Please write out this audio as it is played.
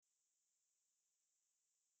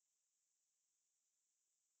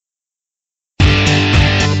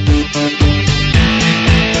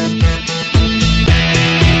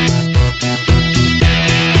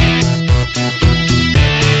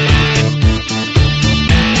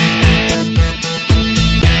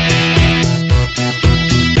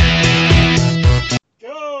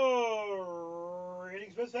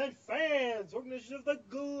edition of the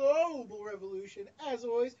Global Revolution. As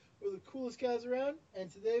always, we're the coolest guys around, and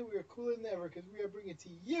today we are cooler than ever because we are bringing to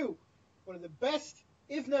you one of the best,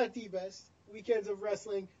 if not the best, weekends of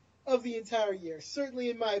wrestling of the entire year. Certainly,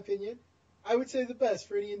 in my opinion, I would say the best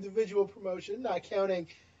for any individual promotion, not counting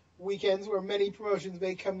weekends where many promotions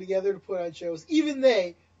may come together to put on shows. Even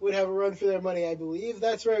they would have a run for their money, I believe.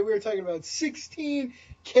 That's right, we are talking about 16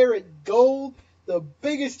 Karat Gold, the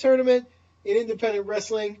biggest tournament in independent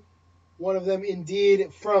wrestling. One of them,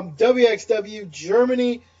 indeed, from WXW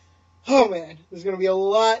Germany. Oh, man, there's going to be a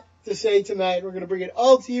lot to say tonight. We're going to bring it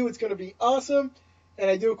all to you. It's going to be awesome.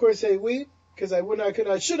 And I do, of course, say we, because I would not, could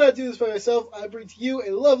not, should not do this by myself. I bring to you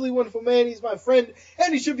a lovely, wonderful man. He's my friend,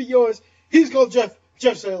 and he should be yours. He's called Jeff.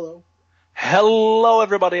 Jeff, say hello. Hello,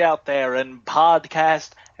 everybody out there in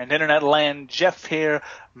podcast and internet land. Jeff here,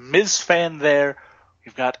 Ms. Fan there.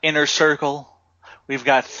 We've got Inner Circle. We've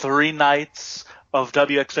got 3 nights of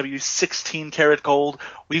WXW 16 Karat Gold.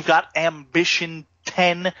 We've got Ambition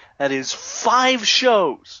 10. That is 5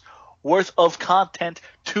 shows worth of content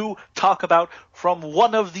to talk about from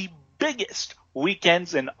one of the biggest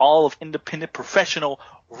weekends in all of independent professional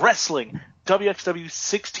wrestling. WXW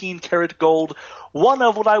 16 Karat Gold. One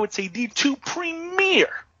of what I would say the 2 premier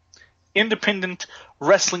independent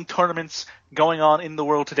wrestling tournaments going on in the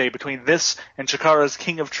world today, between this and Chikara's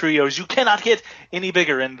King of Trios. You cannot get any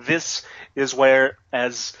bigger, and this is where,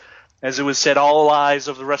 as it was said, all eyes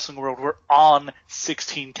of the wrestling world were on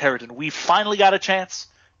 16 Karat, and we finally got a chance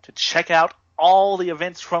to check out all the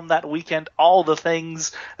events from that weekend, all the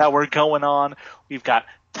things that were going on. We've got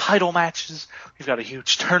title matches, we've got a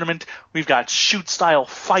huge tournament, we've got shoot-style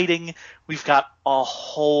fighting, we've got a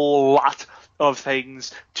whole lot of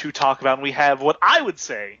things to talk about, and we have what I would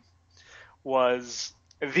say was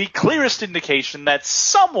the clearest indication that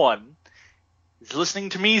someone is listening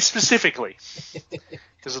to me specifically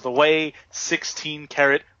because of the way 16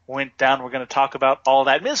 Karat went down. We're going to talk about all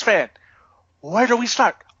that. Ms. Fan, where do we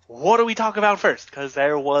start? What do we talk about first? Because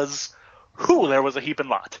there was a heaping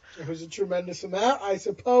lot. It was a tremendous amount. I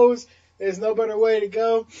suppose there's no better way to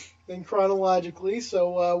go than chronologically.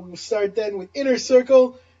 So we'll start then with Inner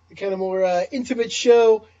Circle, the kind of more intimate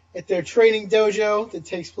show at their training dojo that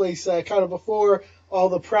takes place kind of before all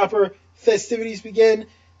the proper festivities begin.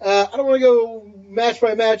 I don't want to go match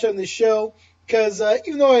by match on this show because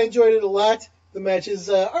even though I enjoyed it a lot, the matches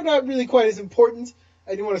are not really quite as important.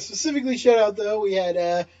 I do want to specifically shout out, though, we had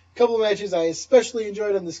a couple of matches I especially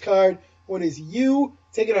enjoyed on this card. One is You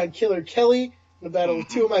taking on Killer Kelly in a battle with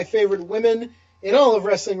 2 of my favorite women in all of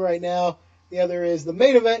wrestling right now. The other is the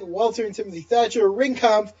main event, Walter and Timothy Thatcher, ring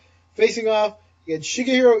comp, facing off against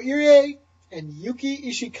Shigehiro Irie and Yuki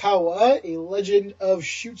Ishikawa, a legend of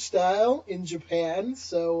shoot style in Japan.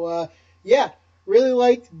 So, really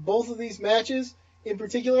liked both of these matches. In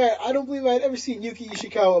particular, I don't believe I'd ever seen Yuki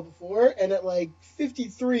Ishikawa before, and at like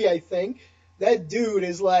 53, I think, that dude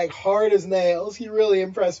is like hard as nails. He really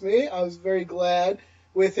impressed me. I was very glad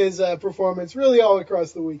with his performance really all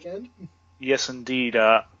across the weekend. Yes, indeed.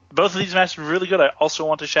 Both of these matches were really good. I also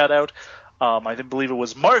want to shout out, I believe it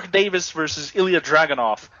was Mark Davis versus Ilya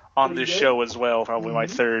Dragunov on this show as well. Probably my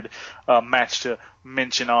third match to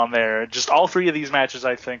mention on there. Just all 3 of these matches,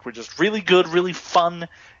 I think, were just really good, really fun,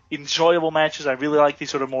 enjoyable matches. I really like the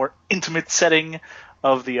sort of more intimate setting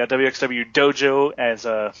of the WXW dojo as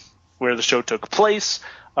where the show took place.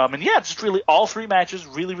 Just really all 3 matches,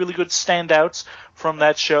 really, really good standouts from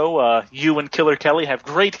that show. You and Killer Kelly have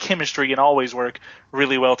great chemistry and always work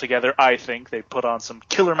really well together, I think. They put on some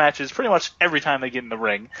killer matches pretty much every time they get in the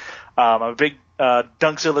ring. I'm a big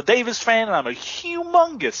Dunkzilla Davis fan, and I'm a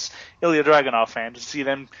humongous Ilya Dragunov fan. To see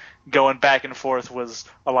them going back and forth was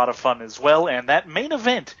a lot of fun as well. And that main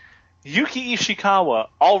event, Yuki Ishikawa,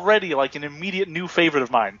 already like an immediate new favorite of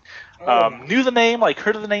mine. Knew the name,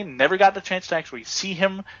 heard of the name, never got the chance to actually see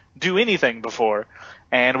him do anything before.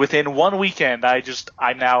 And within 1 weekend,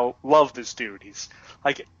 I now love this dude. He's,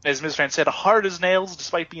 like, as Ms. Fan said, hard as nails,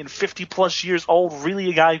 despite being 50-plus years old. Really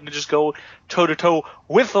a guy who can just go toe-to-toe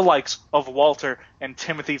with the likes of Walter and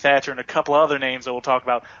Timothy Thatcher and a couple of other names that we'll talk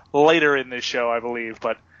about later in this show, I believe.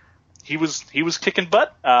 But he was kicking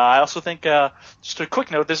butt. I also think, just a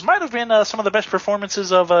quick note, this might have been some of the best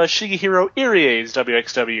performances of Shigehiro Irie's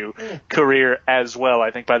WXW career as well,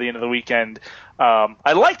 I think, by the end of the weekend.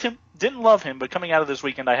 I liked him, didn't love him, but coming out of this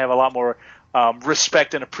weekend, I have a lot more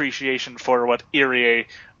respect and appreciation for what Irie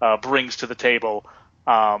brings to the table.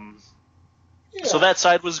 So that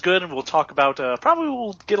side was good, and we'll talk about, probably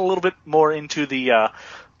we'll get a little bit more into the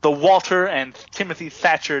Walter and Timothy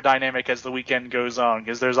Thatcher dynamic as the weekend goes on,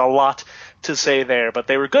 because there's a lot to say there. But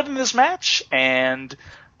they were good in this match, and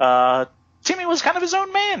Timmy was kind of his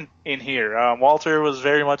own man in here. Walter was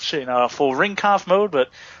very much in full ring conf mode, but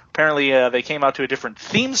apparently they came out to a different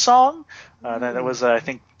theme song. That was, I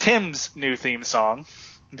think, Tim's new theme song.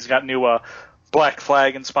 He's got new Black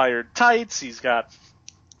Flag inspired tights. He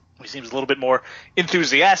seems a little bit more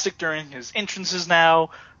enthusiastic during his entrances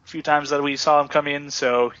now. A few times that we saw him come in.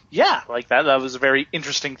 So yeah, like that was a very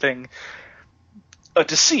interesting thing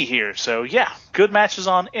to see here. So yeah, good matches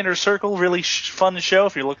on Inner Circle. Really fun show.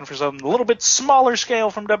 If you're looking for something a little bit smaller scale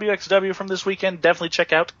from WXW from this weekend, definitely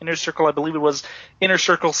check out Inner Circle. I believe it was Inner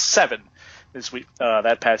Circle 7 this week,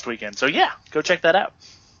 that past weekend. So yeah, go check that out.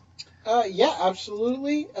 Yeah,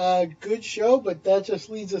 absolutely. Good show, but that just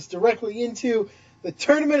leads us directly into the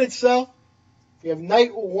tournament itself. We have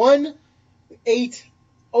night 1, 8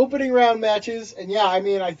 opening round matches. And yeah, I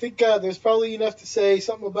mean, I think there's probably enough to say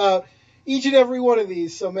something about each and every one of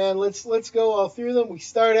these. So man, let's go all through them. We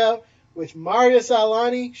start out with Marius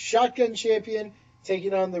Al-Ani, Shotgun Champion,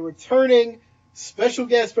 taking on the returning special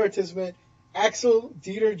guest participant, Axel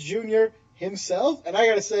Dieter Jr. himself. And I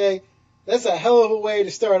gotta say, that's a hell of a way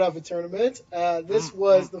to start off a tournament. This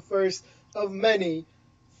was the first of many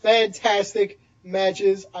fantastic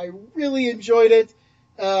matches. I really enjoyed it.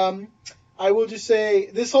 I will just say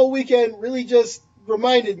this whole weekend really just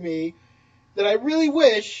reminded me that I really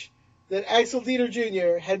wish that Axel Dieter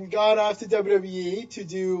Jr. hadn't gone off to WWE to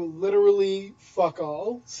do literally fuck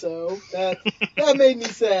all. So that made me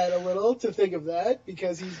sad a little to think of that,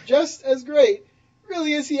 because he's just as great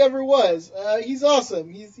really as he ever was. He's awesome.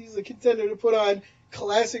 He's a contender to put on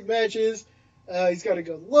classic matches. He's got a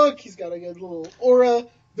good look. He's got a good little aura,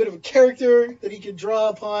 bit of a character that he can draw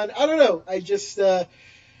upon. I don't know. I just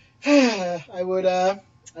I would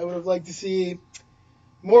have liked to see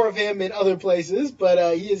more of him in other places,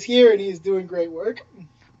 but he is here and he is doing great work.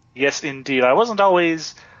 Yes, indeed. I wasn't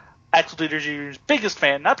always Axel Dieter Jr.'s biggest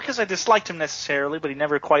fan, not because I disliked him necessarily, but he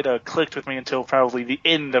never quite clicked with me until probably the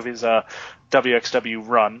end of his WXW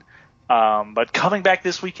run. But coming back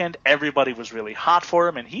this weekend, everybody was really hot for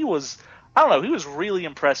him, and he was really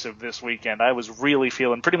impressive this weekend. I was really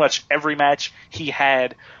feeling pretty much every match he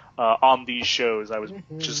had on these shows. I was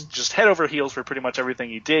just head over heels for pretty much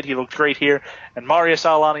everything he did. He looked great here. And Marius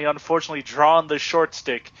Al-Ani, unfortunately, drawn the short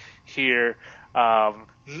stick here.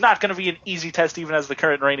 Not going to be an easy test even as the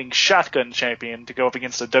current reigning Shotgun Champion to go up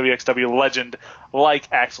against a WXW legend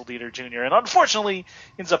like Axel Dieter Jr. And unfortunately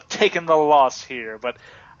ends up taking the loss here. But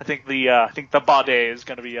I think the Bade is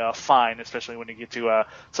going to be fine, especially when you get to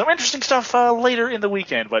some interesting stuff later in the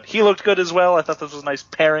weekend. But he looked good as well. I thought this was a nice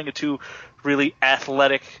pairing of two really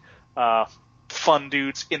athletic, fun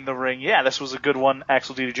dudes in the ring. Yeah, this was a good one.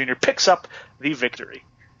 Axel Dieter Jr. picks up the victory.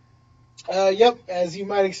 Yep, as you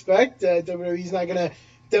might expect, WWE's not going to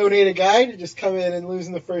donate a guy to just come in and lose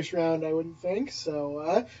in the first round, I wouldn't think.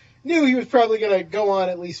 So, knew he was probably going to go on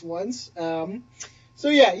at least once. So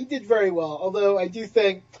yeah, he did very well. Although I do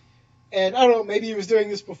think, and I don't know, maybe he was doing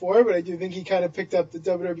this before, but I do think he kind of picked up the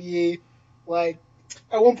WWE, like,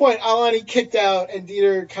 at one point, Al-Ani kicked out and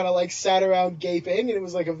Dieter kind of like sat around gaping, and it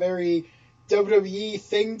was like a very WWE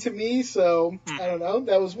thing to me. So I don't know.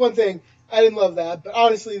 That was one thing. I didn't love that, but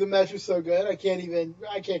honestly, the match was so good. I can't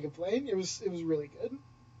complain. It was really good.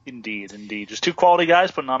 Indeed. Just two quality guys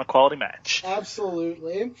putting on a quality match.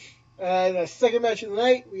 Absolutely. The second match of the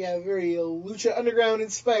night, we have a very Lucha Underground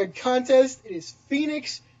inspired contest. It is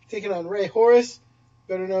Phoenix taking on Rey Horus,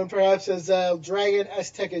 better known perhaps as Dragon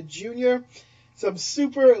Azteca Jr. Some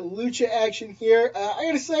super lucha action here. I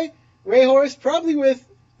gotta say, Rey Horus probably with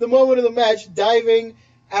the moment of the match diving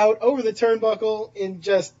out over the turnbuckle and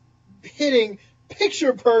just hitting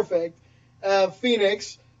picture perfect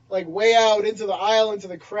Phoenix, like way out into the aisle, into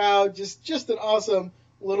the crowd. Just an awesome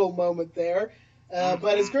little moment there.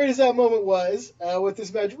 But as great as that moment was, what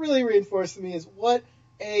this match really reinforced to me is what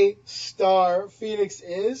a star Phoenix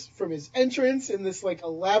is, from his entrance in this like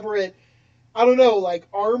elaborate, I don't know, like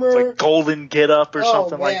armor. It's like golden get-up or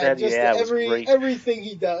something man, like that. Just yeah, it was great. Everything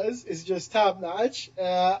he does is just top-notch.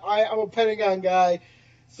 I'm a Pentagon guy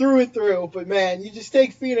through and through, but man, you just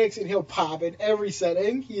take Phoenix and he'll pop in every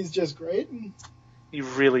setting. He's just great. He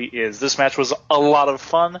really is. This match was a lot of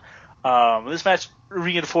fun. This match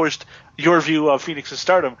reinforced your view of Phoenix's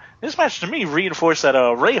stardom. This match, to me, reinforced that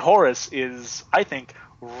Rey Horus is, I think,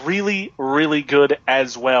 really, really good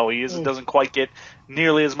as well. He doesn't quite get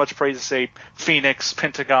nearly as much praise as, say, Phoenix,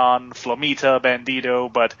 Pentagon, Flamita,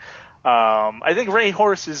 Bandito, but I think Rey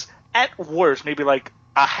Horus is, at worst, maybe like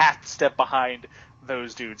a half step behind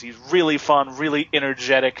those dudes. He's really fun, really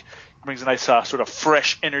energetic, brings a nice sort of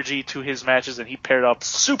fresh energy to his matches, and he paired up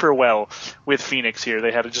super well with Phoenix here.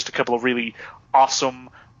 They had just a couple of really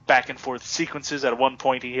awesome back and forth sequences. At one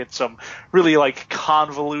point, he hit some really like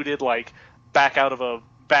convoluted like back out of a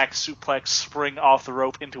back suplex spring off the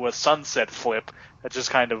rope into a sunset flip that just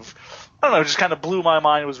kind of, I don't know, just kind of blew my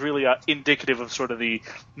mind. It was really indicative of sort of the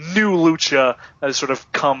new lucha that has sort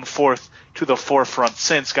of come forth to the forefront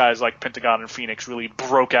since guys like Pentagon and Phoenix really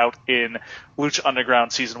broke out in Lucha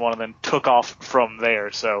Underground Season 1 and then took off from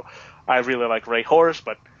there. So I really like Rey Horus,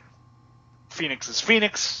 but Phoenix is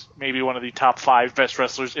Phoenix, maybe one of the top 5 best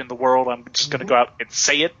wrestlers in the world. I'm just going to go out and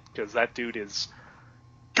say it because that dude is,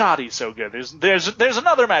 God, he's so good. There's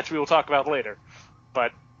another match we will talk about later,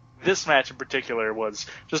 but this match in particular was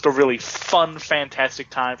just a really fun, fantastic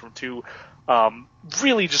time from two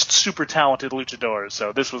really just super talented luchadors.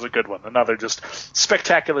 So this was a good one. Another just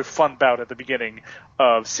spectacular, fun bout at the beginning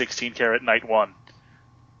of 16 Karat Night 1.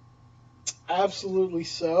 Absolutely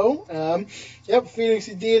so. Yep, Phoenix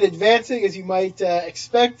indeed advancing as you might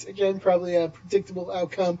expect. Again, probably a predictable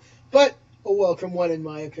outcome, but a welcome one in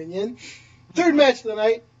my opinion. Third match of the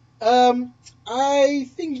night. I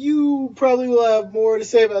think you probably will have more to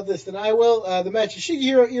say about this than I will. The match is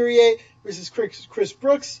Shigehiro Irie versus Chris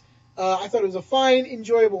Brooks. I thought it was a fine,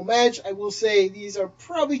 enjoyable match. I will say these are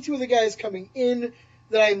probably two of the guys coming in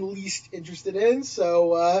that I'm least interested in.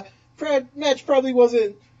 So, match probably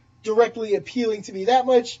wasn't directly appealing to me that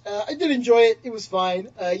much. I did enjoy it. It was fine.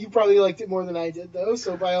 You probably liked it more than I did, though.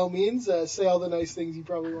 So by all means, say all the nice things you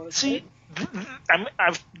probably want to say.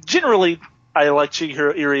 I've generally, I like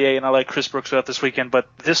Shigehiro Irie and I like Chris Brooks out this weekend, but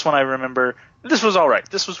this one I remember, this was all right.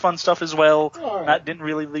 This was fun stuff as well. Right. That didn't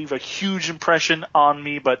really leave a huge impression on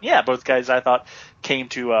me, but yeah, both guys I thought came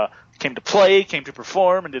to play, came to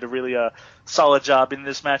perform, and did a really solid job in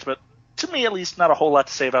this match. But to me, at least, not a whole lot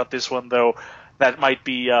to say about this one, though. That might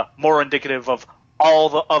be more indicative of all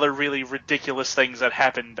the other really ridiculous things that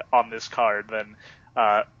happened on this card than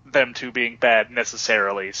them two being bad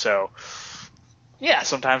necessarily. So, yeah,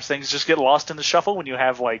 sometimes things just get lost in the shuffle when you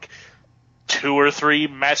have like 2 or 3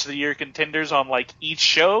 match of the year contenders on like each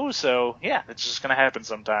show. So, yeah, it's just gonna happen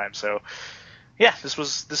sometimes. So, yeah, this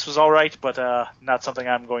was all right, but not something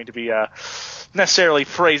I'm going to be necessarily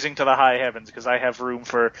praising to the high heavens because I have room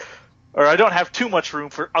for. Or I don't have too much room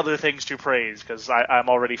for other things to praise because I'm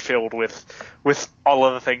already filled with all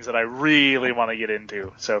of the things that I really want to get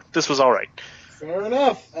into. So this was all right. Fair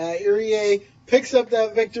enough. Irie picks up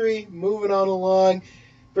that victory, moving on along,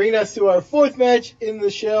 bringing us to our 4th match in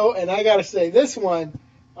the show. And I got to say, this one,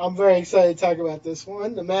 I'm very excited to talk about this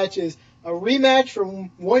one. The match is a rematch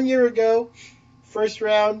from 1 year ago, first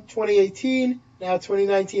round 2018, now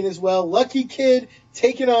 2019 as well. Lucky Kid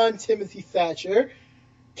taking on Timothy Thatcher.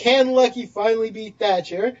 Can Lucky finally beat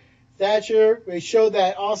Thatcher? Thatcher, we showed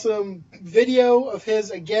that awesome video of his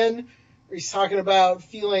again, where he's talking about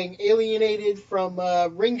feeling alienated from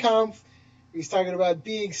Ringkampf. He's talking about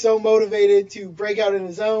being so motivated to break out on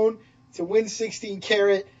his own, to win 16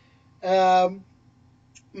 Karat. Man,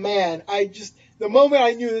 the moment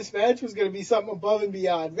I knew this match was going to be something above and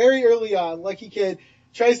beyond, very early on, Lucky Kid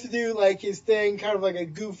tries to do like his thing, kind of like a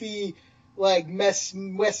goofy, like mess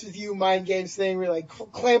with you mind games thing where he like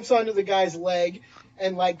clamps onto the guy's leg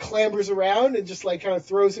and like clambers around and just like kind of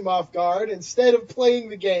throws him off guard. Instead of playing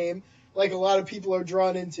the game like a lot of people are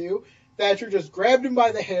drawn into, Thatcher just grabbed him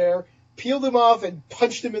by the hair, peeled him off, and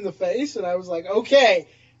punched him in the face. And I was like, okay,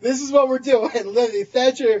 this is what we're doing.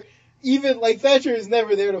 Thatcher is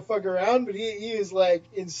never there to fuck around, but he is like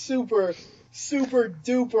in super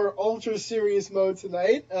duper ultra serious mode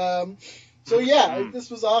tonight. So yeah, this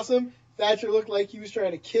was awesome. Thatcher looked like he was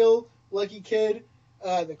trying to kill Lucky Kid.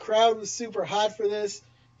 The crowd was super hot for this.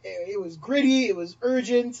 It was gritty. It was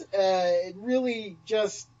urgent. It really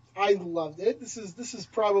just, I loved it. This is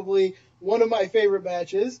probably one of my favorite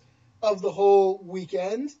matches of the whole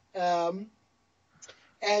weekend. And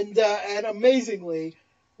amazingly,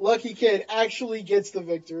 Lucky Kid actually gets the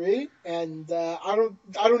victory. And I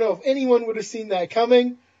don't know if anyone would have seen that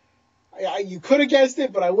coming. You could have guessed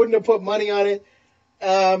it, but I wouldn't have put money on it.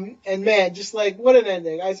 And man, just like, what an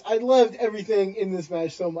ending. I loved everything in this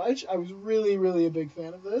match so much. I was really, really a big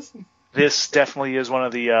fan of this. This definitely is one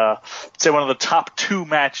of the, one of the top 2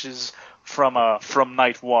 matches from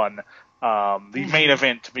night 1. The main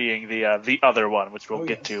event being the other one, which we'll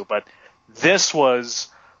get to. But this was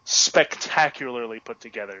spectacularly put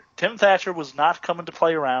together. Tim Thatcher was not coming to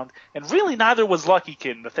play around, and really neither was Lucky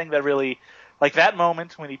Kid. And the thing that really, like that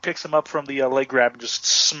moment when he picks him up from the leg grab and just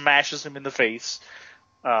smashes him in the face,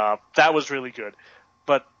 that was really good.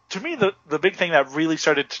 But to me, the big thing that really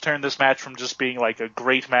started to turn this match from just being like a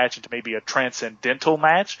great match into maybe a transcendental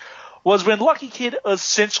match was when Lucky Kid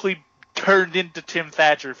essentially turned into Tim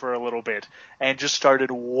Thatcher for a little bit and just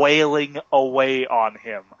started wailing away on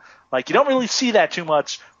him. Like, you don't really see that too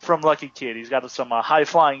much from Lucky Kid. He's got some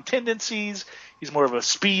high-flying tendencies. He's more of a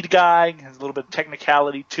speed guy, has a little bit of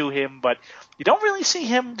technicality to him, but you don't really see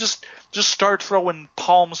him just start throwing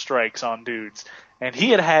palm strikes on dudes. And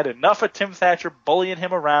he had enough of Tim Thatcher bullying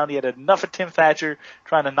him around. He had enough of Tim Thatcher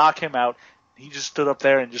trying to knock him out. He just stood up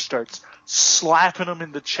there and just starts slapping him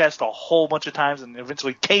in the chest a whole bunch of times and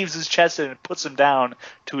eventually caves his chest in and puts him down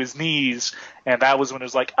to his knees. And that was when it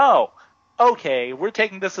was like, oh, okay, we're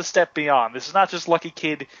taking this a step beyond. This is not just Lucky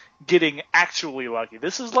Kid getting actually lucky.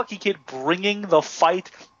 This is Lucky Kid bringing the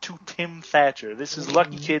fight to Tim Thatcher. This is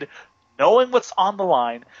Lucky Kid knowing what's on the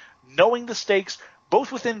line, knowing the stakes,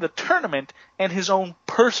 both within the tournament and his own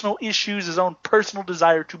personal issues, his own personal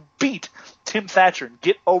desire to beat Tim Thatcher and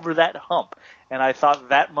get over that hump. And I thought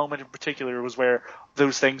that moment in particular was where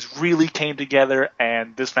those things really came together,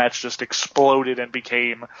 and this match just exploded and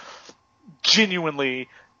became genuinely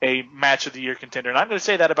a match of the year contender. And I'm going to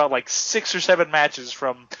say that about like 6 or 7 matches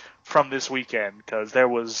from this weekend, because there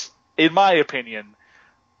was, in my opinion,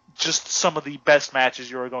 just some of the best matches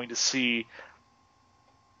you are going to see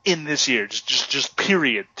in this year, just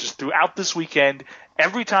period, just throughout this weekend.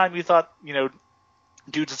 Every time you thought,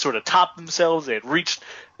 dudes had sort of topped themselves, they had reached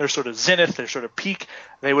their sort of zenith, their sort of peak,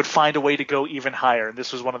 they would find a way to go even higher. And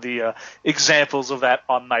this was one of the examples of that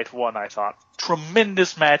on night one, I thought.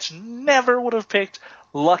 Tremendous match. Never would have picked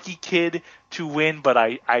Lucky Kid to win, but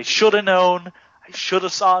I should have known. I should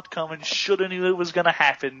have saw it coming, should have knew it was going to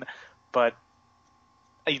happen. But,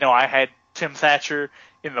 I had Tim Thatcher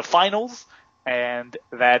in the finals, and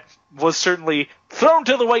that was certainly thrown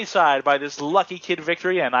to the wayside by this Lucky Kid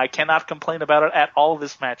victory, and I cannot complain about it at all.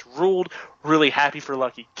 This match ruled. Really happy for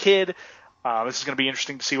Lucky Kid. This is going to be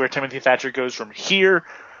interesting to see where Timothy Thatcher goes from here.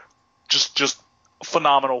 Just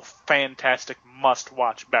phenomenal, fantastic,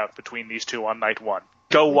 must-watch bout between these two on night one.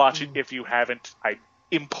 Go watch it if you haven't. I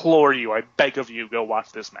implore you, I beg of you, go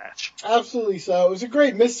watch this match. Absolutely so. It was a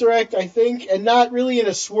great misdirect, I think, and not really in a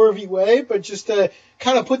swervy way, but just to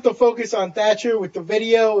kind of put the focus on Thatcher with the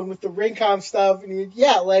video and with the ring-com stuff. And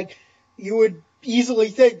you would easily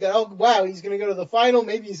think that, oh, wow, he's going to go to the final,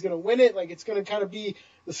 maybe he's going to win it, like it's going to kind of be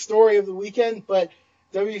the story of the weekend. But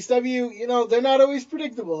WXW, they're not always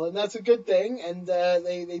predictable, and that's a good thing. And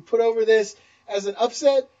they put over this as an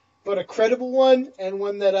upset, but a credible one, and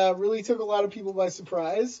one that really took a lot of people by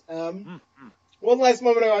surprise. One last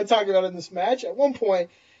moment I want to talk about in this match. At one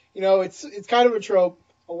point, it's kind of a trope.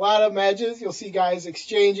 A lot of matches, you'll see guys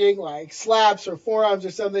exchanging like slaps or forearms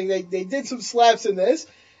or something. They did some slaps in this,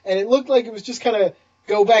 and it looked like it was just kind of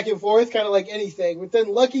go back and forth, kind of like anything. But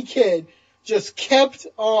then Lucky Kid just kept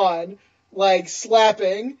on like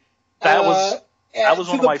slapping. That was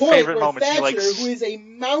one of my favorite moments. Thatcher, who is a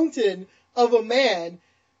mountain of a man,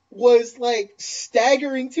 was like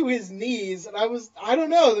staggering to his knees, and I don't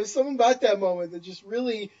know, there's something about that moment that just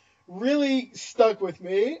really, really stuck with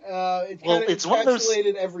me. It kind of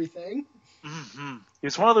encapsulated everything. Mm-hmm.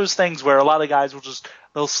 It's one of those things where a lot of guys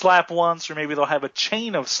they'll slap once, or maybe they'll have a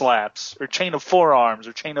chain of slaps, or chain of forearms,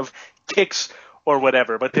 or chain of kicks, or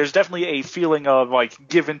whatever, but there's definitely a feeling of like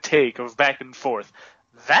give and take, of back and forth.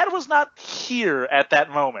 That was not here at that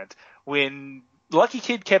moment. When Lucky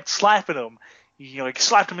Kid kept slapping him,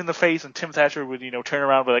 slapped him in the face, and Tim Thatcher would, turn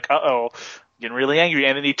around and be like, uh-oh, getting really angry.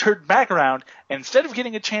 And then he turned back around, and instead of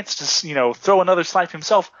getting a chance to, throw another slap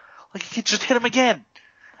himself, Lucky Kid just hit him again.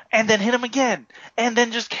 And then hit him again. And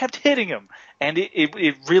then just kept hitting him. And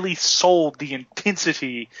it really sold the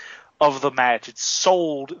intensity of the match. It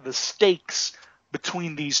sold the stakes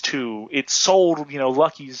between these two. It sold,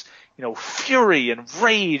 Lucky's, fury and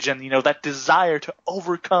rage and, that desire to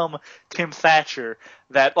overcome Tim Thatcher.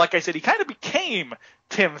 That, like I said, he kind of became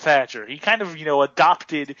Tim Thatcher. He kind of,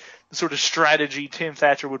 adopted the sort of strategy Tim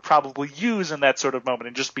Thatcher would probably use in that sort of moment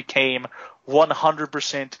and just became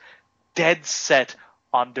 100% dead set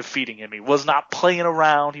on defeating him. He was not playing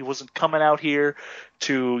around. He wasn't coming out here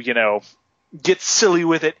to, get silly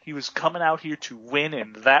with it. He was coming out here to win,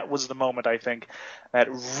 and that was the moment, I think, that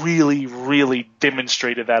really, really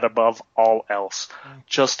demonstrated that above all else.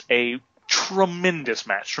 Just a tremendous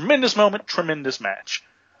match. Tremendous moment, tremendous match.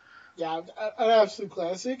 Yeah, an absolute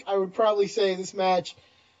classic. I would probably say this match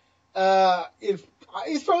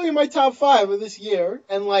it's probably in my top 5 of this year,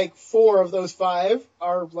 and like 4 of those 5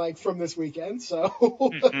 are like from this weekend, so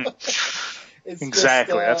it's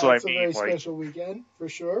exactly. That's what I mean. It's a very special weekend, for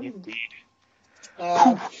sure. Indeed.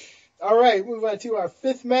 All right, move on to our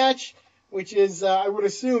 5th match, which is, I would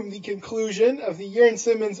assume, the conclusion of the Jurn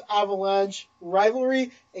Simmons Avalanche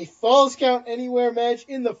rivalry. A Falls Count Anywhere match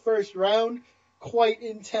in the first round. quite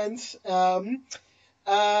intense. This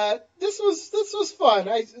was fun.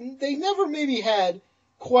 They never maybe had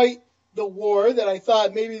quite the war that I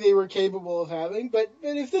thought maybe they were capable of having, but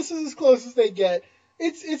if this is as close as they get,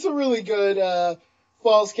 it's a really good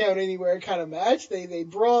Falls Count Anywhere kind of match. They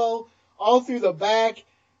brawl all through the back,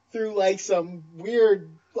 through like some weird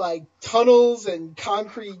like tunnels and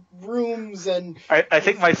concrete rooms, and I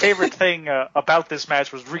think my favorite thing about this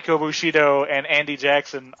match was Rico Bushido and Andy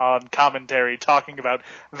Jackson on commentary talking about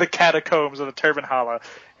the catacombs of the Turban Hala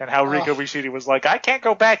and how Rico Bushido was like, I can't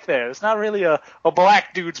go back there. It's not really a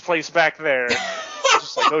black dude's place back there.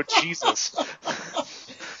 Just like, oh Jesus.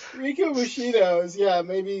 Rico Bushido is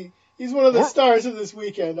maybe. He's one of the stars of this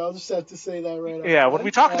weekend. I'll just have to say that right Yeah, when we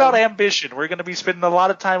talk about ambition, we're going to be spending a lot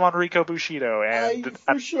of time on Rico Bushido. And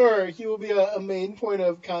for sure, he will be a main point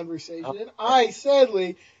of conversation. I,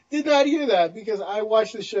 sadly, did not hear that because I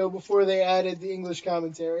watched the show before they added the English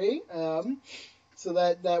commentary. So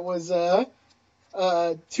that was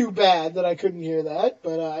too bad that I couldn't hear that.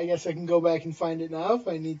 But I guess I can go back and find it now if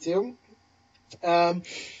I need to.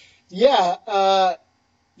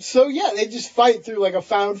 So they just fight through like a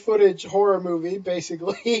found footage horror movie,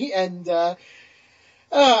 basically, and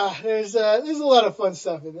there's a lot of fun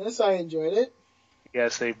stuff in this. I enjoyed it.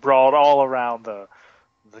 Yes, they brawled all around the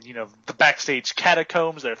backstage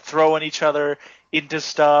catacombs. They're throwing each other into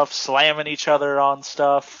stuff, slamming each other on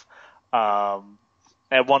stuff.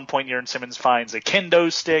 At one point, Jurn Simmons finds a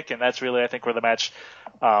kendo stick, and that's really, I think, where the match.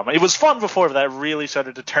 It was fun before, but that really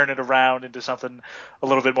started to turn it around into something a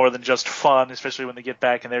little bit more than just fun, especially when they get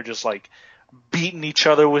back and they're just like beating each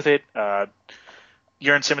other with it.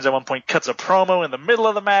 Jurn Simmons at one point cuts a promo in the middle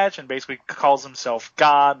of the match and basically calls himself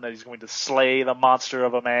God and that he's going to slay the monster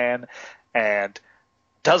of a man, and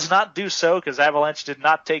does not do so because Avalanche did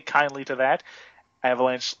not take kindly to that.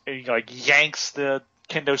 Avalanche yanks the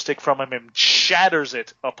kendo stick from him and shatters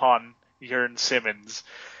it upon Jurn Simmons.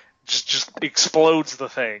 Just explodes the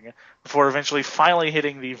thing before eventually finally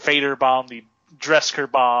hitting the Vader bomb, the Dresker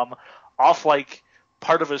bomb, off like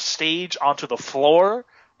part of a stage onto the floor.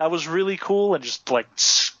 That was really cool and just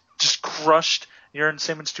crushed Jurn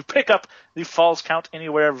Simmons to pick up the Falls Count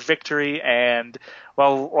Anywhere victory. And,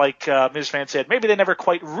 well, like Ms. Fan said, maybe they never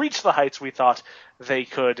quite reached the heights we thought they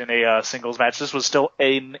could in a singles match. This was still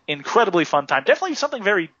an incredibly fun time. Definitely something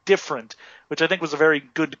very different, which I think was a very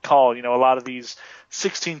good call. A lot of these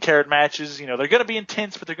 16-karat matches, they're going to be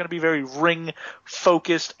intense, but they're going to be very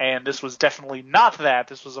ring-focused, and this was definitely not that.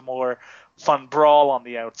 This was a more fun brawl on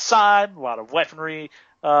the outside, a lot of weaponry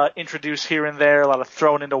introduced here and there, a lot of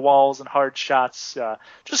thrown into walls and hard shots.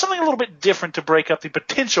 Just something a little bit different to break up the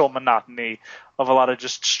potential monotony of a lot of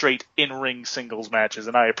just straight in-ring singles matches,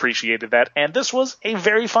 and I appreciated that. And this was a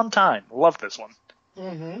very fun time. Loved this one.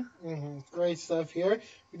 Great stuff here.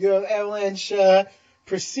 We do have Avalanche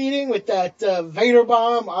proceeding with that Vader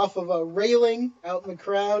bomb off of a railing out in the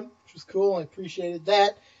crowd, which was cool. I appreciated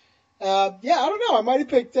that. I don't know. I might have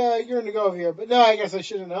picked Jurn to go over here, but no, I guess I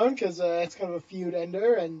should have known because it's kind of a feud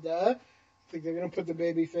ender, and I think they're going to put the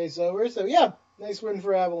baby face over. So, nice win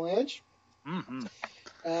for Avalanche.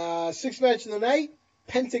 Sixth match of the night,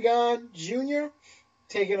 Pentagon Jr.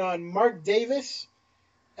 taking on Mark Davis.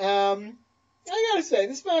 I gotta say,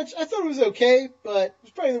 this match, I thought it was okay, but it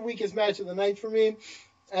was probably the weakest match of the night for me.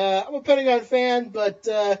 I'm a Pentagon fan, but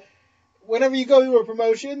whenever you go to a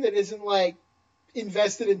promotion that isn't,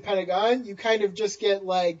 invested in Pentagon, you kind of just get,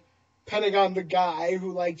 Pentagon the guy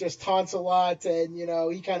who, just taunts a lot, and,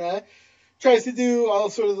 he kind of tries to do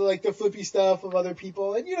all sort of, the flippy stuff of other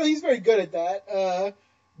people, and, he's very good at that.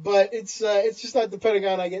 But it's just not the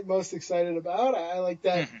Pentagon I get most excited about. I like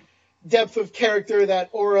that depth of character, that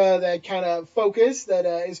aura, that kind of focus that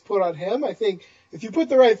is put on him. I think if you put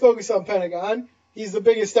the right focus on Pentagon, he's the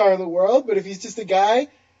biggest star in the world. But if he's just a guy,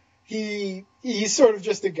 he's sort of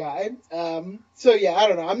just a guy. I don't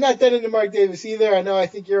know. I'm not that into Mark Davis either. I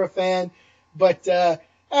think you're a fan. But I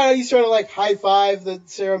don't know, he's trying to high five the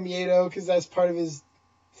Cero Miedo because that's part of his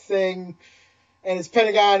thing. And it's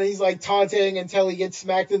Pentagon, and he's taunting until he gets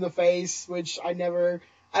smacked in the face, which I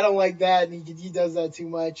don't like that, and he does that too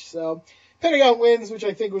much. So Pentagon wins, which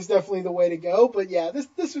I think was definitely the way to go. But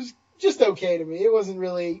this was just okay to me. It wasn't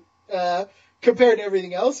really compared to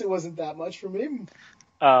everything else. It wasn't that much for me.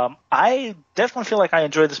 I definitely feel like I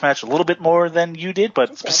enjoyed this match a little bit more than you did,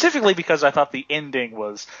 but specifically because I thought the ending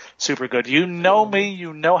was super good. You know me,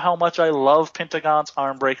 you know how much I love Pentagon's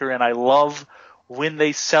Armbreaker, and I love when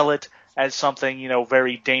they sell it as something,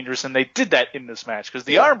 very dangerous, and they did that in this match, because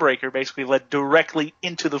the Armbreaker basically led directly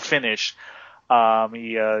into the finish.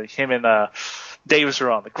 Him and Davis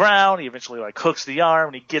are on the ground, he eventually, hooks the arm,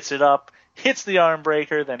 and he gets it up, hits the arm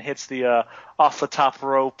breaker, then hits the off the top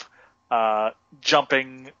rope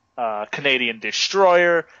jumping Canadian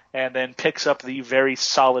Destroyer, and then picks up the very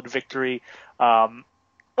solid victory.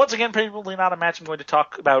 Once again, probably not a match I'm going to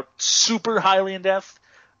talk about super highly in depth.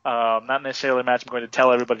 Not necessarily a match I'm going to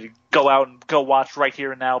tell everybody to go out and go watch right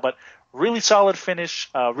here and now, but really solid finish.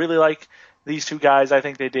 Really like these two guys. I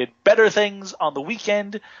think they did better things on the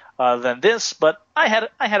weekend than this, but I had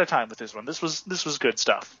a time with this one. This was good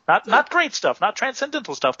stuff. Not great stuff, not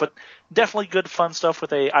transcendental stuff, but definitely good fun stuff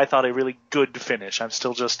with I thought a really good finish. I'm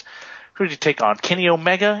still just, who did you take on? Kenny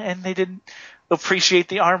Omega, and they didn't appreciate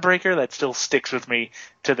the arm breaker. That still sticks with me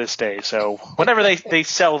to this day. So whenever they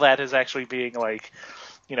sell that as actually being like,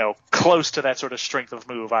 close to that sort of strength of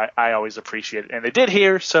move, I always appreciate it. And they did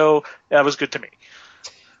here, so that was good to me.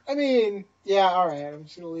 I mean, yeah, all right. I'm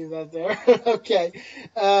just going to leave that there. Okay.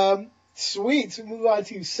 Sweet. So we move on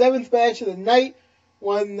to 7th match of the night.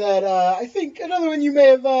 One that I think another one you may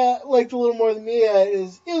have liked a little more than me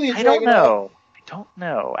is Ilya Dragunov. I don't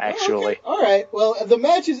know, actually. Okay. All right. Well, the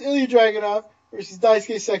match is Ilya Dragunov versus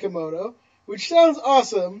Daisuke Sekimoto, which sounds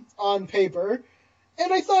awesome on paper,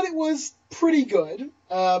 and I thought it was pretty good.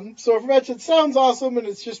 So for a match that sounds awesome and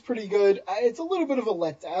it's just pretty good, it's a little bit of a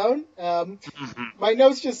letdown. My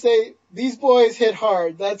notes just say, these boys hit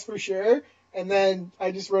hard, that's for sure. And then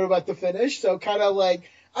I just wrote about the finish, so kind of like,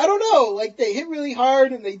 I don't know, like they hit really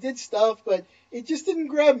hard and they did stuff, but it just didn't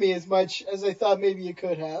grab me as much as I thought maybe it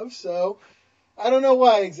could have. So I don't know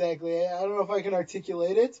why exactly. I don't know if I can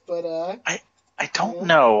articulate it, but I don't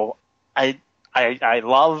know. I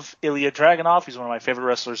love Ilya Dragunov. He's one of my favorite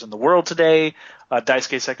wrestlers in the world today.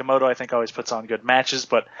 Daisuke Sekimoto, I think, always puts on good matches,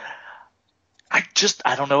 but I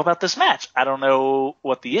don't know about this match. I don't know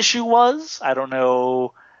what the issue was. I don't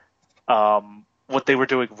know what they were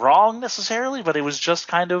doing wrong necessarily, but it was just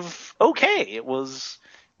kind of okay. It was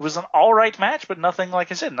an all right match, but nothing,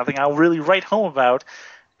 like I said, nothing I'll really write home about.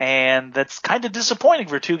 And that's kind of disappointing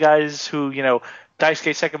for two guys who, Daisuke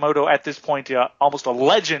Sekimoto at this point, almost a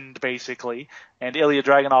legend, basically, and Ilya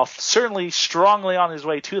Dragunov certainly strongly on his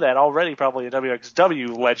way to that, already probably a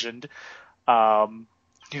WXW legend.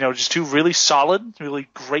 Just two really solid, really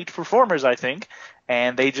great performers, I think,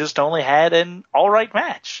 and they just only had an all-right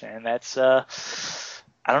match, and that's, I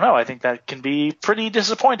don't know, I think that can be pretty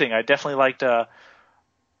disappointing. I definitely liked,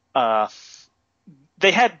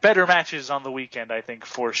 they had better matches on the weekend, I think,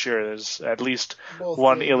 for sure. There's at least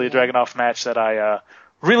one Ilya Dragunov match that I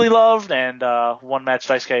really loved, and one match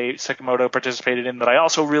Daisuke Sekimoto participated in that I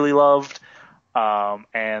also really loved.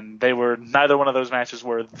 And neither one of those matches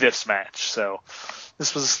were this match. So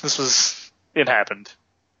it happened.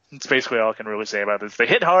 It's basically all I can really say about this. They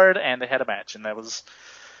hit hard and they had a match, and that was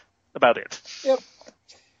about it. Yep.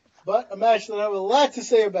 But a match that I have a lot to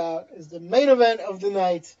say about is the main event of the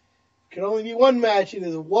night. Can only be one match. It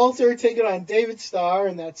is Walter taking on David Starr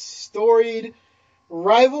in that storied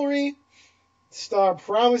rivalry. Starr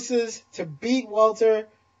promises to beat Walter,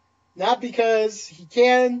 not because he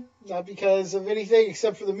can, not because of anything,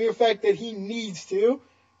 except for the mere fact that he needs to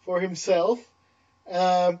for himself.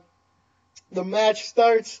 The match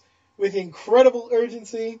starts with incredible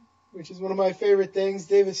urgency, which is one of my favorite things.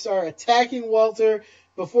 David Starr attacking Walter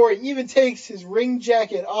before he even takes his ring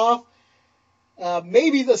jacket off.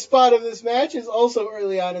 Maybe the spot of this match is also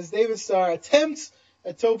early on as David Starr attempts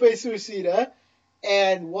a tope suicida,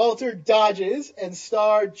 and Walter dodges, and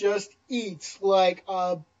Starr just eats like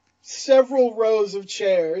several rows of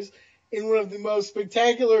chairs in one of the most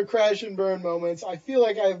spectacular crash and burn moments I feel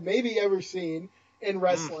like I've maybe ever seen in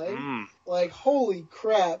wrestling. Mm-hmm. Like, holy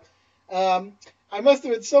crap. I must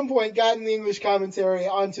have at some point gotten the English commentary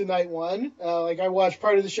onto night one. I watched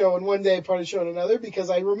part of the show on one day, part of the show on another, because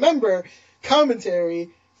I remember commentary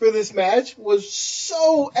for this match was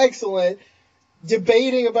so excellent,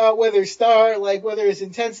 debating about whether Starr, whether his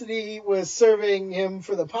intensity was serving him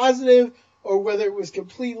for the positive or whether it was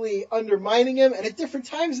completely undermining him. And at different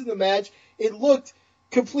times in the match, it looked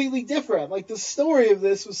completely different. Like, the story of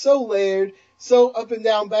this was so layered, so up and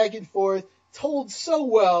down, back and forth, told so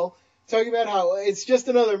well, talking about how it's just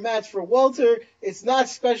another match for Walter. It's not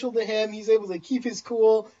special to him. He's able to keep his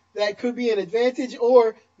cool. That could be an advantage,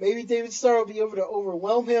 or maybe David Starr will be able to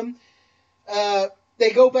overwhelm him. They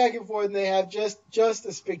go back and forth, and they have just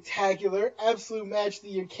a spectacular, absolute match of the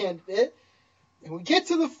year candidate. And we get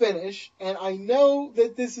to the finish, and I know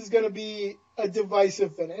that this is going to be a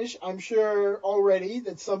divisive finish. I'm sure already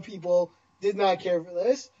that some people did not care for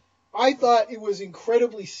this. I thought it was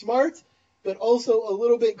incredibly smart, but also a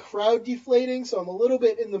little bit crowd deflating, so I'm a little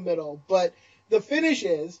bit in the middle. But the finish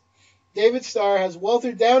is David Starr has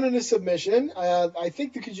Walter down in a submission. I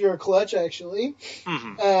think the Kajira clutch, actually.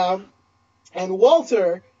 Mm-hmm. And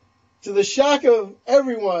Walter, to the shock of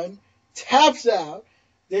everyone, taps out.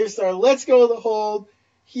 David Starr lets go of the hold.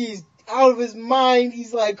 He's out of his mind.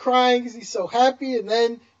 He's like crying because he's so happy. And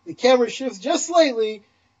then the camera shifts just slightly,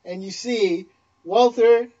 and you see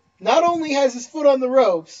Walter not only has his foot on the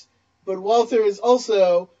ropes, but Walter is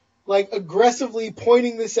also like aggressively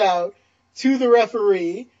pointing this out to the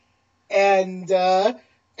referee. And I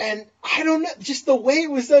don't know, just the way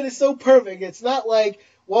it was done is so perfect. It's not like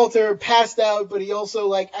Walter passed out, but he also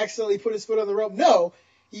like accidentally put his foot on the rope. No,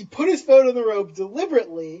 he put his foot on the rope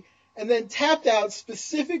deliberately and then tapped out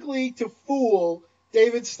specifically to fool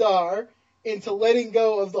David Starr into letting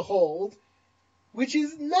go of the hold, which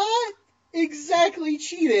is not exactly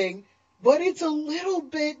cheating, but it's a little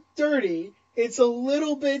bit dirty. It's a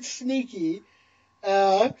little bit sneaky.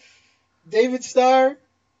 David Starr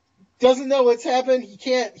doesn't know what's happened. He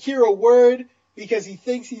can't hear a word because he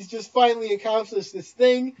thinks he's just finally accomplished this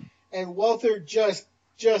thing, and Walter just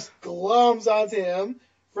gloms onto him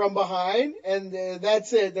from behind, and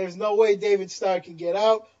that's it. There's no way David Starr can get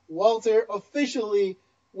out. Walter officially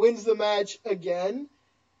wins the match again.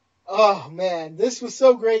 Oh, man, this was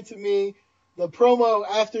so great to me. The promo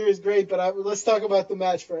after is great, but let's talk about the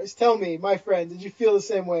match first. Tell me, my friend, did you feel the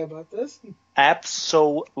same way about this?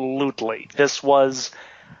 Absolutely. This was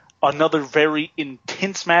another very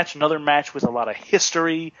intense match, another match with a lot of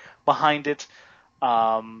history behind it.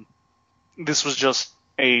 This was just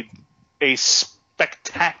a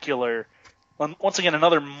spectacular, once again,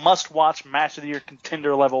 another must-watch match of the year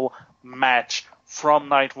contender level match from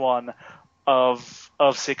night one of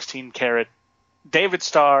 16 Karat. David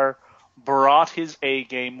Starr brought his A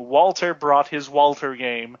game, Walter brought his Walter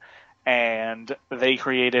game, and they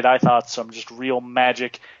created, I thought, some just real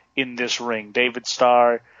magic in this ring. David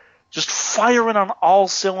Starr just firing on all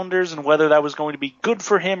cylinders, and whether that was going to be good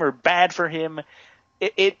for him or bad for him,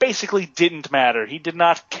 it basically didn't matter. He did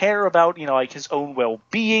not care about, like his own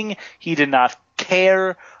well-being. He did not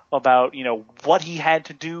care about, what he had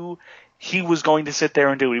to do. He was going to sit there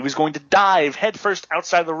and do it. He was going to dive headfirst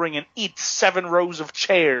outside the ring and eat 7 rows of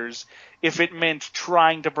chairs if it meant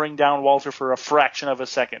trying to bring down Walter for a fraction of a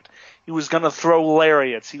second. He was going to throw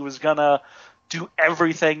lariats. He was going to do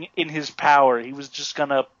everything in his power. He was just going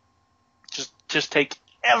to just take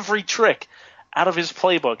every trick out of his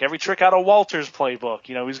playbook, every trick out of Walter's playbook.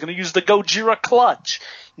 He's going to use the Gojira clutch.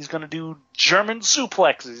 He's going to do German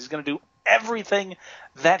suplexes. He's going to do everything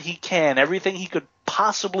that he can, everything he could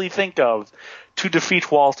possibly think of to defeat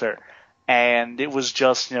Walter. And it was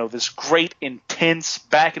just, this great, intense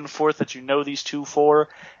back and forth that these two for.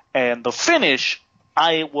 And the finish,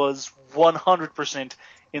 I was 100%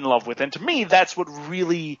 in love with. And to me, that's what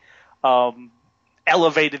really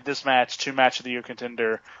elevated this match to match of the year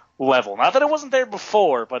contender level. Not that it wasn't there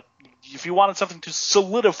before, but if you wanted something to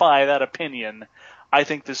solidify that opinion, I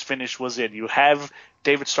think this finish was it. You have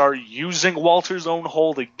David Starr using Walter's own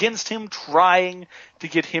hold against him, trying to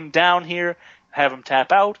get him down here, have him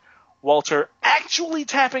tap out. Walter actually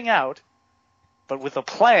tapping out, but with a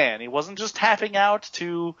plan. He wasn't just tapping out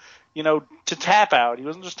to tap out. He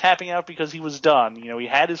wasn't just tapping out because he was done. He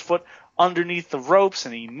had his foot underneath the ropes,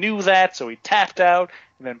 and he knew that, so he tapped out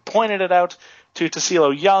and then pointed it out to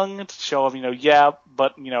CeeLo Young to show him,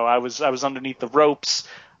 but I was underneath the ropes.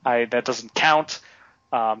 That doesn't count.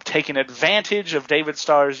 Taking advantage of David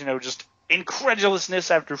Starr's, just incredulousness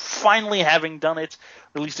after finally having done it,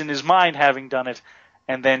 or at least in his mind having done it,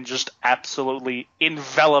 and then just absolutely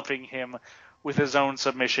enveloping him with his own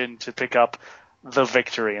submission to pick up the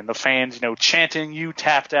victory. And the fans, chanting, "You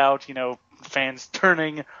tapped out," fans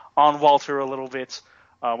turning on Walter a little bit,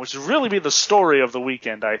 which will really be the story of the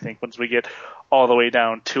weekend, I think, once we get all the way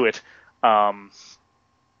down to it.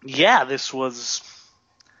 This was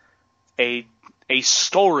a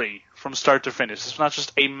story from start to finish. This was not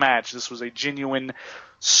just a match. This was a genuine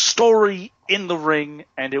story in the ring,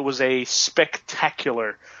 and it was a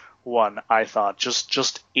spectacular one, I thought.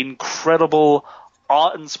 Just incredible,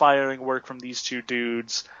 awe-inspiring work from these two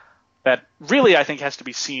dudes that really, I think, has to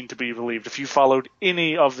be seen to be believed. If you followed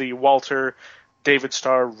any of the Walter David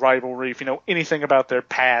Starr rivalry, if you know anything about their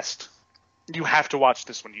past, you have to watch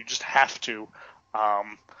this one. You just have to.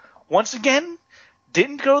 Once again,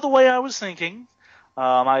 didn't go the way I was thinking.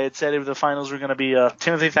 I had said if the finals were going to be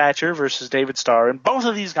Timothy Thatcher versus David Starr, and both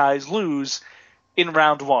of these guys lose in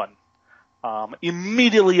round one,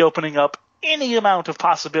 immediately opening up any amount of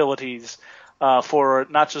possibilities for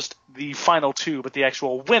not just the final two, but the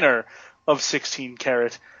actual winner of 16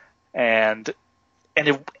 Karat. And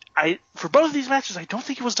for both of these matches, I don't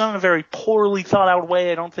think it was done in a very poorly thought out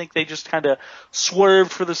way. I don't think they just kind of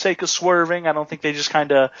swerved for the sake of swerving. I don't think they just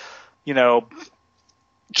kind of,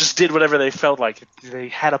 just did whatever they felt like. They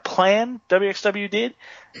had a plan, WXW did,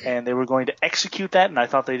 and they were going to execute that, and I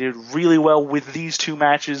thought they did really well with these two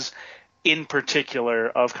matches in particular,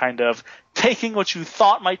 of kind of taking what you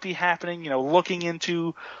thought might be happening, looking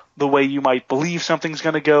into the way you might believe something's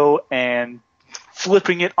going to go, and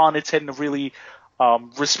flipping it on its head in a really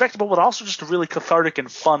respectable, but also just a really cathartic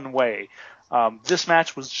and fun way. This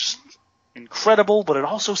match was just incredible, but it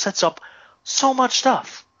also sets up so much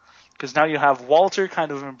stuff. Because now you have Walter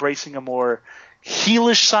kind of embracing a more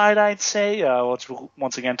heelish side, I'd say, which we'll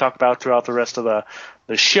once again talk about throughout the rest of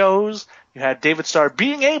the shows. You had David Starr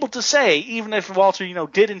being able to say, even if Walter,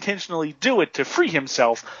 did intentionally do it to free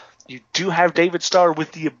himself, you do have David Starr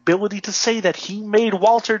with the ability to say that he made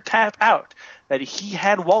Walter tap out, that he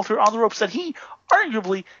had Walter on the ropes, that he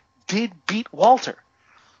arguably did beat Walter.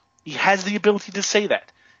 He has the ability to say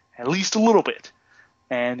that, at least a little bit.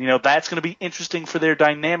 And, that's going to be interesting for their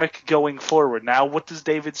dynamic going forward. Now, what does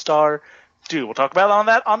David Starr do? We'll talk about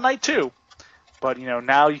that on night 2. But,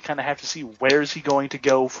 now you kind of have to see, where is he going to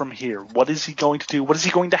go from here? What is he going to do? What is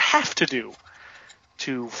he going to have to do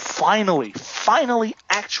to finally,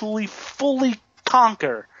 actually, fully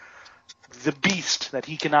conquer the beast that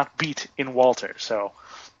he cannot beat in Walter? So,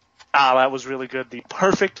 that was really good. The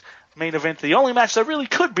perfect main event. The only match that really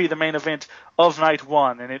could be the main event of night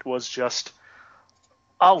 1. And it was just...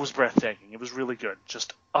 it was breathtaking. It was really good.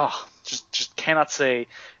 Just cannot say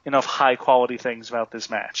enough high quality things about this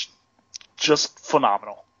match. Just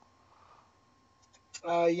phenomenal.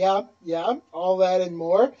 Yeah, all that and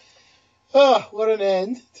more. What an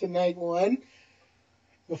end to night 1.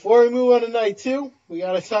 Before we move on to night 2, we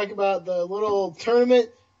got to talk about the little tournament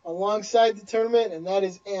alongside the tournament, and that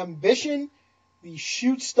is Ambition, the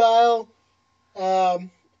shoot style. I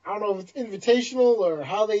don't know if it's invitational or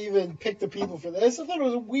how they even picked the people for this. I thought it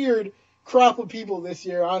was a weird crop of people this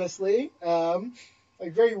year, honestly.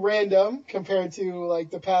 Very random compared to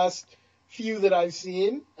the past few that I've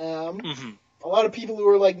seen. A lot of people who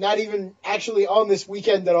were not even actually on this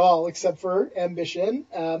weekend at all, except for Ambition.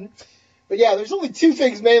 But yeah, there's only 2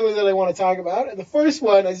 things mainly that I want to talk about. And the first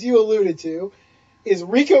one, as you alluded to, is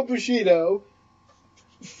Rico Bushido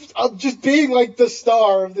just being the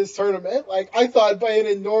star of this tournament. I thought by an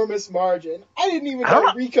enormous margin. I didn't even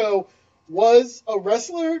know Rico was a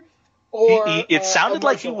wrestler or it sounded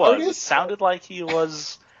like he was. Artist. It sounded like he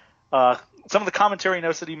was. Some of the commentary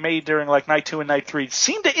notes that he made during night 2 and night 3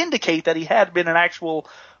 seemed to indicate that he had been an actual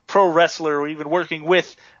pro wrestler or even working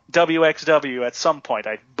with WXW at some point,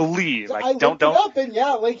 I believe. So I looked it up,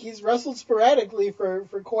 and he's wrestled sporadically for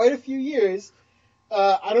quite a few years.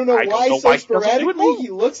 I don't know why so sporadically. He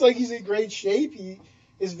looks like he's in great shape. He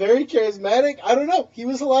is very charismatic. I don't know. He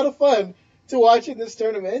was a lot of fun to watch in this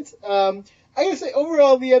tournament. I gotta say,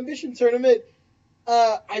 overall, the Ambition tournament,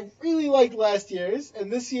 I really liked last year's,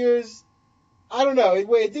 and this year's, I don't know.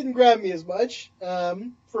 It didn't grab me as much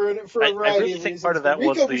for a variety of reasons. Part of that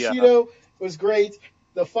Rico Bushido was great.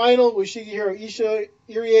 The final with Shigehiro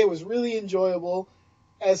Irie was really enjoyable.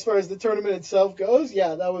 As far as the tournament itself goes,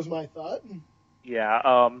 yeah, that was my thought.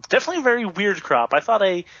 Yeah, definitely a very weird crop. I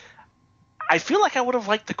feel like I would have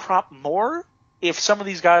liked the crop more if some of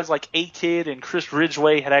these guys like A-Kid and Chris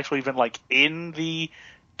Ridgway had actually been in the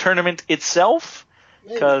tournament itself.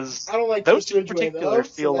 Because I don't like those two in particular though,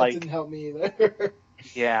 feel so that didn't help me either.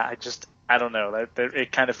 Yeah, I don't know. That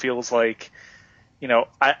it kind of feels like, shoot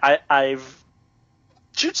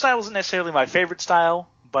style isn't necessarily my favorite style,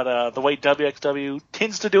 but the way WXW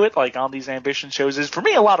tends to do it, on these Ambition shows, is for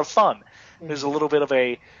me a lot of fun. Mm-hmm. There's a little bit of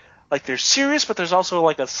a they're serious, but there's also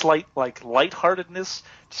a slight lightheartedness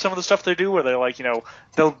to some of the stuff they do, where they're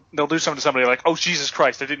they'll do something to somebody oh Jesus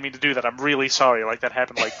Christ, I didn't mean to do that, I'm really sorry. That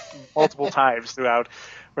happened multiple times throughout,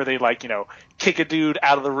 where they kick a dude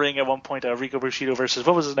out of the ring at one point. Rico Bushido versus,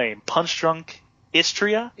 what was his name, Punch Drunk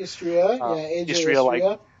Istria, AJ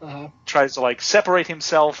Istria. Tries to separate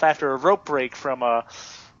himself after a rope break from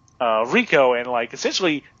Rico, and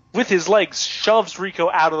essentially with his legs shoves Rico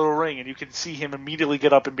out of the ring, and you can see him immediately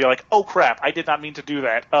get up and be oh crap, I did not mean to do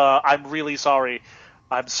that. I'm really sorry.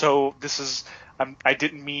 I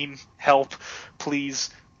didn't mean, help, please.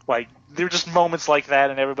 There are just moments like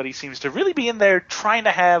that, and everybody seems to really be in there trying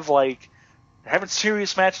to have having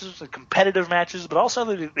serious matches and competitive matches, but also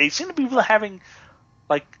they seem to be having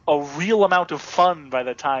a real amount of fun by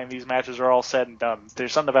the time these matches are all said and done.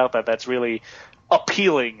 There's something about that that's really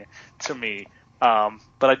appealing to me.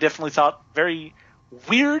 But I definitely thought very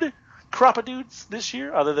weird crop of dudes this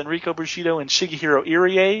year, other than Rico Bushido and Shigehiro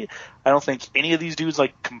Irie. I don't think any of these dudes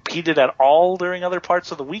competed at all during other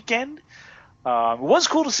parts of the weekend. It was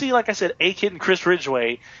cool to see, like I said, A-Kid and Chris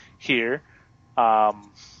Ridgway here. I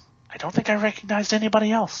I don't think I recognized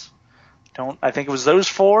anybody else. I think it was those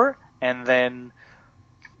four, and then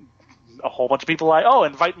a whole bunch of people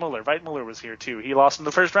and Veit Muller. Veit Muller was here too. He lost in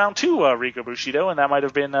the first round to Rico Bushido, and that might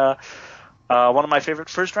have been one of my favorite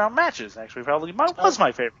first round matches. Actually, probably was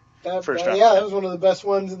my favorite first round. Yeah, that was one of the best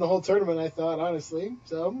ones in the whole tournament, I thought, honestly.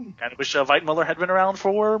 So kind of wish Veit Muller had been around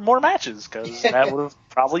for more matches, because that would have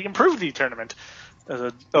probably improved the tournament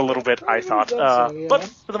a little bit, I thought. But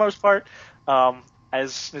for the most part,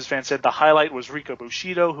 as Ms. Van said, the highlight was Rico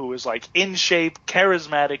Bushido, who was like in shape,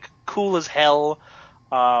 charismatic, cool as hell.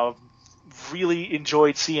 Really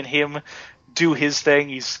enjoyed seeing him do his thing.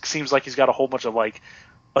 He seems like he's got a whole bunch of like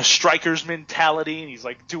a striker's mentality, and he's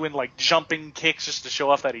like doing like jumping kicks just to show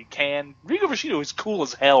off that he can. Rico Bushido is cool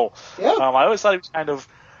as hell. Yeah. I always thought he was kind of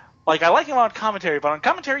like, I like him on commentary, but on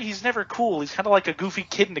commentary he's never cool. He's kind of like a goofy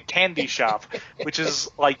kid in a candy shop, which is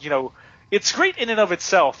like, it's great in and of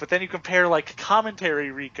itself, but then you compare like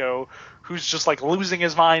commentary Rico, who's just like losing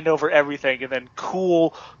his mind over everything, and then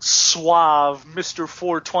cool, suave, Mr.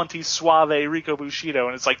 420 suave Rico Bushido,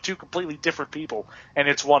 and it's like two completely different people, and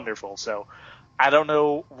it's wonderful. So I don't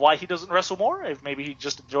know why he doesn't wrestle more. If maybe he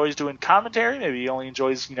just enjoys doing commentary, maybe he only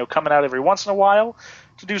enjoys coming out every once in a while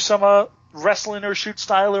to do some wrestling or shoot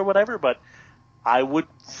style or whatever, but I would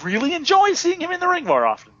really enjoy seeing him in the ring more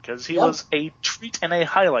often, because he was a treat and a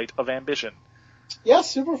highlight of Ambition. Yeah,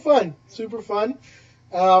 super fun. Super fun.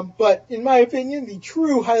 But in my opinion, the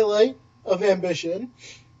true highlight of Ambition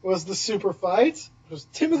was the super fight. It was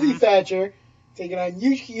Timothy Thatcher taking on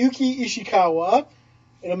Yuki Ishikawa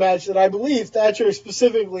in a match that I believe Thatcher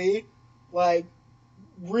specifically,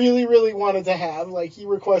 really, really wanted to have. He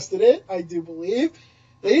requested it, I do believe.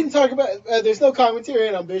 They didn't talk about there's no commentary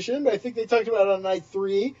on Ambition, but I think they talked about it on night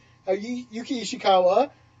 3. Yuki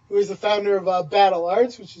Ishikawa, who is the founder of Battle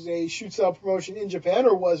Arts, which is a shoot-style promotion in Japan,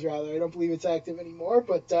 or was rather. I don't believe it's active anymore.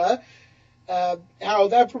 But how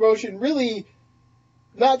that promotion really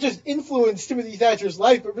not just influenced Timothy Thatcher's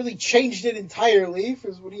life, but really changed it entirely.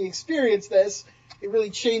 Because when he experienced this, it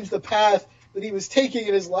really changed the path that he was taking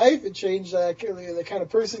in his life. It changed the kind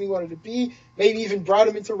of person he wanted to be. Maybe even brought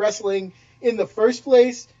him into wrestling in the first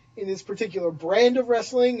place, in this particular brand of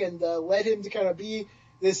wrestling, and led him to kind of be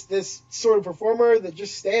this sort of performer that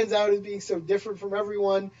just stands out as being so different from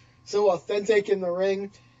everyone, so authentic in the ring.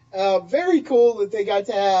 Very cool that they got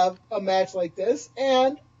to have a match like this.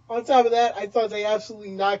 And on top of that, I thought they absolutely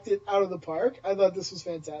knocked it out of the park. I thought this was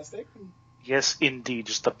fantastic. Yes, indeed.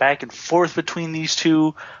 Just the back and forth between these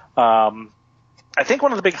two. I think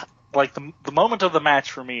one of the big, the moment of the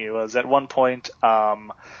match for me was at one point,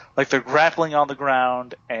 they're grappling on the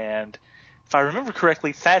ground, and if I remember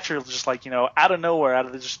correctly, Thatcher just out of nowhere, out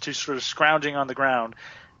of just sort of scrounging on the ground,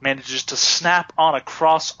 manages to snap on a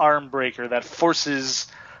cross arm breaker that forces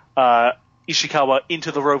Ishikawa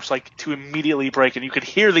into the ropes, to immediately break, and you could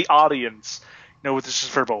hear the audience, with this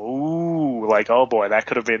just verbal, ooh, oh boy, that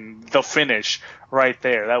could have been the finish right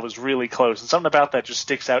there. That was really close, and something about that just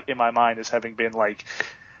sticks out in my mind as having been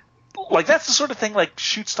that's the sort of thing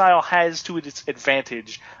shoot style has to its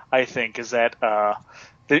advantage, I think, is that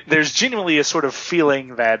there's genuinely a sort of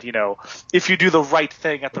feeling that, if you do the right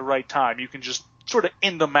thing at the right time, you can just sort of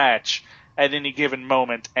end the match at any given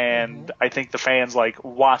moment. And I think the fans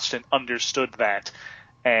watched and understood that.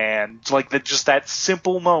 And just that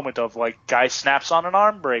simple moment of guy snaps on an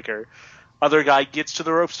arm breaker, other guy gets to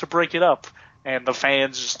the ropes to break it up, and the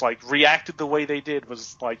fans just reacted the way they did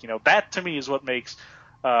was that to me is what makes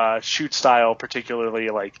shoot style particularly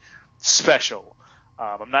special.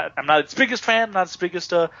 I'm not its biggest fan, not its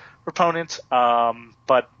biggest proponent,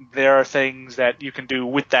 but there are things that you can do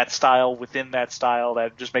with that style, within that style,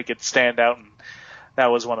 that just make it stand out, and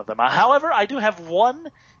that was one of them. However, I do have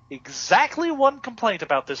exactly one complaint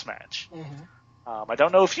about this match. I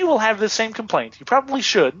don't know if you will have the same complaint. You probably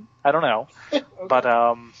should. I don't know. Okay. But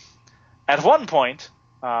at one point,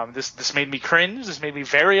 this made me cringe. This made me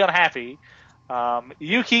very unhappy.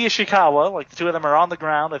 Yuki Ishikawa, the two of them are on the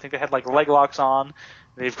ground. I think they had leg locks on.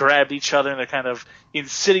 They've grabbed each other and they're kind of in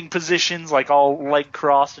sitting positions, all leg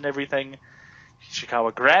crossed and everything.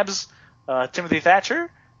 Ishikawa grabs Timothy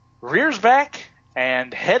Thatcher, rears back,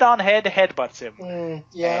 and head-on-head headbutts him.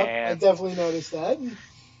 I definitely noticed that.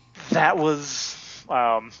 That was...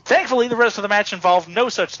 thankfully, the rest of the match involved no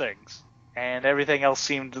such things, and everything else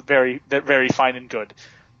seemed very, very fine and good.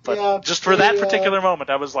 But just for that particular moment,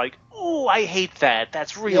 I was like, "Ooh, I hate that.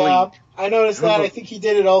 That's really." Yeah, I noticed that. I think he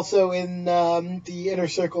did it also in the Inner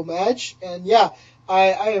Circle match, and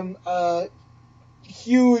I am a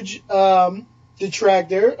huge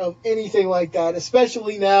detractor of anything like that,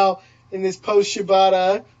 especially now in this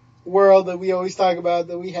post-Shibata world that we always talk about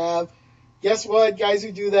that we have. guess what? Guys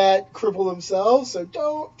who do that cripple themselves, so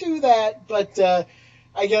don't do that. But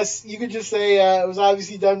I guess you could just say it was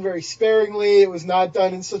obviously done very sparingly. It was not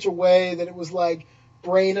done in such a way that it was like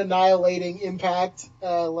brain annihilating impact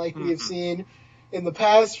like we have seen in the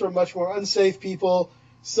past from much more unsafe people.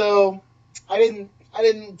 So it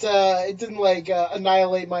didn't like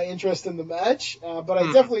annihilate my interest in the match, but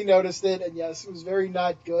I definitely noticed it, and yes, it was very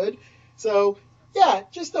not good. So yeah,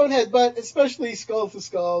 just don't headbutt, especially skull to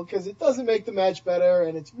skull, because it doesn't make the match better,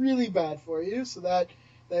 and it's really bad for you. So that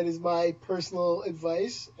is my personal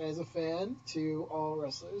advice as a fan to all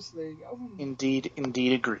wrestlers. There you go. Indeed,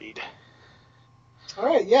 agreed. All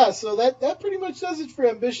right, yeah, so that pretty much does it for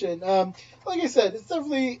Ambition. Like I said, it's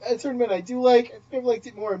definitely a tournament I do like. I think I've liked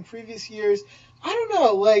it more in previous years. I don't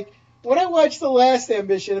know, like, when I watched the last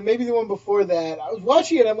Ambition, and maybe the one before that, I was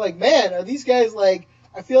watching it, I'm like, man, are these guys, like,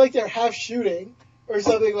 I feel like they're half shooting or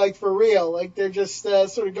something, like, for real. Like, they're just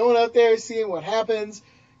sort of going out there, seeing what happens,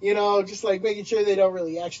 you know, just, like, making sure they don't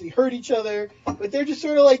really actually hurt each other. But they're just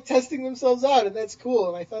sort of, like, testing themselves out, and that's cool.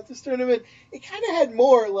 And I thought this tournament, it kind of had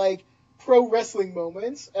more, like, pro wrestling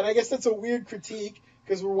moments, and I guess that's a weird critique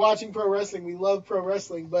because we're watching pro wrestling, we love pro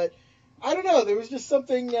wrestling, but I don't know, there was just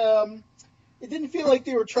something, it didn't feel like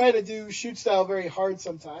they were trying to do shoot style very hard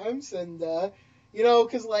sometimes, and you know,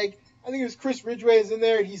 because like I think it was Chris Ridgway is in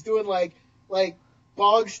there and he's doing like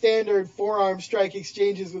bog standard forearm strike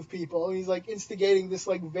exchanges with people, and he's like instigating this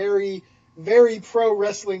like very very pro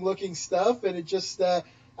wrestling looking stuff, and it just I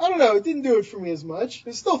don't know, it didn't do it for me as much.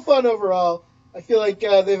 It's still fun overall. I feel like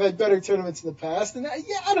they've had better tournaments in the past, and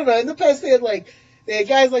I don't know. In the past, they had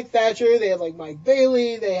guys like Thatcher, they had like Mike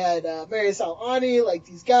Bailey, they had Marius Al-Ani, like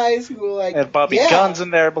these guys who were like, and Bobby Guns in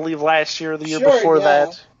there, I believe, last year or the year before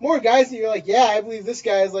that. More guys that you're like, yeah, I believe this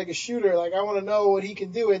guy is like a shooter. Like I want to know what he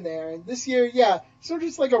can do in there. And this year, yeah, sort of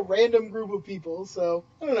just like a random group of people. So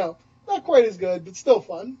I don't know, not quite as good, but still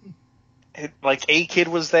fun. Like A-Kid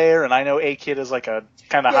was there, and I know A-Kid is like a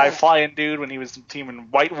kind of high flying dude when he was teaming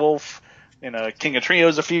White Wolf in King of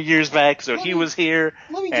Trios a few years back, so he was here.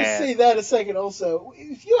 Let me just say that a second also.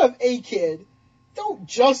 If you have A-Kid, don't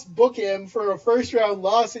just book him for a first-round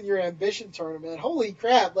loss in your Ambition tournament. Holy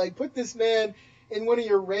crap, like, put this man in one of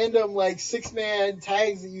your random, like, six-man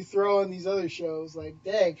tags that you throw on these other shows. Like,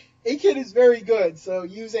 dang. A-Kid is very good, so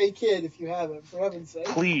use A-Kid if you have him, for heaven's sake.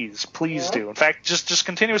 Please do. In fact, just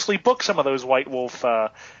continuously book some of those White Wolf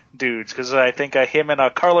dudes, because I think him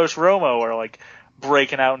and Carlos Romo are, like,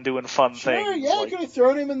 breaking out and doing fun things. Sure, yeah, I could have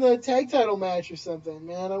thrown him in the tag title match or something,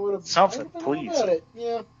 man. I would have please. About it.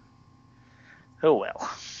 Yeah. Oh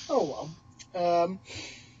well.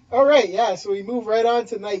 All right, yeah. So we move right on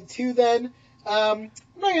to night 2 then. I'm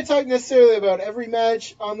not going to talk necessarily about every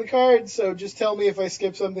match on the card, so just tell me if I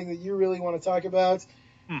skip something that you really want to talk about.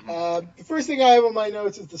 The first thing I have on my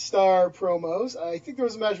notes is the Star promos. I think there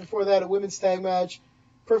was a match before that, a women's tag match.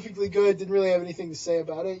 Perfectly good. Didn't really have anything to say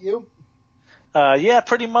about it. You? Yeah,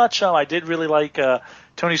 pretty much. I did really like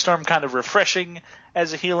Toni Storm kind of refreshing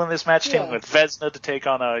as a heel in this match, teaming with Vesna to take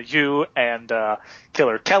on Yu and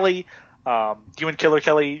Killer Kelly. Yu and Killer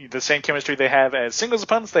Kelly, the same chemistry they have as singles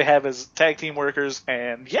opponents, they have as tag team workers.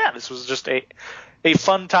 And yeah, this was just a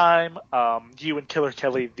fun time. Yu and Killer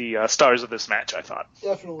Kelly, the stars of this match, I thought.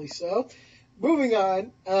 Definitely so. Moving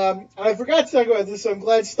on, and I forgot to talk about this, so I'm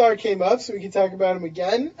glad Star came up so we can talk about him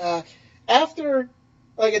again. After...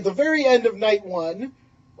 like, at the very end of night 1,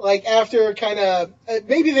 like, after kind of,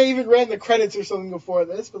 maybe they even ran the credits or something before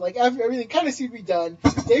this, but, like, after everything kind of seemed to be done,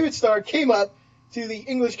 David Starr came up to the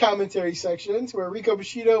English commentary section, to where Rico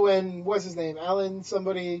Bushido and, what's his name, Alan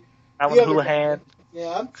Houlihan.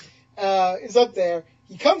 Yeah, is up there.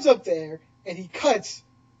 He comes up there, and he cuts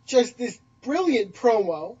just this brilliant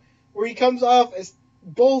promo, where he comes off as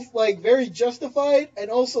both, like, very justified,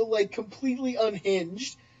 and also, like, completely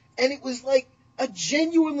unhinged, and it was, like, a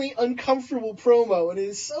genuinely uncomfortable promo, and it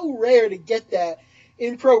is so rare to get that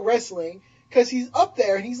in pro wrestling, because he's up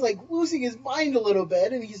there and he's like losing his mind a little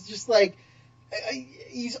bit, and he's just like,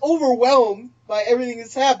 he's overwhelmed by everything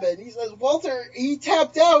that's happened. He says, Walter, he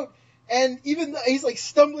tapped out, and even though he's like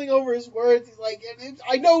stumbling over his words, he's like,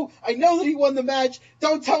 I know that he won the match,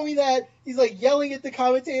 don't tell me that. He's like yelling at the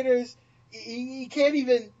commentators. He can't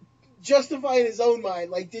even justify in his own mind,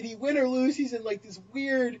 like, did he win or lose? He's in like this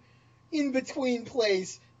weird in-between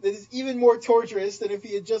place that is even more torturous than if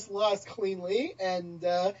he had just lost cleanly. And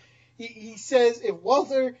he says if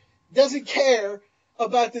Walter doesn't care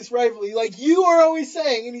about this rivalry, like you are always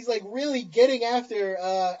saying, and he's like really getting after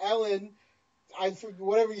Alan,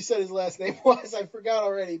 whatever you said his last name was, I forgot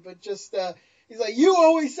already, but just he's like, you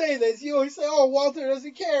always say this, you always say, oh, Walter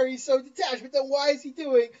doesn't care, he's so detached, but then why is he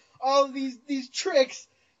doing all of these tricks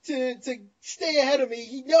to stay ahead of me.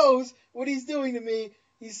 He knows what he's doing to me.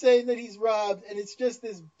 He's saying that he's robbed, and it's just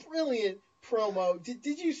this brilliant promo.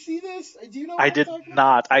 Did you see this? Do you know what I I'm did talking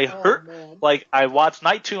not. about? I heard, man. like, I watched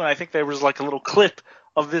Night 2, and I think there was, like, a little clip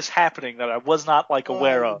of this happening that I was not, like,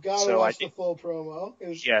 aware You of. gotta So watch the full promo.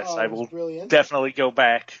 I was will brilliant. definitely go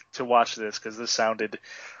back to watch this, because this sounded,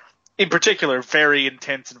 in particular, very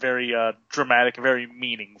intense and very dramatic and very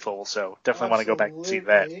meaningful. So definitely want to go back and see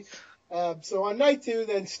that. So on Night 2,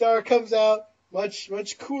 then Starr comes out, much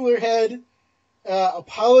cooler head,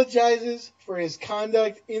 apologizes for his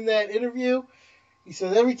conduct in that interview. He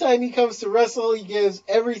says every time he comes to wrestle, he gives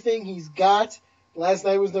everything he's got. Last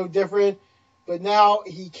night was no different, but now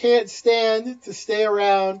he can't stand to stay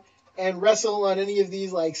around and wrestle on any of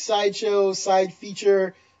these like sideshow, side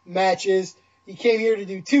feature matches. He came here to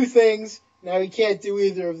do two things. Now he can't do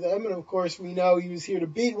either of them. And of course, we know he was here to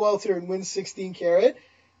beat Walter and win 16 Carat.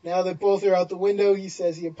 Now that both are out the window, he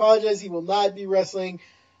says he apologized. He will not be wrestling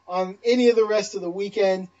on any of the rest of the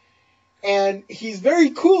weekend. And he's very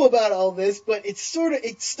cool about all this, but it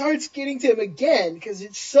starts getting to him again because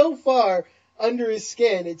it's so far under his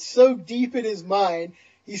skin. It's so deep in his mind.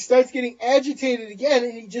 He starts getting agitated again,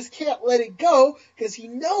 and he just can't let it go because he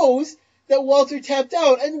knows that Walter tapped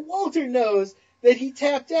out, and Walter knows that he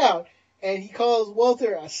tapped out. And he calls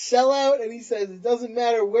Walter a sellout, and he says, it doesn't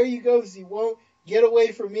matter where you go because you won't get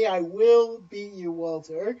away from me. I will beat you,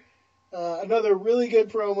 Walter. Another really good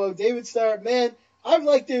promo. David Starr, man, I've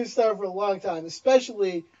liked David Starr for a long time,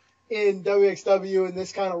 especially in WXW in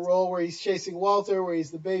this kind of role where he's chasing Walter, where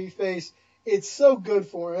he's the babyface. It's so good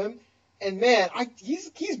for him. And man,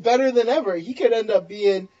 he's better than ever. He could end up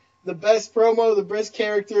being the best promo, the best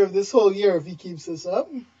character of this whole year if he keeps this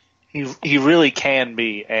up. He really can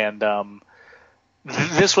be, and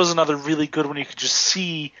this was another really good one. You could just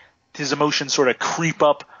see his emotions sort of creep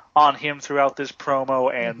up on him throughout this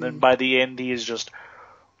promo, and then by the end he is just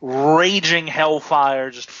raging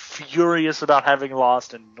hellfire, just furious about having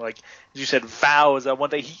lost, and like as you said, vows that one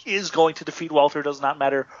day he is going to defeat Walter. It does not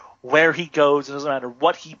matter where he goes, it doesn't matter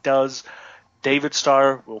what he does. David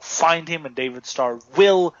Starr will find him, and David Starr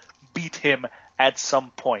will beat him at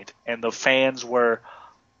some point. And the fans were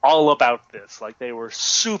all about this. Like, they were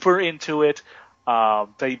super into it.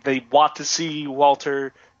 They want to see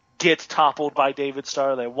Walter get toppled by David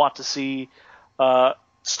Starr. They want to see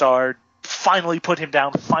Starr finally put him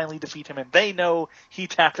down, finally defeat him, and they know he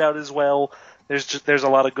tapped out as well. There's a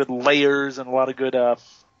lot of good layers and a lot of good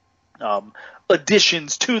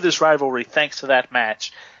additions to this rivalry thanks to that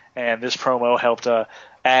match, and this promo helped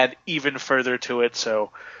add even further to it.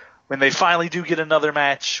 So when they finally do get another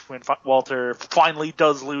match, when Walter finally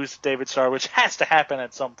does lose to David Starr, which has to happen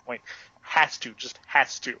at some point, just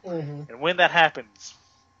has to. And when that happens,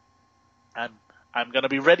 I'm going to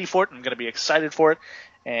be ready for it. I'm going to be excited for it,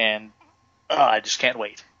 and I just can't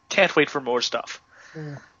wait. Can't wait for more stuff.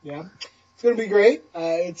 Yeah, it's going to be great.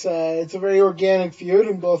 It's a very organic feud,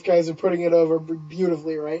 and both guys are putting it over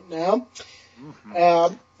beautifully right now.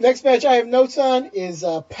 Next match I have notes on is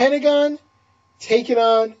Pentagon taking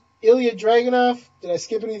on Ilya Dragunov. Did I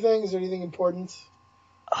skip anything? Is there anything important?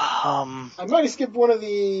 I might have skipped one of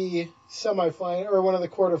the semifinal or one of the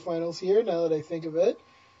quarterfinals here. Now that I think of it,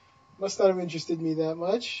 must not have interested me that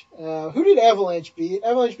much. Who did Avalanche beat?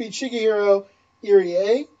 Avalanche beat Shigehiro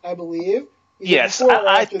Irie, I believe. Yes, before or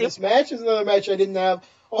after this match is another match I didn't have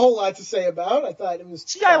a whole lot to say about. I thought it was.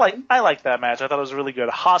 See, I like that match. I thought it was a really good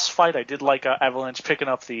Haas fight. I did like Avalanche picking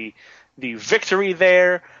up the victory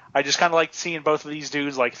there. I just kind of liked seeing both of these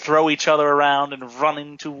dudes like throw each other around and run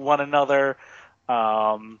into one another.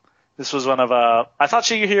 This was one of I thought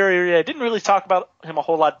Shigehiro Irie, I didn't really talk about him a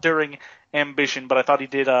whole lot during Ambition, but I thought he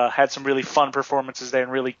did had some really fun performances there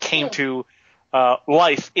and really came to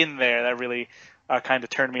life in there. That really kind of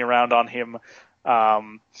turned me around on him. I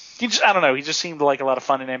don't know, he just seemed like a lot of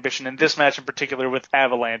fun in Ambition, and this match in particular with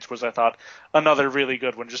Avalanche was, I thought, another really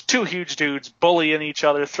good one. Just two huge dudes bullying each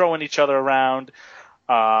other, throwing each other around,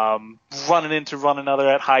 running into one another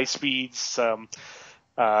at high speeds.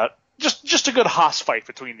 Just a good Haas fight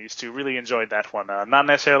between these two. Really enjoyed that one. Not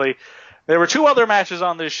necessarily. There were two other matches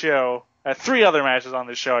on this show. 3 other matches on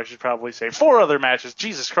this show, I should probably say. 4 other matches.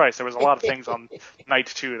 Jesus Christ, there was a lot of things on night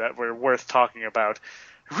 2 that were worth talking about.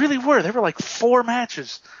 It really were. There were like 4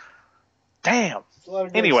 matches. Damn. A lot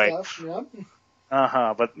of good anyway. Stuff.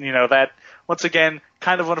 Yeah. But, that, once again,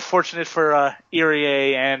 kind of unfortunate for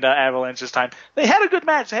Irie and Avalanche this time. They had a good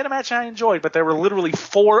match. They had a match I enjoyed, but there were literally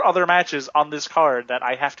 4 other matches on this card that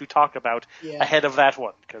I have to talk about ahead of that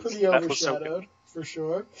one. Pretty that overshadowed, was so good. For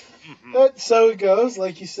sure. But so it goes,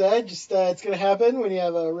 like you said. Just it's going to happen when you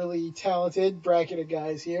have a really talented bracket of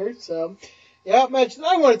guys here. So Yeah, match that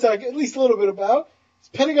I want to talk at least a little bit about is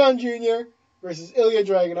Pentagon Jr. versus Ilya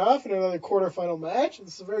Dragunov in another quarterfinal match.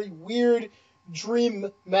 This is a very weird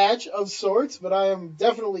dream match of sorts, but I am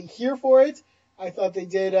definitely here for it. I thought they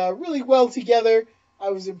did really well together. I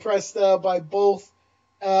was impressed by both.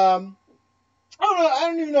 I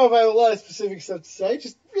don't even know if I have a lot of specific stuff to say.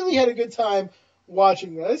 Just really had a good time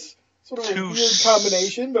watching this. Sort of a weird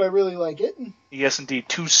combination, but I really like it. Yes, indeed.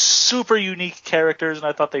 Two super unique characters, and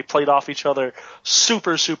I thought they played off each other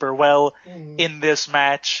super, super well in this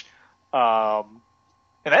match. And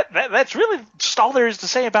that's really just all there is to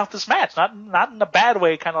say about this match. Not in a bad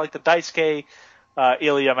way, kind of like the Daisuke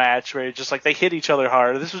Ilya match, where just like they hit each other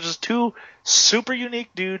hard. This was just two super unique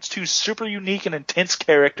dudes, two super unique and intense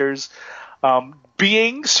characters,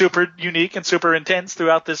 being super unique and super intense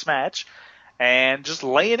throughout this match, and just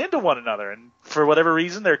laying into one another. And for whatever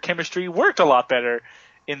reason, their chemistry worked a lot better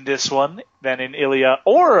in this one than in Ilya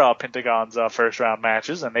or Pentagon's first round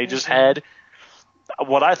matches, and they just had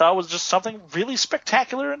what I thought was just something really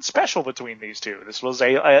spectacular and special between these two. This was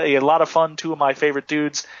a lot of fun. Two of my favorite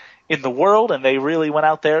dudes in the world, and they really went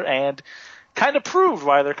out there and kind of proved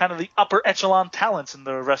why they're kind of the upper echelon talents in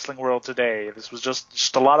the wrestling world today. This was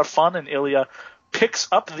just a lot of fun, and Ilya picks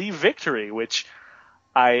up the victory, which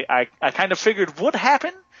I kind of figured would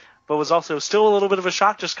happen, but was also still a little bit of a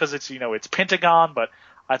shock just because it's Pentagon, but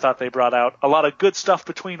I thought they brought out a lot of good stuff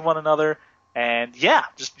between one another, and yeah,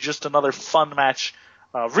 just another fun match,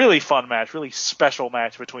 really fun match, really special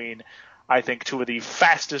match between, I think, two of the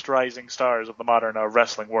fastest rising stars of the modern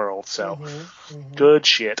wrestling world. So, good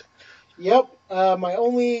shit. Yep. My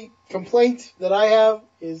only complaint that I have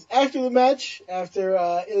is after the match, after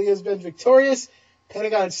Ilya's been victorious,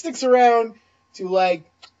 Pentagon sticks around to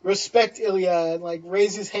respect Ilya and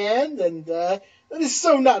raise his hand, and that is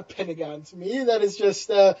so not Pentagon to me. That is just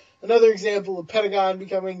another example of Pentagon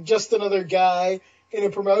becoming just another guy in a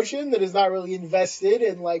promotion that is not really invested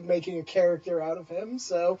in making a character out of him.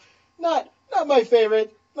 So not my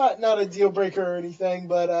favorite, not a deal breaker or anything,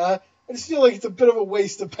 but I just feel like it's a bit of a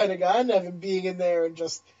waste of Pentagon to have him being in there and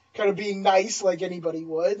just kind of being nice like anybody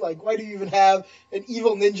would. Why do you even have an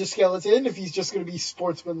evil ninja skeleton if he's just going to be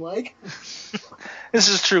sportsmanlike? This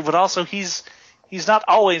is true, but also he's not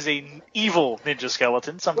always an evil ninja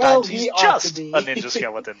skeleton. Sometimes he's just a ninja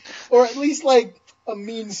skeleton. Or at least a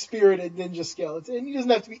mean-spirited ninja skeleton. He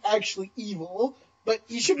doesn't have to be actually evil, but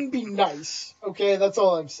he shouldn't be nice. Okay, that's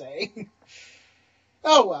all I'm saying.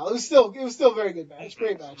 Oh well, it was still a very good match.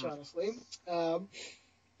 Great match, honestly.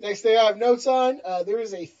 Next thing I have notes on, there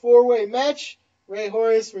is a 4-way match. Ray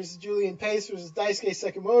Horace versus Julian Pace versus Daisuke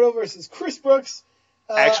Sekimoto versus Chris Brooks.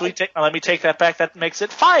 Actually, let me take that back. That makes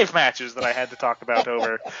it 5 matches that I had to talk about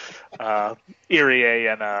over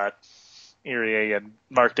Irie and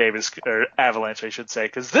Mark Davis, or Avalanche, I should say,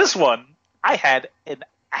 because this one I had an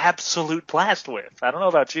absolute blast with. I don't know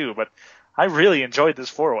about you, but I really enjoyed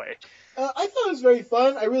this 4-way. I thought it was very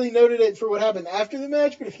fun. I really noted it for what happened after the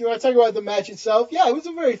match, but if you want to talk about the match itself, yeah, it was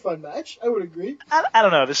a very fun match. I would agree. I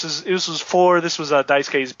don't know. This was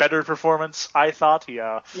Daisuke's better performance, I thought.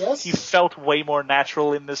 He felt way more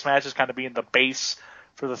natural in this match, as kind of being the base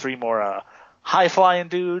for the 3 more high-flying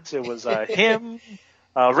dudes. It was him,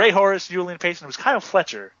 Ray Horace, Julian Pace, and it was Kyle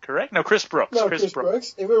Fletcher, correct? No, Chris Brooks. No, Chris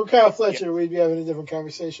Brooks. If it were Kyle Fletcher, we'd be having a different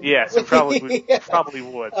conversation. Yes, it probably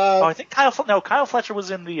would. I think Kyle Fletcher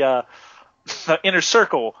was in the Inner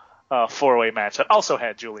Circle 4-way match that also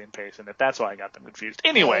had Julian Pace in it. That's why I got them confused.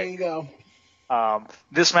 Anyway, there you go.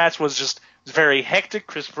 This match was very hectic.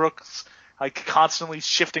 Chris Brooks constantly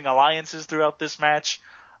shifting alliances throughout this match.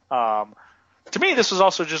 To me, this was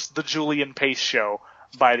also just the Julian Pace show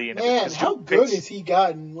by the end of it. Man, how good has he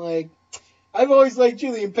gotten? I've always liked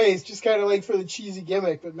Julian Pace, just kind of for the cheesy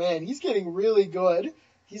gimmick, but man, he's getting really good.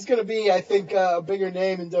 He's going to be, I think, a bigger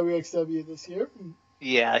name in WXW this year.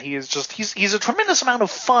 Yeah, he's a tremendous amount of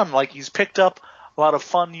fun. He's picked up a lot of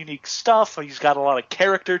fun, unique stuff. He's got a lot of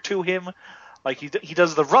character to him. He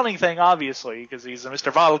does the running thing, obviously, because he's a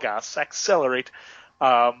Mr. Vargas, accelerate.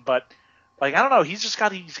 But I don't know, he's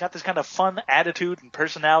got this kind of fun attitude and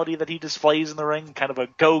personality that he displays in the ring, kind of a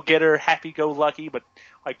go-getter, happy-go-lucky, but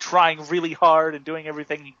trying really hard and doing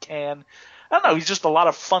everything he can. I don't know, he's just a lot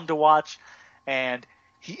of fun to watch, and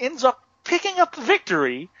he ends up picking up the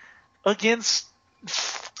victory against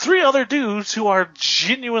 3 other dudes who are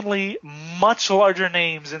genuinely much larger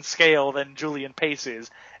names in scale than Julian Pace is,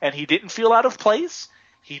 and he didn't feel out of place.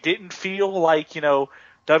 He didn't feel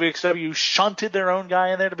WXW shunted their own guy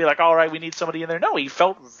in there to be all right, we need somebody in there. No, he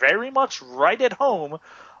felt very much right at home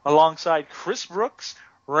alongside Chris Brooks,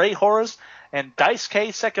 Ray Horace, and Daisuke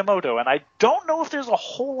Sekimoto. And I don't know if there's a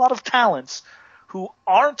whole lot of talents who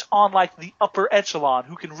aren't on like the upper echelon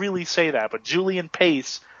who can really say that. But Julian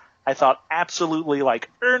Pace, I thought absolutely like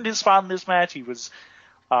earned his spot in this match. He was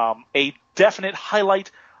a definite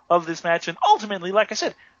highlight of this match, and ultimately, like I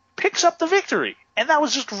said, picks up the victory. And that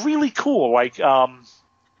was just really cool. Like, one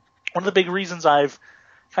of the big reasons I've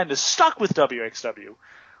kind of stuck with WXW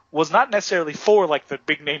was not necessarily for like the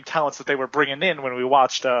big name talents that they were bringing in when we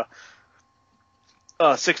watched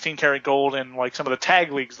 16 Karat Gold and like some of the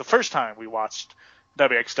tag leagues the first time we watched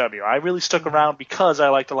WXW. I really stuck around because I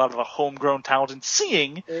liked a lot of the homegrown talent and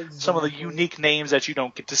seeing some of the unique names that you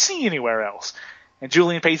don't get to see anywhere else. And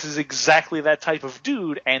Julian Pace is exactly that type of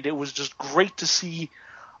dude, and it was just great to see,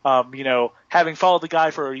 having followed the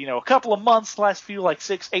guy for, a couple of months, last few, like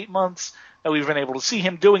 6-8 months, that we've been able to see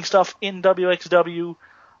him doing stuff in WXW,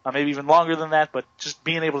 maybe even longer than that, but just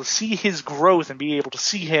being able to see his growth and be able to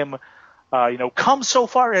see him, come so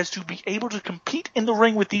far as to be able to compete in the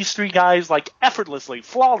ring with these three guys, like, effortlessly,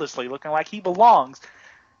 flawlessly, looking like he belongs,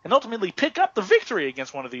 and ultimately pick up the victory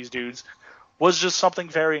against one of these dudes, was just something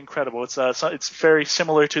very incredible. It's very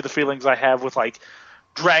similar to the feelings I have with, like,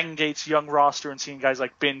 Dragon Gate's young roster and seeing guys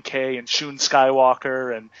like Ben Kay and Shun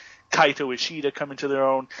Skywalker and Kaito Ishida come into their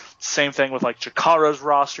own. Same thing with, like, Chikara's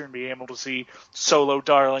roster and being able to see Solo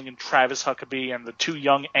Darling and Travis Huckabee and the two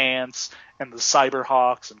young Ants and the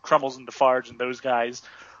Cyberhawks and Crumbles and Defarge and those guys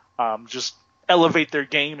just elevate their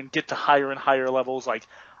game and get to higher and higher levels. Like,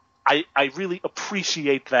 I really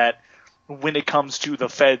appreciate that when it comes to the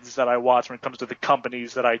feds that I watch, when it comes to the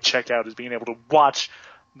companies that I check out, is being able to watch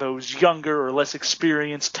those younger or less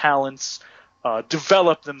experienced talents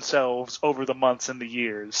develop themselves over the months and the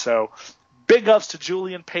years. So big ups to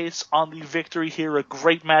Julian Pace on the victory here. A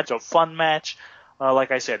great match, a fun match.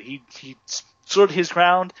 Like I said, he stood his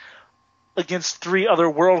ground against three other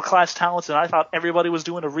world-class talents, and I thought everybody was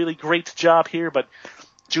doing a really great job here, but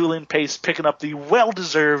Julian Pace picking up the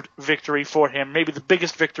well-deserved victory for him, maybe the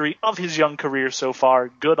biggest victory of his young career so far.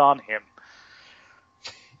 Good on him.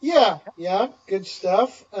 Yeah, good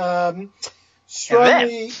stuff.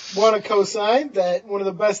 Strongly want to co-sign that one of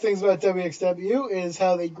the best things about WXW is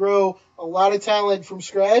how they grow a lot of talent from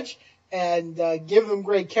scratch and give them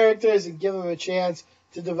great characters and give them a chance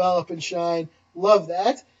to develop and shine. Love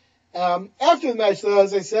that. After the match, though,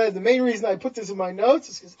 as I said, the main reason I put this in my notes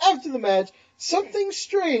is because after the match, something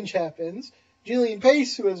strange happens. Julian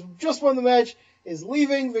Pace, who has just won the match, is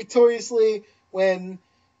leaving victoriously when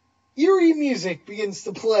eerie music begins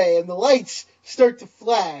to play and the lights start to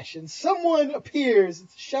flash and someone appears.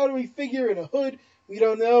 It's a shadowy figure in a hood. We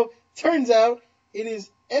don't know. Turns out it is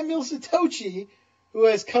Emil Satochi, who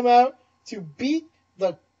has come out to beat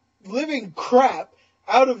the living crap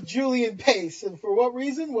out of Julian Pace. And for what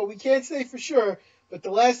reason? Well, we can't say for sure, but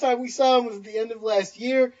the last time we saw him was at the end of last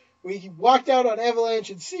year, where he walked out on Avalanche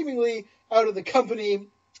and seemingly out of the company.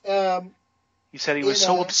 He said he was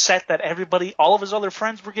so upset that all of his other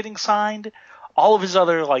friends were getting signed, all of his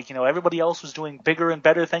other, everybody else was doing bigger and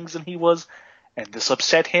better things than he was, and this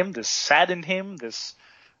upset him, this saddened him, this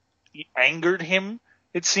angered him,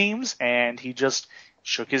 it seems, and he just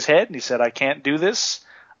shook his head and he said, I can't do this,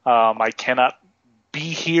 I cannot be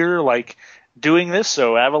here, doing this,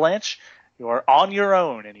 so Avalanche, you are on your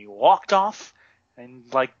own, and he walked off in,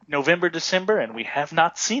 November, December, and we have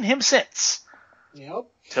not seen him since. Yep.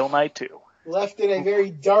 Till night 2. Left in a very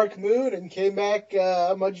dark mood and came back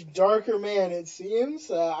a much darker man, it seems.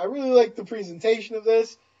 I really like the presentation of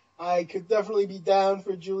this. I could definitely be down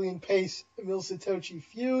for Julian Pace, Emil Satochi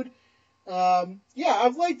feud.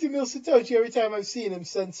 I've liked Emil Satochi every time I've seen him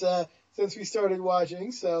since we started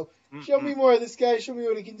watching. So show me more of this guy. Show me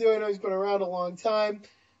what he can do. I know he's been around a long time.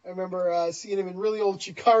 I remember seeing him in really old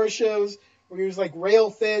Chikara shows where he was rail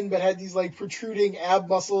thin but had these protruding ab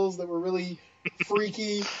muscles that were really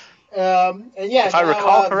freaky. If I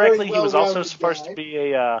recall correctly, he was also supposed to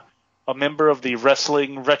be a member of the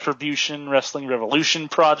Wrestling Retribution, Wrestling Revolution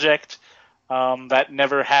project. That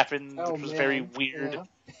never happened, which was very weird. Yeah.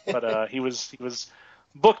 But he was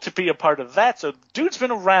booked to be a part of that. So dude's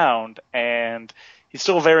been around, and he's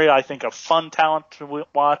still very, I think, a fun talent to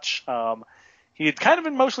watch. He had kind of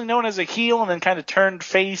been mostly known as a heel, and then kind of turned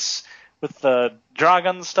face with the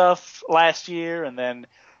Dragon stuff last year, and then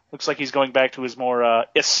looks like he's going back to his more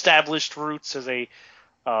established roots as a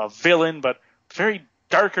villain, but very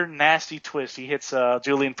darker, nasty twist. He hits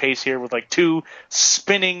Julian Pace here with 2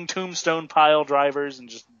 spinning tombstone pile drivers and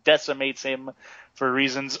just decimates him for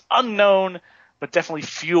reasons unknown, but definitely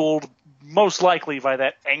fueled most likely by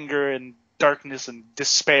that anger and darkness and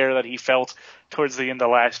despair that he felt towards the end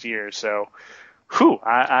of last year. So,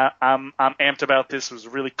 I'm amped about this. It was a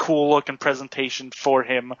really cool looking presentation for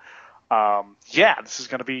him. This is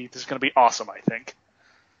gonna be awesome, I think.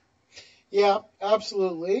 Yeah,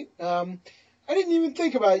 absolutely. I didn't even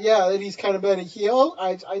think about that he's kind of been a heel.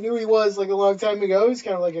 I knew he was like a long time ago. He's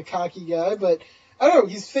kind of like a cocky guy, but I don't know.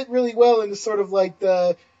 He's fit really well into sort of like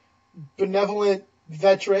the benevolent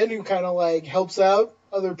veteran who kind of like helps out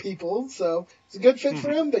other people. So it's a good fit for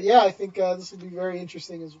him. But I think this will be very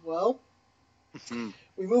interesting as well.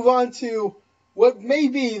 We move on to what may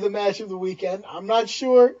be the match of the weekend. I'm not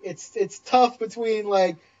sure. It's tough between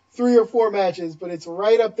like 3 or 4 matches, but it's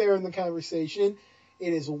right up there in the conversation.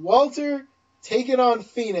 It is Walter taking on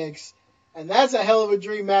Phoenix, and that's a hell of a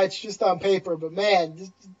dream match just on paper. But man,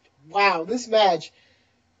 this match,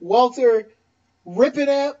 Walter ripping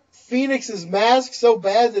at Phoenix's mask so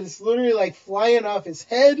bad that it's literally like flying off his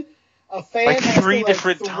head. A fan like has 3 to,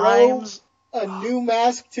 different throw times. A new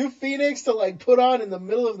mask to Phoenix to like put on in the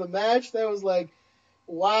middle of the match. That was like,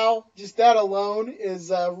 wow, just that alone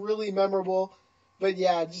is really memorable. But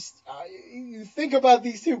you think about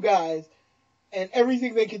these two guys and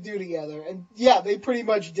everything they could do together, and they pretty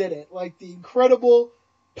much did it. Like the incredible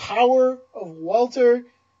power of Walter,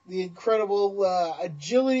 the incredible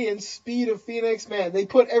agility and speed of Phoenix. Man, they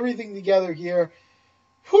put everything together here.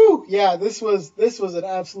 Whew, this was an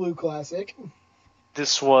absolute classic.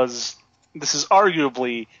 This is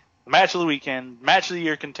arguably the match of the weekend, match of the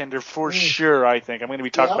year contender for sure, I think. I'm going to be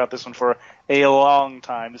talking about this one for a long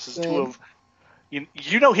time. This is two of,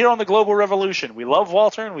 here on the Global Revolution, we love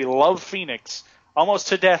Walter and we love Phoenix, almost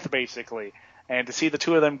to death, basically. And to see the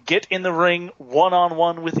two of them get in the ring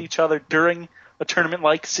one-on-one with each other during a tournament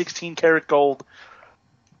like 16 Karat Gold,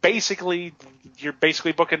 you're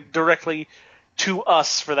basically booking directly to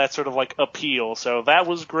us for that sort of like appeal. So that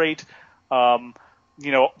was great.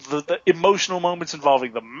 The emotional moments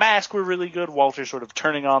involving the mask were really good. Walter sort of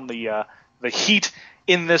turning on the heat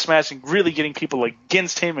in this match and really getting people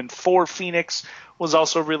against him and for Phoenix was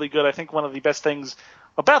also really good. I think one of the best things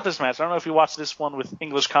about this match, I don't know if you watched this one with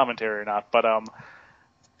English commentary or not, but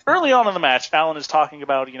early on in the match, Alan is talking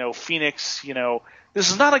about, Phoenix, this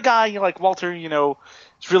is not a guy like Walter,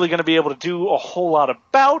 is really going to be able to do a whole lot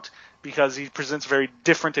about, because he presents a very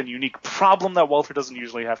different and unique problem that Walter doesn't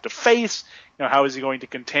usually have to face. How is he going to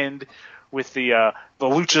contend with the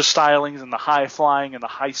lucha stylings and the high flying and the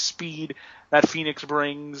high speed that Phoenix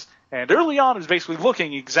brings? And early on, it was basically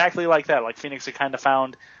looking exactly like that. Like Phoenix had kind of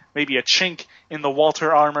found maybe a chink in the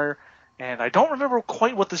Walter armor. And I don't remember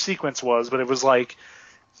quite what the sequence was, but it was like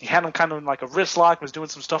he had him kind of in like a wrist lock, was doing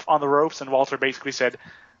some stuff on the ropes, and Walter basically said,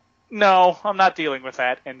 "No, I'm not dealing with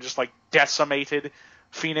that," and just like decimated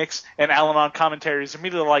Phoenix. And Alan on commentary is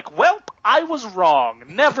immediately like, "Well, I was wrong.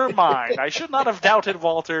 Never mind. I should not have doubted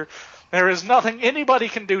Walter. There is nothing anybody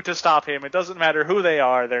can do to stop him. It doesn't matter who they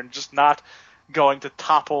are. They're just not going to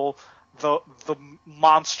topple the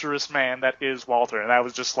monstrous man that is Walter." And that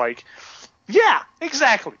was just like, yeah,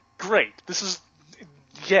 exactly. Great.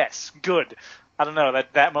 Yes, good. I don't know,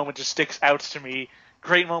 that moment just sticks out to me.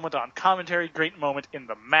 Great moment on commentary, great moment in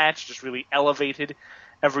the match, just really elevated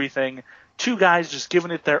everything. Two guys just giving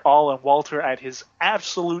it their all, and Walter at his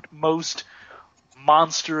absolute most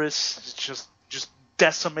monstrous, just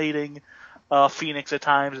decimating Phoenix at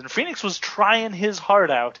times. And Phoenix was trying his heart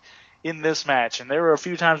out in this match, and there were a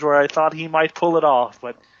few times where I thought he might pull it off,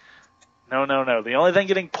 but no. The only thing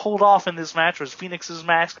getting pulled off in this match was Phoenix's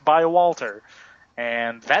mask by Walter,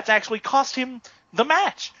 and that's actually cost him the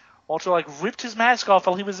match. Walter ripped his mask off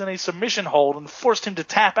while he was in a submission hold and forced him to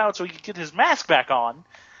tap out so he could get his mask back on.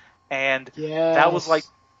 And that was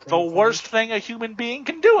the worst thing a human being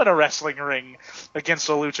can do in a wrestling ring against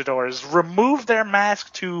a luchador, is remove their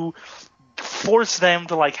mask to force them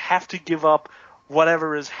to have to give up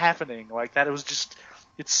whatever is happening. That it was just,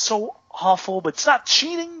 it's so awful, but it's not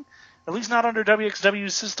cheating. At least not under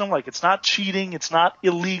WXW's system. It's not cheating. It's not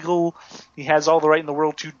illegal. He has all the right in the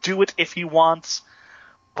world to do it if he wants.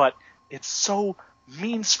 But it's so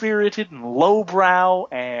mean-spirited and lowbrow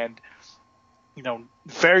and,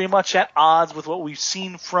 very much at odds with what we've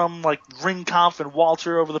seen from, Ringkampf and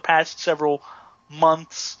Walter over the past several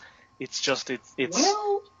months. It's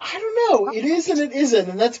Well, I don't know. It is and it isn't.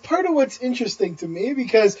 And that's part of what's interesting to me,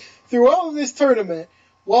 because through all of this tournament,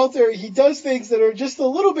 Walter, he does things that are just a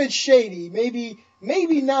little bit shady,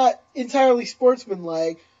 maybe not entirely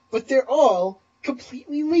sportsmanlike, but they're all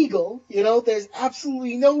completely legal. There's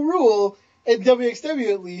absolutely no rule, at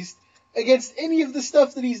WXW at least, against any of the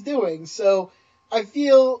stuff that he's doing. So I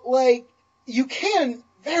feel like you can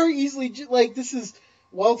very easily, this is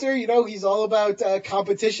Walter, he's all about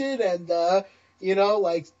competition and,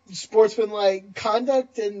 sportsmanlike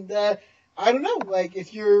conduct. And I don't know,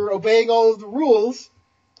 if you're obeying all of the rules,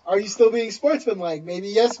 are you still being sportsmanlike? Maybe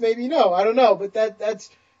yes, maybe no. I don't know. But that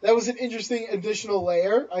was an interesting additional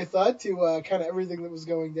layer, I thought, to kind of everything that was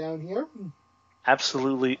going down here.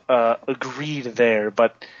 Absolutely agreed there.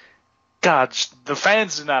 But, God, the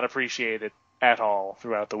fans did not appreciate it at all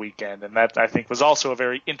throughout the weekend. And that, I think, was also a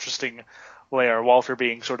very interesting layer. Walter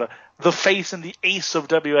being sort of the face and the ace of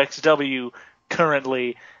WXW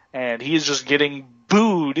currently. And he is just getting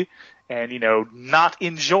booed and, not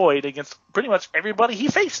enjoyed against pretty much everybody he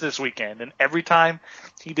faced this weekend. And every time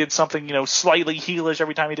he did something, slightly heelish,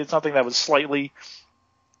 every time he did something that was slightly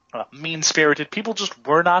mean-spirited, people just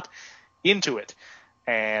were not into it.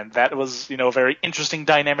 And that was, a very interesting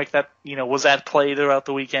dynamic that, was at play throughout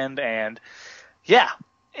the weekend. And, yeah,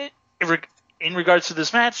 in regards to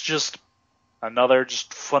this match, just another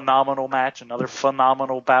just phenomenal match, another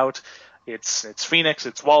phenomenal bout. It's Phoenix,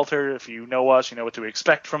 it's Walter. If you know us, you know what to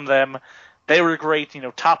expect from them. They were great,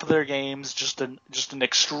 top of their games. Just an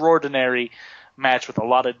extraordinary match with a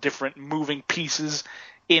lot of different moving pieces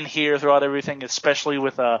in here throughout everything, especially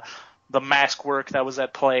with the mask work that was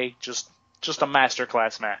at play. Just a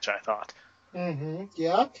masterclass match, I thought. Mm-hmm.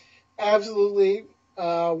 Yeah, absolutely.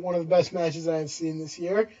 One of the best matches I've seen this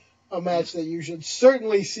year. A match that you should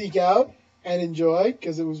certainly seek out and enjoy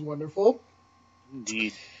because it was wonderful.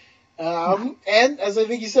 Indeed. And as I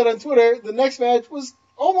think you said on Twitter, the next match was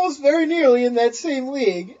almost very nearly in that same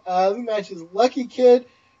league. The match is Lucky Kid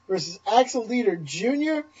versus Axel Dieter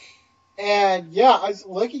Jr. And yeah,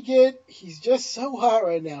 Lucky Kid, he's just so hot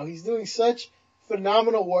right now. He's doing such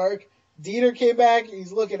phenomenal work. Dieter came back.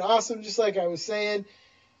 He's looking awesome, just like I was saying.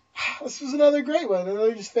 This was another great one.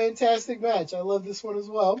 Another just fantastic match. I love this one as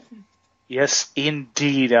well. Yes,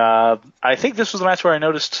 indeed. I think this was the match where I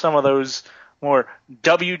noticed some of those more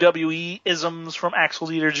WWE-isms from Axel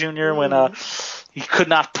Dieter Jr. when he could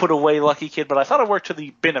not put away Lucky Kid, but I thought it worked to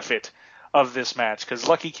the benefit of this match, because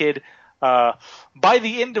Lucky Kid, by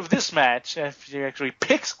the end of this match, he actually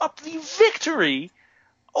picks up the victory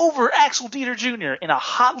over Axel Dieter Jr. in a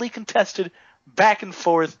hotly contested back and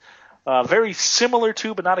forth, very similar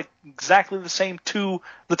to, but not exactly the same to,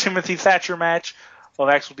 the Timothy Thatcher match of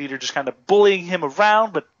Axel Dieter just kind of bullying him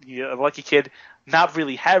around, but Lucky Kid not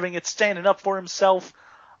really having it, standing up for himself,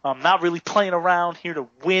 not really playing around, here to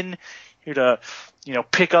win, here to,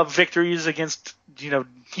 pick up victories against,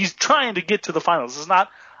 he's trying to get to the finals. It's not,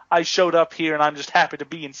 I showed up here and I'm just happy to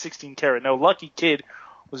be in 16 karat. No, Lucky Kid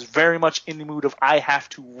was very much in the mood of, I have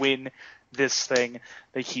to win this thing.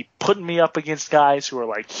 They keep putting me up against guys who are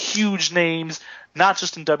like huge names, not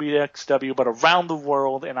just in WXW, but around the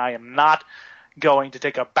world, and I am not going to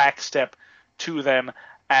take a back step to them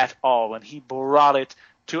at all. And he brought it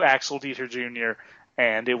to Axel Dieter Jr.,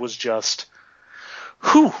 and it was just,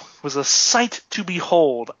 was a sight to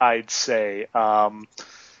behold, I'd say. God,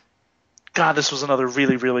 this was another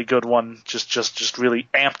really, really good one. Just really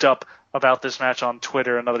amped up about this match on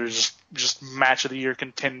Twitter. Another just match of the year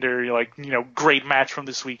contender, great match from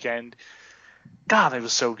this weekend. God, it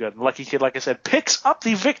was so good. Lucky Kid, like I said, picks up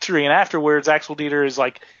the victory, and afterwards, Axel Dieter is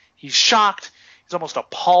he's shocked. He's almost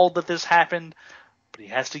appalled that this happened, but he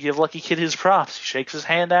has to give Lucky Kid his props. He shakes his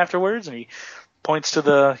hand afterwards, and he points to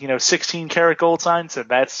the 16 karat gold sign, and said,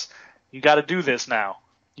 you got to do this now.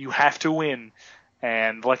 You have to win.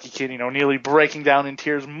 And Lucky Kid, nearly breaking down in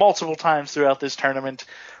tears multiple times throughout this tournament,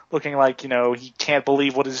 looking like, he can't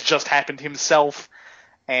believe what has just happened himself.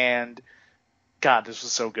 And God, this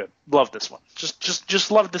was so good. Love this one.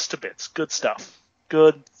 Just love this to bits. Good stuff.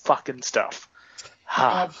 Good fucking stuff.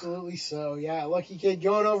 Absolutely so. Yeah, Lucky Kid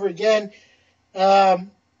going over again.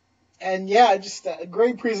 And yeah, just a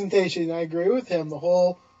great presentation. I agree with him the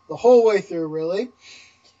whole way through, really.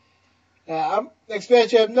 Next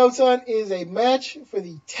match I have notes on is a match for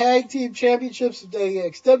the Tag Team Championships of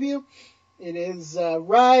WXW. It is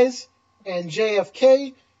Rise and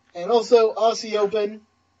JFK, and also Aussie Open.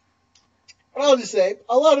 And I'll just say,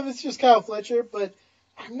 a lot of it's just Kyle Fletcher, but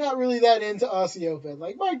I'm not really that into Aussie Open.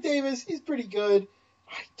 Like, Mark Davis, he's pretty good.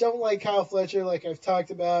 I don't like Kyle Fletcher, like I've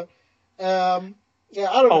talked about. Yeah,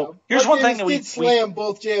 I don't know. Here's Mark one Davis thing that did slam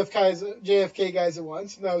both JFK guys at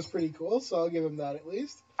once, and that was pretty cool, so I'll give him that at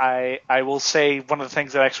least. I will say one of the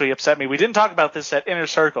things that actually upset me, we didn't talk about this at Inner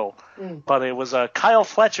Circle, but it was Kyle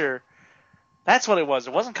Fletcher. That's what it was.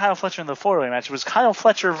 It wasn't Kyle Fletcher in the four-way match. It was Kyle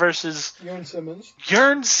Fletcher versus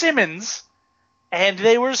Jurn Simmons, and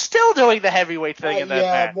they were still doing the heavyweight thing in that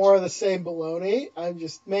match. Yeah, more of the same baloney. I'm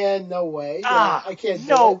just, man, no way. Yeah, I can't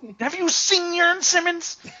do it. Have you seen Jurn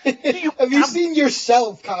Simmons? Have you seen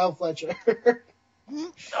yourself, Kyle Fletcher?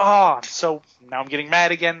 So now I'm getting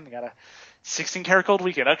mad again. I got a 16 karat gold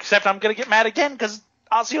weekend. Except I'm going to get mad again because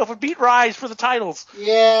Aussie Open beat Rise for the titles.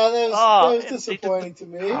 Yeah, that was disappointing to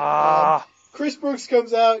me. Chris Brooks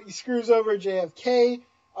comes out, he screws over JFK.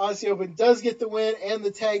 Aussie Open does get the win and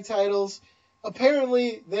the tag titles.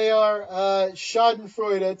 Apparently, they are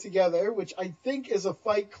Schadenfreude together, which I think is a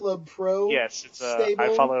Fight Club Pro stable.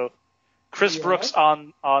 I follow Chris Brooks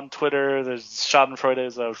on Twitter. There's Schadenfreude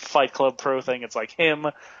is a Fight Club Pro thing. It's like him,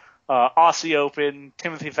 Aussie Open,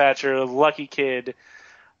 Timothy Thatcher, Lucky Kid,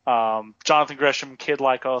 Jonathan Gresham, Kid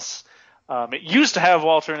Like Us. It used to have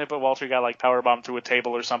Walter in it, but Walter got powerbombed through a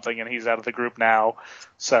table or something, and he's out of the group now.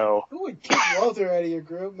 So who would kick Walter out of your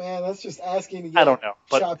group, man? That's just asking to get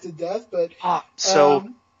chopped to death. But after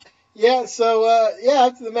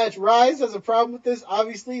the match, Rise has a problem with this.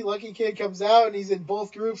 Obviously, Lucky Kid comes out, and he's in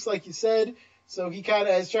both groups, like you said. So he kind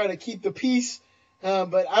of is trying to keep the peace.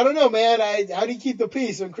 But I don't know, man. How do you keep the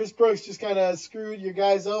peace when Chris Brooks just kind of screwed your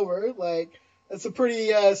guys over? That's a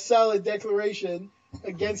pretty solid declaration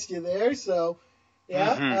against you there. So,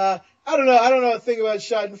 yeah. I don't know. I don't know a thing about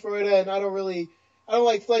Schadenfreude, and I don't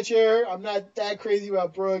like Fletcher. I'm not that crazy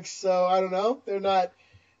about Brooks, so I don't know.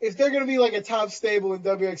 If they're going to be like a top stable in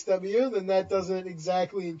WXW, then that doesn't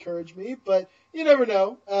exactly encourage me, but you never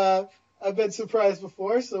know. I've been surprised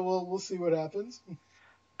before, so we'll see what happens.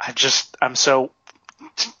 A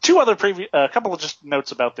couple of just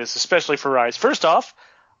notes about this, especially for Rise. First off,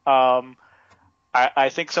 I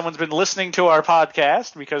think someone's been listening to our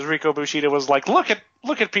podcast because Rico Bushida was like, look at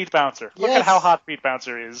Pete Bouncer. Look at how hot Pete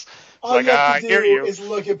Bouncer is. All you have to do is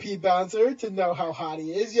look at Pete Bouncer to know how hot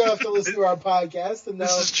he is. You don't have to listen to our podcast to know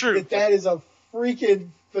that is a freaking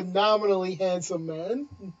phenomenally handsome man.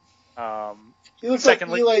 He looks like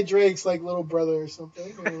Eli Drake's little brother or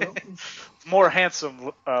something. I don't know. More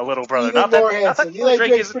handsome little brother. Even more handsome. Eli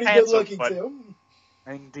Drake's pretty good looking too.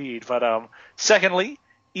 Indeed. But secondly,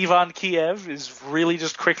 Ivan Kiev is really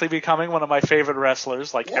just quickly becoming one of my favorite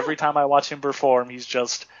wrestlers. Every time I watch him perform, he's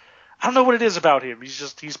just, I don't know what it is about him.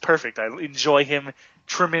 He's perfect. I enjoy him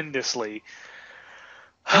tremendously.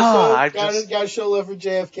 Gotta show love for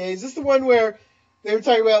JFK. Is this the one where they were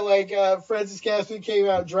talking about Francis Cassidy came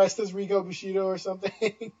out dressed as Rico Bushido or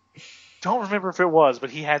something? Don't remember if it was,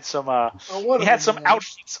 but he had some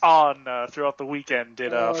outfits on throughout the weekend.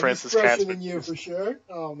 Francis Cassidy? He's fresher than you for sure.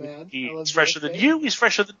 Oh man, he's fresher than you. He's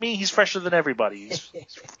fresher than me. He's fresher than everybody. He's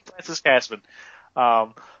Francis Cassidy.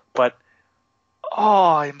 But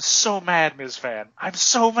I'm so mad, Ms. Fan. I'm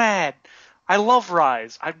so mad. I love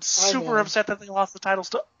Rise. I'm super upset that they lost the titles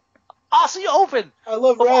to Aussie Open. I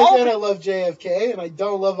love Rise and I love JFK, and I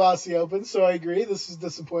don't love Aussie Open, so I agree. This is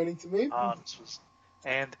disappointing to me.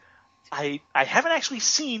 I haven't actually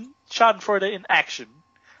seen Schadenfreude in action.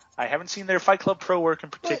 I haven't seen their Fight Club Pro work in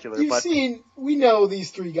particular. We know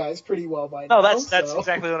these three guys pretty well by now. No, that's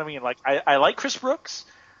exactly what I mean. I like Chris Brooks,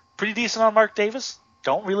 pretty decent on Mark Davis.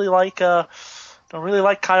 Don't really like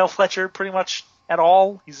Kyle Fletcher pretty much at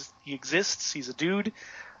all. He exists. He's a dude.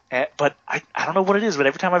 But I don't know what it is. But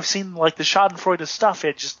every time I've seen the Schadenfreude stuff,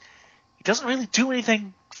 it doesn't really do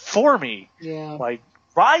anything for me. Yeah.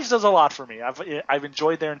 Rise does a lot for me. I've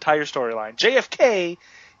enjoyed their entire storyline. JFK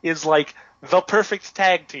is the perfect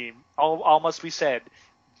tag team. All must be said.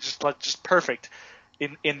 Just perfect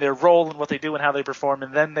in their role and what they do and how they perform.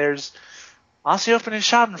 And then there's Aussie Open and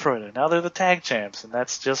Schadenfreude. Now they're the tag champs, and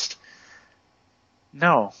that's just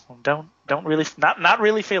not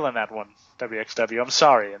really feeling that one. WXW. I'm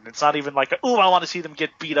sorry, and it's not even I want to see them get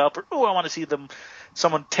beat up, or I want to see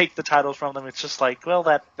someone take the titles from them. It's just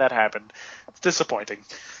that happened. It's disappointing.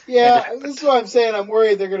 Yeah, this is what I'm saying. I'm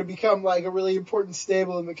worried they're going to become a really important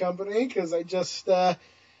stable in the company because I just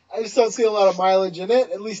don't see a lot of mileage in it.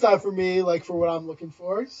 At least not for me, for what I'm looking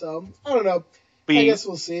for. So I don't know. I guess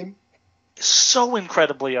we'll see. So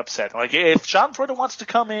incredibly upset. If Schadenfreude wants to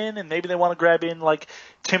come in and maybe they want to grab in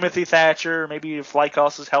Timothy Thatcher, maybe if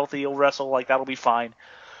Lykos is healthy, he'll wrestle, that'll be fine.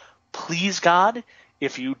 Please, God,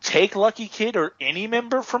 if you take Lucky Kid or any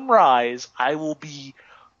member from Rise, I will be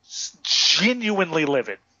genuinely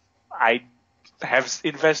livid. I have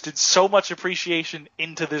invested so much appreciation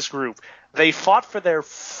into this group. They fought for their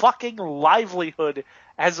fucking livelihood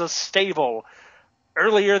as a stable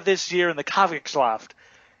earlier this year in the Kaviksloft.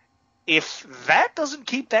 If that doesn't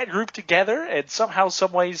keep that group together and somehow,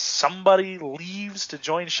 some ways, somebody leaves to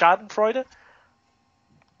join Schadenfreude,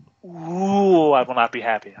 I will not be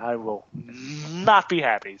happy. I will not be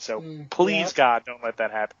happy. So please, God, don't let that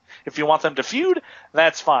happen. If you want them to feud,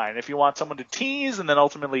 that's fine. If you want someone to tease and then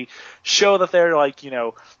ultimately show that they're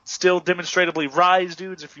still demonstrably Rise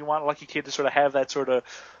dudes, if you want Lucky Kid to sort of have that sort of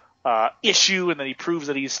issue and then he proves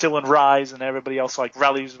that he's still in Rise and everybody else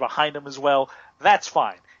rallies behind him as well, that's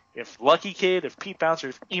fine. if Lucky Kid, if Pete Bouncer,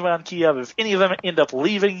 if Ivan Kiev, if any of them end up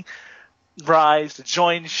leaving Rise to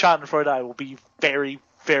join Schadenfreude, I will be very,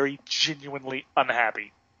 very genuinely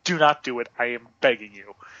unhappy. Do not do it. I am begging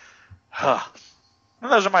you.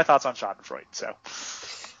 And those are my thoughts on Schadenfreude. So,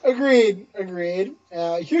 Agreed.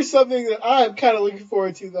 Here's something that I'm kind of looking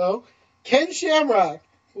forward to, though. Ken Shamrock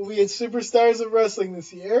will be at Superstars of Wrestling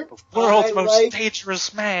this year. The world's most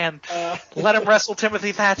dangerous man. Let him wrestle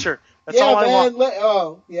Timothy Thatcher. That's all I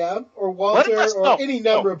want. Or Walter, or any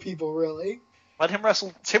number of people, really. Let him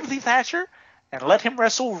wrestle Timothy Thatcher, and let him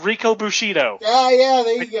wrestle Rico Bushido. Yeah,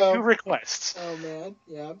 there you go. 2 requests. Oh, man,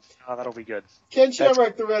 yeah. Oh, that'll be good. Ken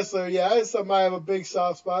Shamrock, the wrestler, is something I have a big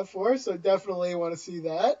soft spot for, so definitely want to see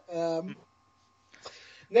that.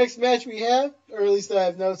 Next match we have, or at least I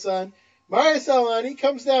have notes on, Marius Al-Ani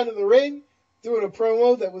comes down to the ring, doing a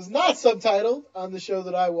promo that was not subtitled on the show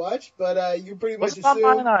that I watched, but you pretty much assume. It's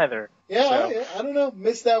not mine either. Yeah, I don't know.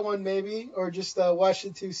 Missed that one maybe, or just watched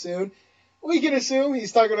it too soon. We can assume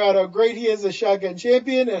he's talking about how great he is as Shotgun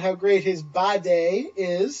Champion and how great his body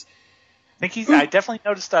is. I definitely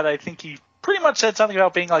noticed that. I think he pretty much said something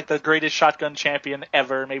about being like the greatest Shotgun Champion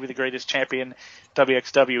ever, maybe the greatest champion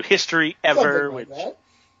WXW history ever.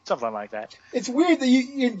 Something like that. It's weird that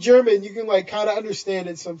in German you can like kind of understand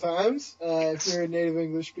it sometimes if you're a native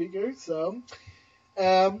English speaker. So,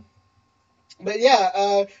 but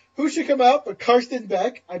yeah, who should come out? But Karsten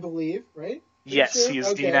Beck, I believe, right? Yes, he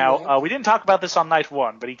is now. We didn't talk about this on night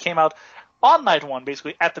 1, but he came out on night 1,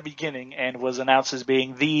 basically at the beginning, and was announced as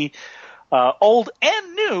being the old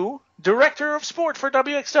and new director of sport for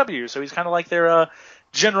WXW. So he's kind of like their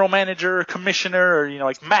general manager, commissioner, or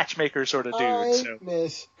like matchmaker sort of dude. I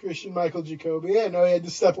miss Christian Michael Jacoby. I know he had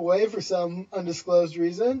to step away for some undisclosed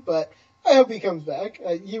reason, but I hope he comes back.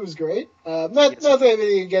 He was great. Not that I have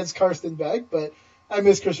anything against Karsten Beck, but I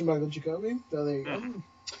miss Christian Michael Jacoby. So there you go.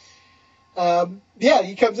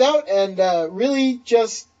 He comes out and really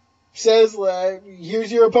just says,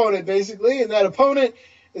 here's your opponent, basically. And that opponent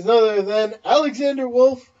is none other than Alexander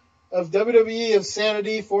Wolf of WWE of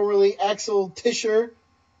Sanity, formerly Axel Tischer.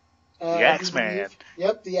 The Axeman.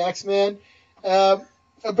 Yep, the Axeman.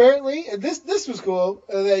 Apparently, and this was cool,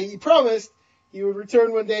 that he promised he would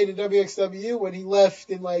return one day to WXW when he left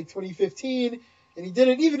in 2015, and he did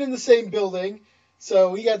it even in the same building.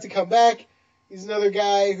 So he got to come back. He's another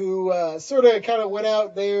guy who sort of kind of went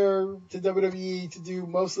out there to WWE to do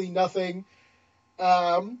mostly nothing.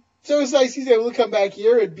 So it's nice he's able to come back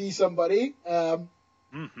here and be somebody. I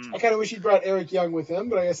kind of wish he'd brought Eric Young with him,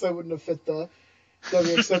 but I guess that wouldn't have fit the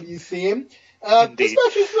WXW theme. This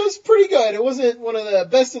match was pretty good. It wasn't one of the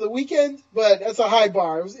best of the weekend, but that's a high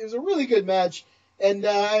bar. It was a really good match, and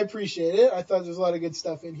I appreciate it. I thought there was a lot of good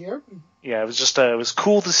stuff in here. Yeah, it was just it was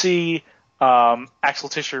cool to see Axel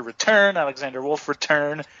Tischer return, Alexander Wolf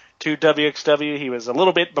return to WXW. He was a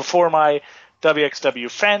little bit before my WXW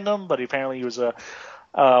fandom, but apparently he was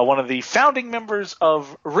one of the founding members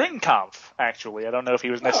of Ringkampf, actually. I don't know if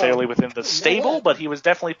he was necessarily within the stable, but he was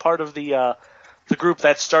definitely part of the group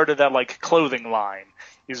that started that clothing line,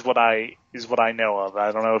 is what I know of.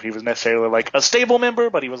 I don't know if he was necessarily a stable member,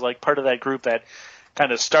 but he was part of that group that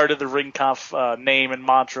kind of started the Ringkampf name and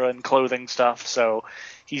mantra and clothing stuff. So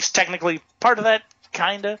he's technically part of that,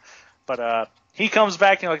 kinda. But he comes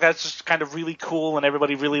back and that's just kind of really cool, and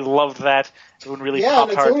everybody really loved that. Everyone really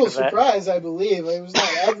popped hard for that. Yeah, and a total surprise, I believe. It was not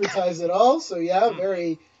advertised at all. So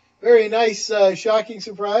very, very nice, shocking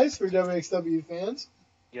surprise for WXW fans.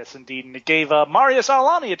 Yes, indeed. And it gave Marius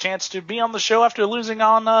Al-Ani a chance to be on the show after losing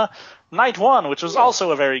on night 1, which was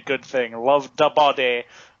also a very good thing. Loved the body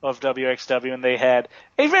of WXW, and they had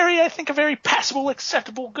a very passable,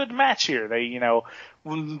 acceptable, good match here. They,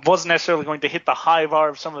 wasn't necessarily going to hit the high bar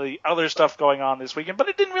of some of the other stuff going on this weekend, but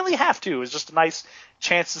it didn't really have to. It was just a nice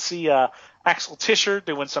chance to see Axel Tischer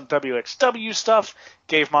doing some WXW stuff.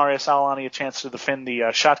 Gave Marius Al-Ani a chance to defend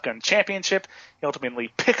the Shotgun Championship. He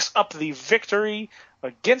ultimately picks up the victory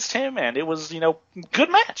against him, and it was, good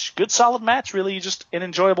match. Good, solid match. Really just an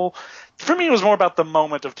enjoyable. For me, it was more about the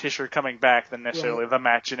moment of Tischer coming back than necessarily the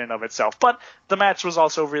match in and of itself. But the match was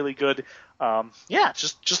also really good.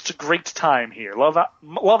 Just a great time here. Love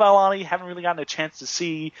Al-Ani. Haven't really gotten a chance to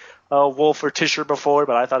see Wolf or Tischer before,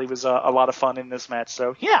 but I thought he was a lot of fun in this match.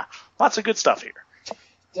 So, yeah, lots of good stuff here.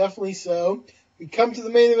 Definitely so. We come to the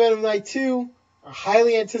main event of night 2. A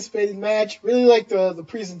highly anticipated match. Really like the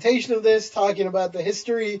presentation of this, talking about the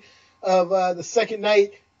history of the second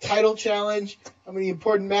night title challenge, how many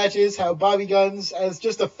important matches, how Bobby Guns, as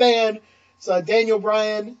just a fan, saw Daniel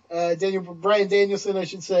Bryan Danielson, I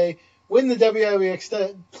should say, win the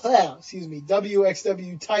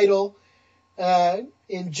WXW title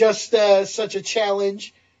in just such a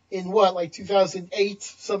challenge. in like 2008,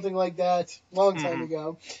 something like that, long time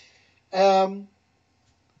ago.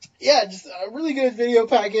 Yeah, just a really good video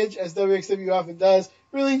package, as WXW often does.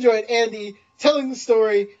 Really enjoyed Andy telling the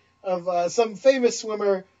story of some famous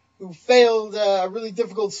swimmer who failed a really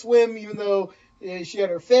difficult swim, even though she had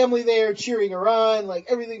her family there cheering her on, like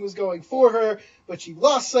everything was going for her, but she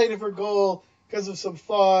lost sight of her goal because of some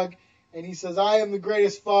fog. And he says, I am the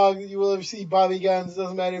greatest fog that you will ever see, Bobby Guns. It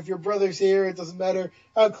doesn't matter if your brother's here. It doesn't matter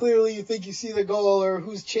how clearly you think you see the goal or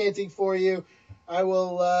who's chanting for you. I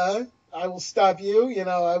will stop you.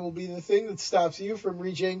 I will be the thing that stops you from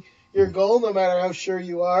reaching your goal, no matter how sure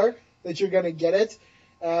you are that you're going to get it.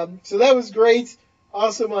 So that was great.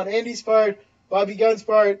 Awesome on Andy's part. Bobby Guns'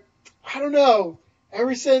 part, I don't know.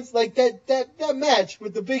 Ever since, like, that match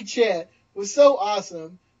with the big chant was so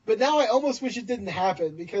awesome. But now I almost wish it didn't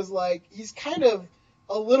happen because, like, he's kind of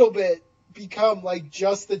a little bit become, like,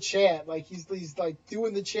 just the chant. Like, he's like,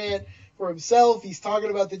 doing the chant for himself. He's talking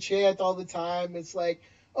about the chant all the time. It's like,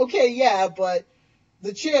 okay, yeah, but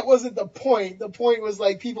the chant wasn't the point. The point was,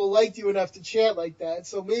 like, people liked you enough to chant like that.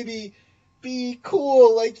 So maybe be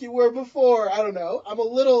cool like you were before. I don't know.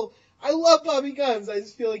 I love Bobby Guns. I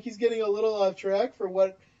just feel like he's getting a little off track for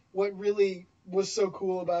what really was so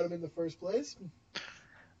cool about him in the first place.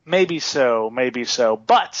 Maybe so.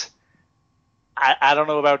 But I don't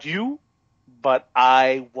know about you, but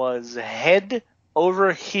I was head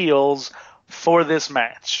over heels for this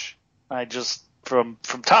match. I just, from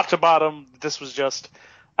top to bottom, this was just,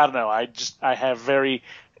 I don't know, I have very,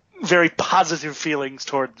 very positive feelings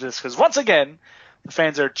toward this, because once again, the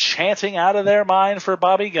fans are chanting out of their mind for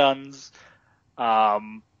Bobby Guns,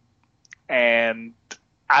 and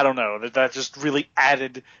I don't know, that just really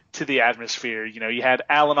added to the atmosphere. You had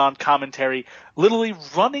Alan on commentary, literally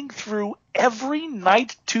running through every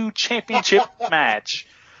Night 2 championship match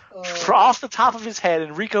off the top of his head,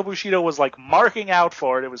 and Rico Bushido was like marking out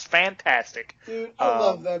for it. It was fantastic. Dude, I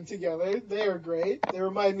love them together. They are great. They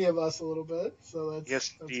remind me of us a little bit. So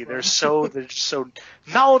that's indeed. They're so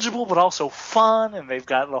knowledgeable, but also fun, and they've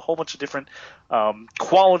got a whole bunch of different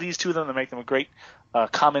qualities to them that make them a great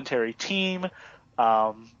commentary team.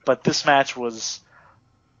 But this match was,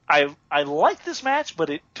 I liked this match,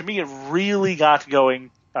 but to me it really got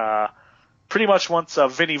going pretty much once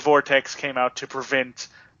Vinny Vortex came out to prevent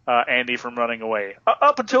Andy from running away.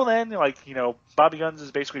 Up until then, Bobby Guns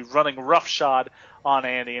is basically running roughshod on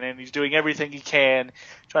Andy, and Andy's doing everything he can,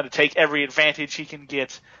 trying to take every advantage he can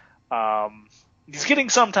get. He's getting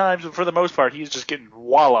sometimes, but for the most part, he's just getting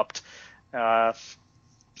walloped. At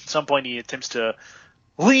some point, he attempts to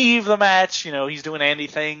leave the match. He's doing Andy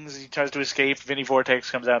things. He tries to escape. Vinny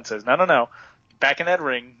Vortex comes out and says, no. Back in that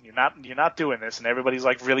ring. You're not doing this. And everybody's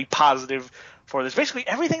like really positive for this. Basically,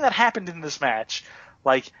 everything that happened in this match,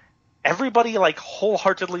 like, everybody like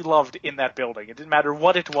wholeheartedly loved in that building. It didn't matter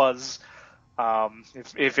what it was.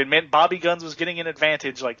 If it meant Bobby Guns was getting an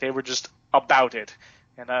advantage, like, they were just about it.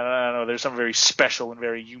 And I don't know, there's something very special and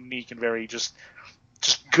very unique and very just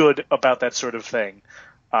good about that sort of thing.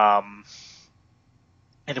 And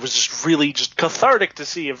it was just really just cathartic to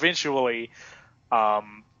see eventually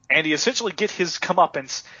Andy essentially get his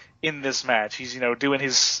comeuppance in this match. He's,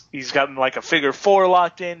 he's gotten like a figure 4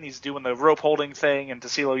 locked in. He's doing the rope holding thing, and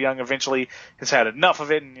Tassilo Young eventually has had enough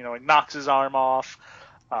of it, and, he knocks his arm off.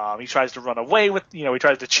 He tries to run away with, he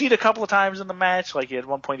tries to cheat a couple of times in the match. Like, at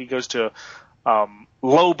one point he goes to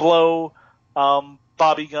low blow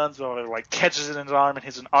Bobby Guns, or like catches it in his arm and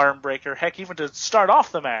hits an arm breaker. Heck, even to start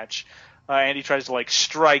off the match, Andy tries to like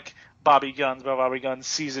strike Bobby Guns, but Bobby Guns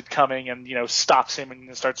sees it coming and, stops him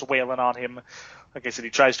and starts wailing on him. Like I said,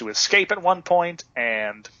 he tries to escape at one point,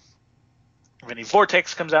 and Vinny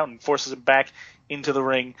Vortex comes out and forces him back into the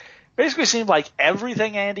ring. Basically seemed like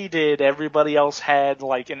everything Andy did, everybody else had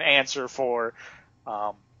like an answer for.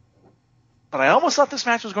 But I almost thought this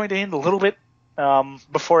match was going to end a little bit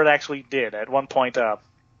before it actually did. At one point, I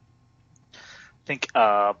think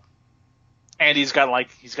Andy's got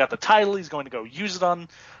the title. He's going to go use it on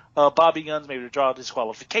Bobby Guns, maybe to draw a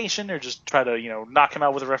disqualification or just try to, knock him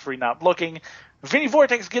out with the referee not looking. Vinny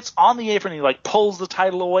Vortex gets on the apron, and he pulls the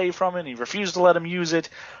title away from him. He refuses to let him use it,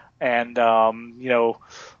 and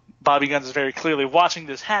Bobby Guns is very clearly watching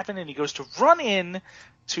this happen, and he goes to run in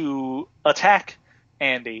to attack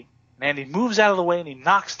Andy. And Andy moves out of the way, and he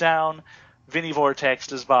knocks down Vinny Vortex,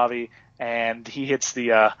 does Bobby, and he hits the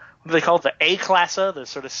what do they call it? The A-classer, the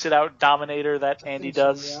sort of sit-out dominator that Andy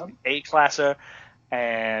does. Yeah. A-classer.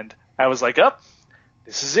 And I was like,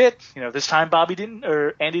 this is it. This time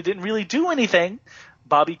Andy didn't really do anything.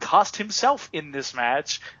 Bobby cost himself in this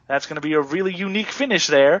match. That's going to be a really unique finish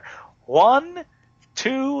there. 1,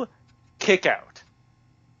 2, kick out.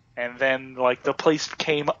 And then, like, the place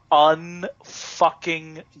became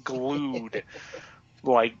unfucking glued.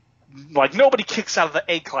 like nobody kicks out of the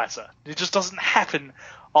A classer. It just doesn't happen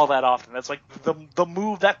all that often. That's like the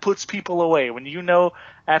move that puts people away. When you know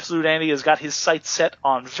Absolute Andy has got his sights set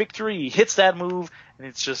on victory, he hits that move, and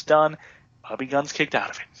it's just done. Bobby Guns kicked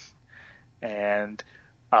out of it. And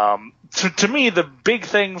to me, the big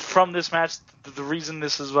thing from this match, the reason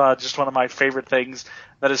this is just one of my favorite things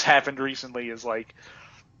that has happened recently is, like,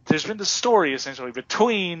 there's been the story, essentially,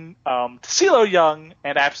 between Tassilo Young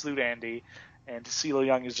and Absolute Andy. And Tassilo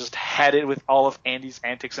Young has just had it with all of Andy's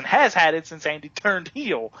antics, and has had it since Andy turned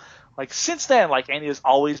heel. Like, since then, like, Andy has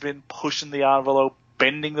always been pushing the envelope,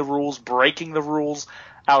 bending the rules, breaking the rules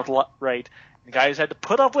outright. The guy who's had to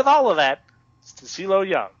put up with all of that is Tassilo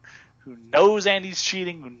Young, who knows Andy's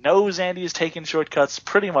cheating, who knows Andy is taking shortcuts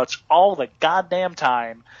pretty much all the goddamn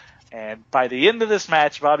time. And by the end of this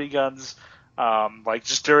match, Bobby Guns, like,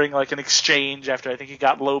 just during, like, an exchange after I think he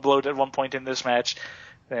got low blowed at one point in this match,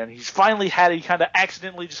 and he's finally he kind of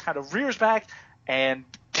accidentally just kind of rears back and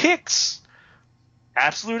kicks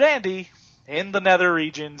Absolute Andy in the nether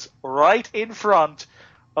regions right in front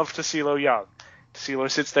of Tassilo Young. Tassilo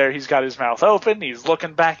sits there, he's got his mouth open, he's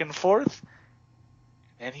looking back and forth,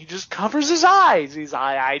 and he just covers his eyes.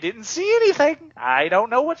 I didn't see anything. I don't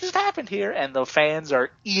know what just happened here. And the fans are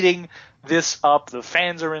eating this up. The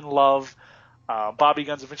fans are in love. Bobby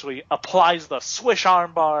Guns eventually applies the swish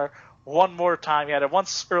armbar one more time. He had it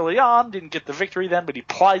once early on, didn't get the victory then, but he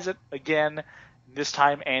applies it again. This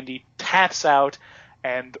time Andy taps out,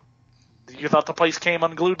 and you thought the place came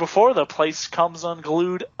unglued before. The place comes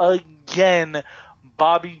unglued again.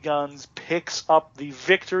 Bobby Guns picks up the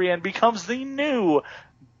victory and becomes the new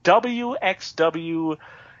WXW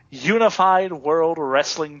Unified World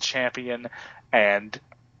Wrestling Champion, and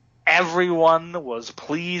everyone was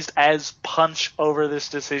pleased as punch over this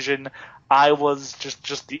decision. I was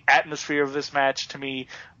just the atmosphere of this match, to me,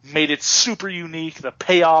 made it super unique. The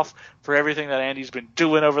payoff for everything that Andy's been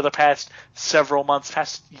doing over the past several months,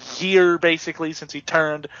 past year basically, since he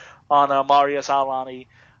turned on Marius Al-Ani.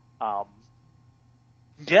 I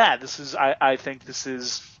think this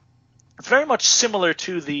is very much similar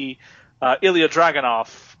to the Ilya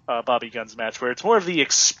Dragunov Bobby Guns match, where it's more of the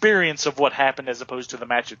experience of what happened as opposed to the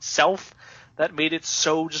match itself that made it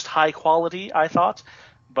so just high quality, I thought.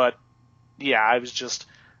 But yeah,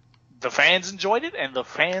 the fans enjoyed it, and the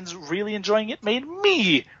fans really enjoying it made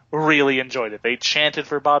me really enjoy it. They chanted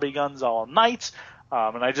for Bobby Guns all night,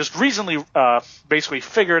 and I just recently basically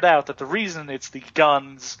figured out that the reason it's the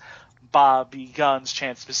Bobby Guns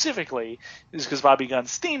chant specifically is because Bobby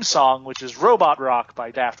Guns' theme song, which is Robot Rock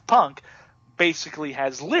by Daft Punk, basically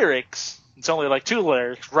has lyrics. It's only like two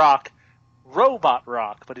lyrics, rock, robot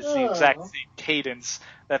rock, but it's the exact same cadence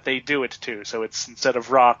that they do it to. So it's, instead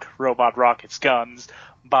of rock, robot rock, it's guns,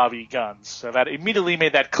 Bobby Guns. So that immediately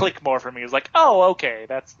made that click more for me. It was like, oh, okay,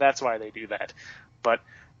 that's why they do that. But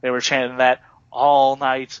they were chanting that all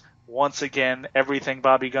night. Once again, everything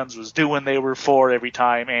Bobby Guns was doing, they were for. Every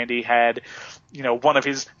time Andy had, one of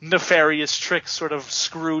his nefarious tricks sort of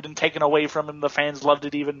screwed and taken away from him, the fans loved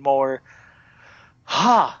it even more.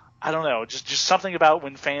 I don't know, just something about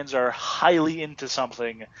when fans are highly into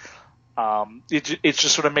something, it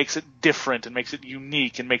just sort of makes it different and makes it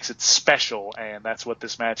unique and makes it special, and that's what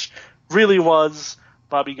this match really was.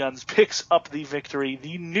 Bobby Guns picks up the victory,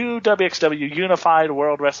 the new WXW Unified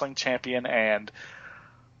World Wrestling Champion, and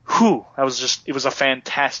it was a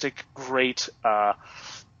fantastic, great,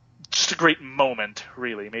 just a great moment,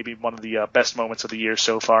 really. Maybe one of the best moments of the year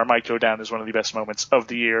so far. Might go down as one of the best moments of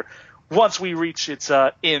the year once we reach its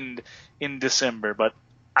end in December. But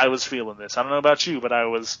I was feeling this. I don't know about you, but I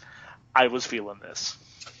was feeling this.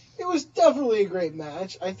 It was definitely a great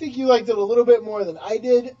match. I think you liked it a little bit more than I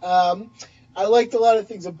did. I liked a lot of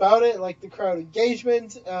things about it. I liked the crowd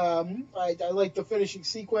engagement. I liked the finishing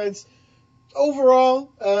sequence.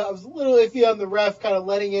 Overall, I was a little iffy on the ref kind of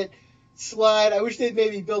letting it slide. I wish they'd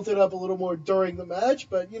maybe built it up a little more during the match,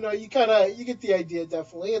 but you get the idea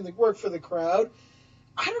definitely, and it worked for the crowd.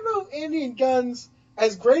 I don't know if Andy and Guns,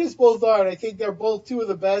 as great as both are, and I think they're both two of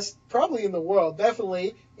the best probably in the world,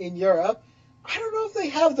 definitely in Europe, I don't know if they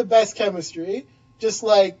have the best chemistry, just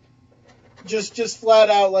flat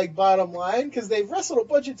out, like, bottom line, because they've wrestled a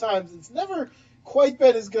bunch of times. It's never quite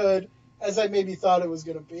been as good as I maybe thought it was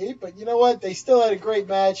going to be. But you know what? They still had a great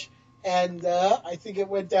match, and I think it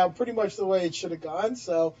went down pretty much the way it should have gone.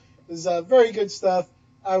 So it was very good stuff.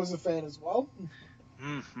 I was a fan as well.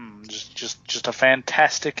 Mm-hmm. Just a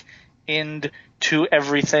fantastic end to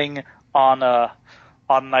everything on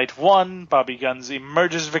night one. Bobby Guns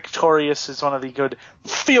emerges victorious. It's one of the good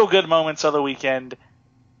feel-good moments of the weekend.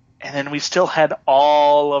 And then we still had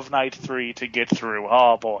all of night 3 to get through.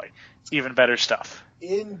 Oh, boy. Even better stuff.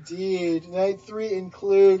 Indeed. Night 3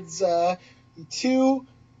 includes the 2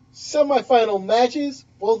 semifinal matches,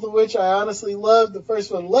 both of which I honestly loved. The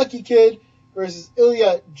first one, Lucky Kid versus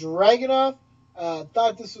Ilya Dragunov.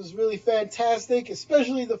 Thought this was really fantastic,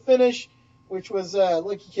 especially the finish, which was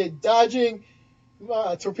Lucky Kid dodging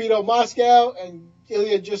Torpedo Moscow and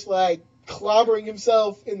Ilya just like clobbering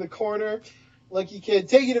himself in the corner. Lucky Kid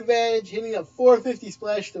taking advantage, hitting a 450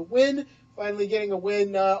 splash to win, finally getting a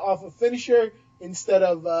win off a finisher instead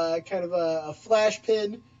of kind of a flash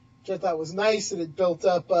pin, which I thought was nice, and it built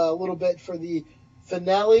up a little bit for the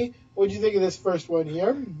finale. What did you think of this first one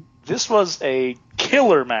here? This was a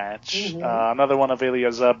killer match. Mm-hmm. Another one of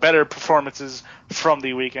Ilya's better performances from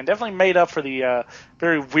the weekend. Definitely made up for the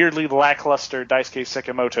very weirdly lackluster Daisuke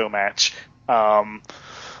Sekimoto match.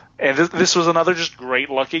 And this was another just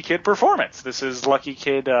great Lucky Kid performance. This is Lucky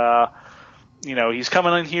Kid, he's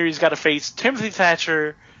coming in here, he's got to face Timothy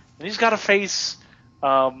Thatcher, and he's got to face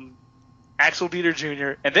Axel Dieter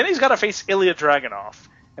Jr., and then he's got to face Ilya Dragunov.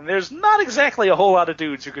 And there's not exactly a whole lot of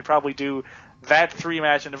dudes who could probably do that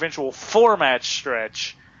 3-match and eventual 4-match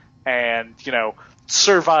stretch and,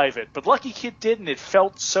 survive it. But Lucky Kid did, and it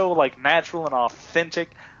felt so, natural and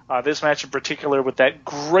authentic. This match in particular with that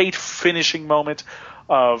great finishing moment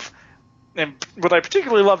and what I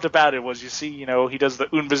particularly loved about it was, you see, he does the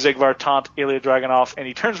Unbesiegbar taunt Ilya Dragunov, and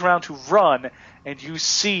he turns around to run, and you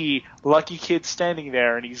see Lucky Kid standing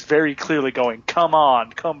there, and he's very clearly going, come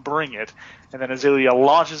on, come bring it. And then as Ilya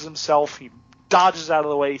launches himself, he dodges out of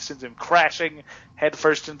the way, sends him crashing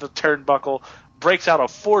headfirst into the turnbuckle, breaks out a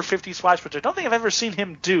 450 splash, which I don't think I've ever seen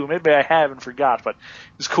him do. Maybe I have and forgot, but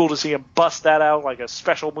it was cool to see him bust that out like a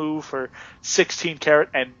special move for 16 karat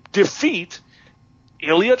and defeat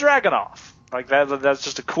Ilya Dragunov. That's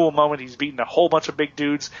just a cool moment. He's beaten a whole bunch of big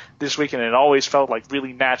dudes this week, and it always felt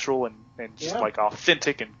really natural and just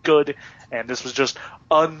authentic and good. And this was just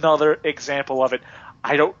another example of it.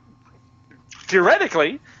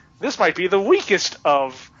 Theoretically, this might be the weakest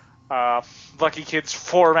of Lucky Kid's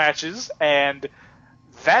 4 matches, and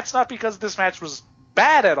that's not because this match was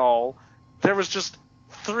bad at all. There was just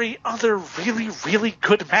 3 other really, really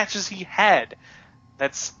good matches he had.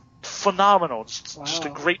 That's phenomenal. Just a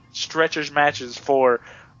great stretch of matches for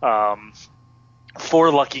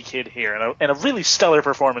Lucky Kid here, and a really stellar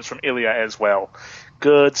performance from Ilya as well.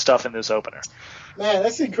 Good stuff in this opener. Man,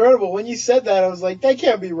 that's incredible. When you said that, I was like, that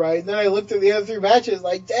can't be right. And then I looked at the other 3 matches,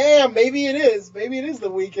 like, damn, maybe it is. Maybe it is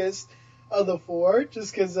the weakest of the 4,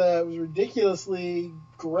 just because it was ridiculously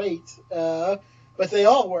great. But they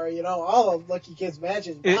all were, all of Lucky Kid's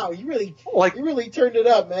matches. Wow, you really turned it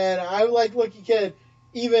up, man. I like Lucky Kid.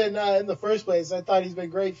 Even in the first place, I thought he's been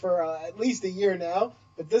great for at least a year now,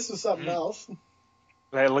 but this was something else.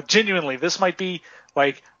 Genuinely, this might be,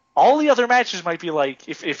 all the other matches might be,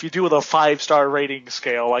 if you do with a 5-star rating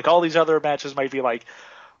scale, all these other matches might be,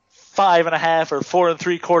 5.5 or 4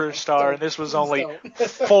 3/4 star, and this was only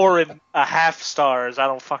 4.5 stars. I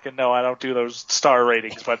don't fucking know. I don't do those star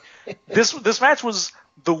ratings, but this match was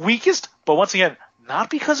the weakest, but once again, not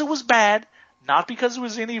because it was bad, not because it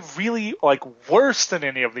was any really, worse than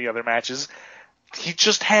any of the other matches. He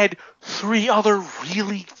just had 3 other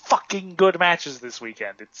really fucking good matches this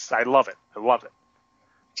weekend. I love it. I love it.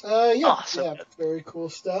 Awesome. Yeah, very cool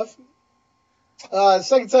stuff.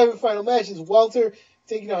 Second semifinal match is Walter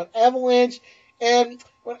taking on Avalanche. And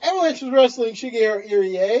when Avalanche was wrestling Shigeru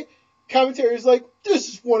Irie, commentary was like, this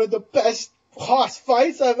is one of the best Haas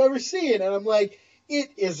fights I've ever seen. And I'm like,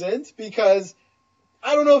 it isn't, because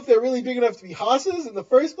I don't know if they're really big enough to be Haas's in the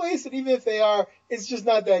first place, and even if they are, it's just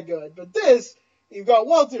not that good. But this, you've got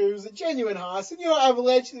Walter, who's a genuine Haas, and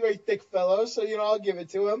Avalanche is a very thick fellow, so I'll give it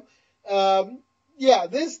to him.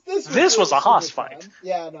 This was a Haas fight.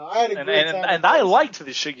 Yeah, no, I had a great time. And I liked the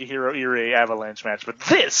Shigeru Irie Avalanche match, but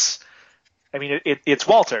this, it's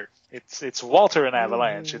Walter. It's Walter and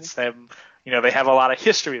Avalanche. Mm-hmm. It's them. They have a lot of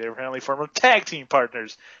history. They're apparently former tag team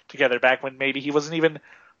partners together back when maybe he wasn't even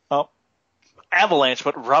Avalanche,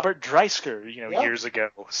 but Robert Dreisker, years ago.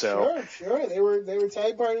 So sure. They were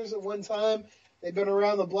tag partners at one time. They've been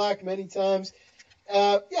around the block many times.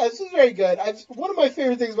 This is very good. One of my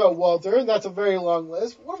favorite things about Walter, and that's a very long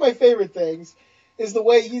list, one of my favorite things is the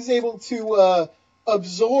way he's able to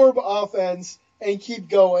absorb offense and keep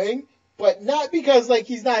going, but not because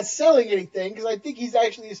he's not selling anything, because I think he's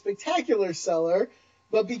actually a spectacular seller,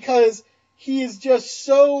 but because he is just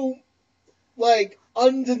so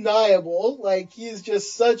undeniable. He is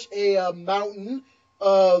just such a mountain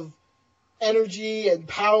of energy and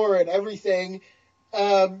power and everything.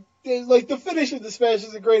 The finish of this match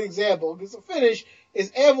is a great example, because the finish,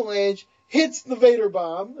 is Avalanche hits the Vader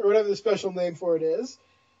bomb, or whatever the special name for it is,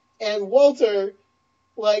 and Walter,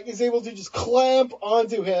 like, is able to just clamp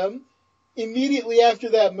onto him immediately after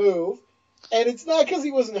that move. And it's not because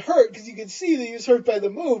he wasn't hurt, because you could see that he was hurt by the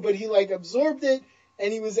move, but he, like, absorbed it,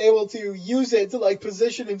 and he was able to use it to, like,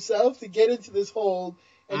 position himself to get into this hold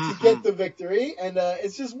and to get the victory. And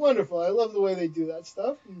it's just wonderful. I love the way they do that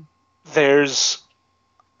stuff.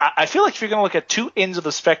 I feel like if you're going to look at two ends of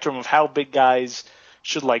the spectrum of how big guys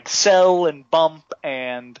should, like, sell and bump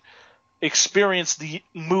and experience the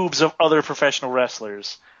moves of other professional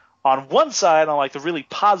wrestlers, on one side, on, like, the really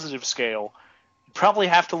positive scale, you probably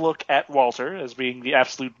have to look at Walter as being the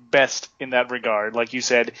absolute best in that regard. Like you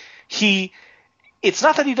said, it's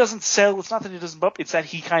not that he doesn't sell, it's not that he doesn't bump, it's that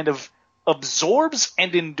he kind of absorbs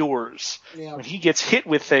and endures. Yeah. When he gets hit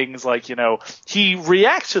with things, like, he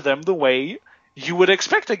reacts to them the way you would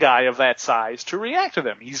expect a guy of that size to react to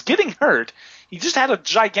them. He's getting hurt. He just had a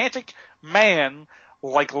gigantic man,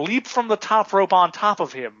 like, leap from the top rope on top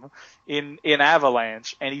of him in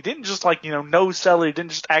Avalanche, and he didn't just, like, no sell it. He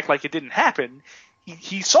didn't just act like it didn't happen.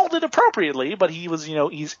 He sold it appropriately, but he was,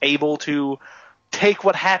 he's able to take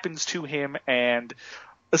what happens to him and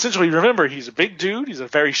essentially, remember, he's a big dude. He's a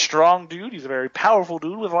very strong dude. He's a very powerful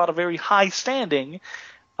dude with a lot of very high standing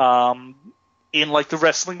in, like, the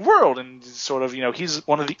wrestling world. And sort of, he's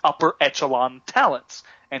one of the upper echelon talents.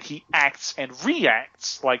 And he acts and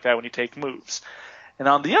reacts like that when he takes moves. And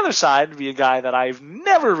on the other side would be a guy that I've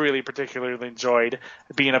never really particularly enjoyed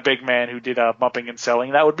being a big man who did bumping and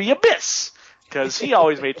selling. That would be Abyss. Because he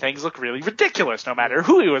always made things look really ridiculous, no matter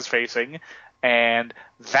who he was facing. And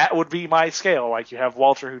that would be my scale. Like, you have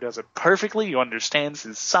Walter, who does it perfectly. He understands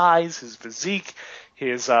his size, his physique,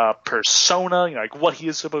 his persona, like what he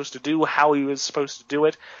is supposed to do, how he was supposed to do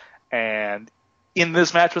it. And in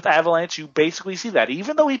this match with Avalanche, you basically see that.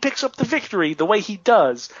 Even though he picks up the victory the way he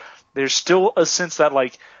does, there's still a sense that,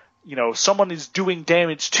 like, someone is doing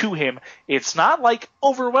damage to him. It's not, like,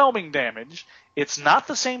 overwhelming damage. It's not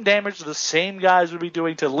the same damage the same guys would be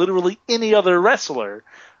doing to literally any other wrestler.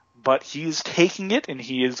 But he is taking it, and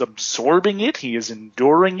he is absorbing it, he is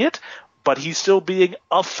enduring it, but he's still being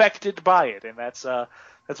affected by it. And that's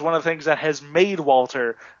one of the things that has made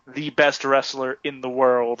Walter the best wrestler in the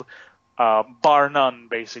world, bar none,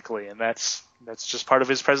 basically. And that's just part of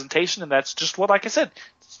his presentation, and that's just what, like I said,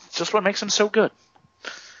 it's just what makes him so good.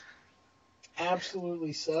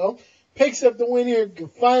 Absolutely so. Picks up the win here.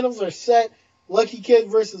 Finals are set. Lucky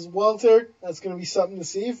Kid versus Walter. That's going to be something to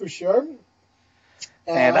see for sure.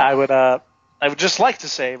 And I would just like to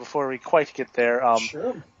say, before we quite get there,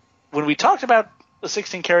 sure. When we talked about the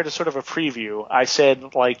 16 karat as sort of a preview, I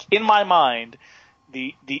said, like, in my mind,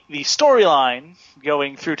 the storyline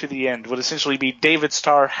going through to the end would essentially be David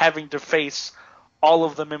Starr having to face all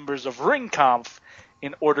of the members of Ringkampf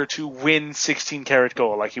in order to win 16 karat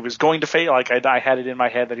gold. Like, he was going to face, like, I had it in my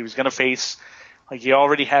head that he was going to face, like, he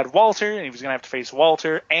already had Walter, and he was going to have to face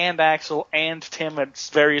Walter and Axel and Tim at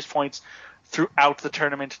various points throughout the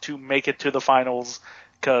tournament to make it to the finals,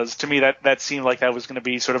 because to me that seemed like that was going to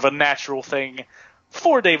be sort of a natural thing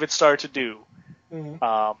for David Starr to do.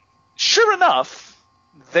 Mm-hmm. Sure enough,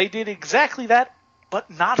 they did exactly that, but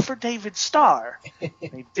not for David Starr.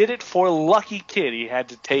 They did it for Lucky Kid. He had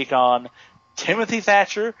to take on Timothy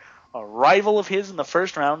Thatcher, a rival of his in the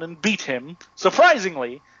first round, and beat him,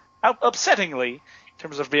 surprisingly, upsettingly, in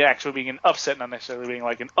terms of actually being an upset, not necessarily being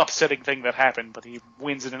like an upsetting thing that happened, but he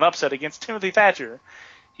wins in an upset against Timothy Thatcher.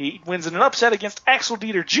 He wins in an upset against Axel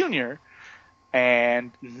Dieter Jr.,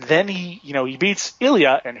 and then he beats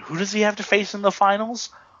Ilya, and who does he have to face in the finals?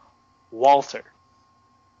 Walter.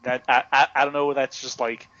 That I don't know, that's just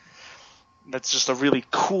a really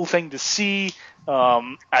cool thing to see.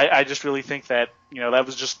 I just really think that, that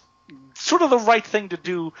was just sort of the right thing to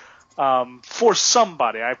do for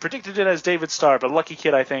somebody. I predicted it as David Starr, but Lucky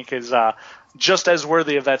Kid, I think, is just as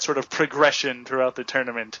worthy of that sort of progression throughout the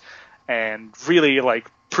tournament, and really, like,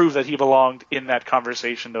 prove that he belonged in that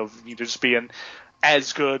conversation of just being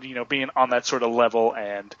as good, being on that sort of level.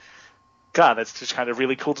 And God, that's just kind of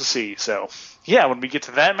really cool to see. So yeah, when we get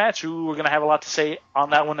to that match, we're going to have a lot to say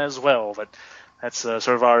on that one as well. But that's sort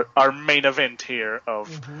of our main event here of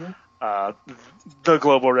the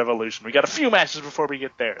Global Revolution. We got a few matches before we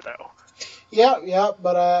get there, though. Yeah,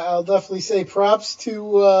 but I'll definitely say props to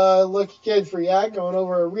Lucky Kid for going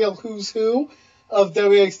over a real who's who of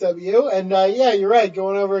WXW. And yeah, you're right,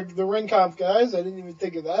 going over the Ringkampf guys. I didn't even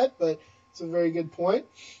think of that, but it's a very good point.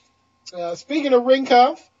 Speaking of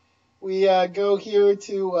Ringkampf, we go here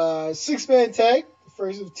to six-man tag, the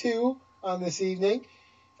first of two on this evening.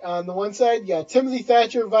 On the one side, you got Timothy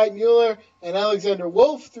Thatcher, Veit Mueller, and Alexander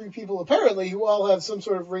Wolf, 3 people apparently who all have some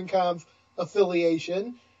sort of ring-conf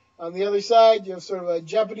affiliation. On the other side, you have sort of a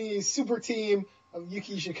Japanese super team of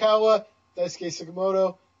Yuki Ishikawa, Daisuke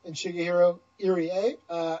Sakamoto, and Shigehiro Irie.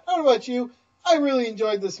 I don't know about you. I really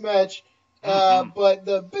enjoyed this match, but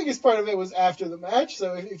the biggest part of it was after the match.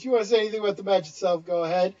 So if you want to say anything about the match itself, go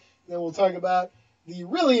ahead. And then we'll talk about the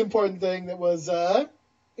really important thing that was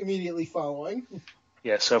immediately following.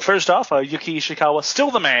 Yeah, so first off, Yuki Ishikawa, still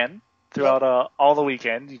the man throughout all the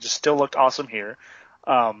weekend. He just still looked awesome here.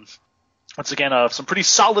 Once again, some pretty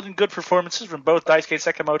solid and good performances from both Daisuke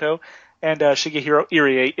Sakamoto and Shigehiro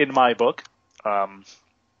Irie in my book. Kind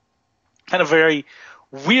of very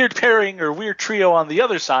weird pairing or weird trio on the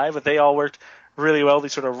other side, but they all worked really well,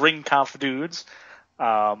 these sort of ring conf dudes.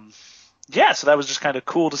 So that was just kind of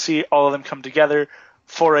cool to see all of them come together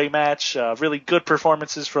for a match. Really good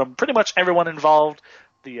performances from pretty much everyone involved.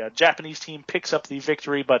 The Japanese team picks up the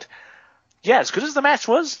victory, but yeah, as good as the match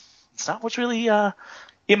was, it's not what's really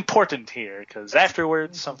important here, because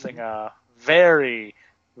afterwards something very,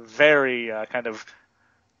 very kind of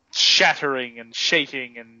shattering and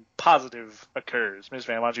shaking and positive occurs. Ms.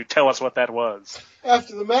 Van, why don't you tell us what that was?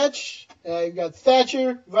 After the match, you've got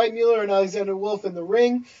Thatcher, Veit Mueller, and Alexander Wolf in the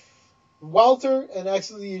ring. Walter and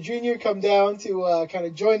Axel Dieter Jr. come down to kind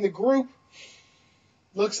of join the group.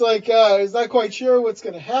 Looks like he's not quite sure what's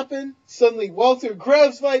going to happen. Suddenly, Walter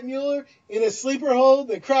grabs Veit Mueller in a sleeper hold.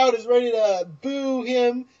 The crowd is ready to boo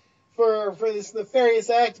him for this nefarious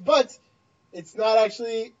act, but it's not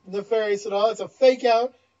actually nefarious at all. It's a fake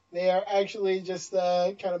out. They are actually just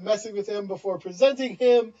kind of messing with him before presenting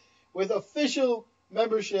him with official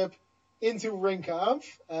membership into Ring Conf.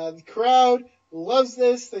 The crowd loves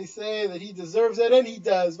this. They say that he deserves it, and he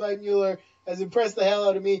does. Veit Mueller has impressed the hell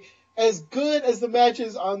out of me. As good as the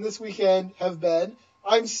matches on this weekend have been,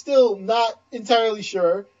 I'm still not entirely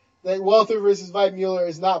sure that Walter versus Veit Mueller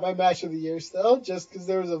is not my match of the year still, just because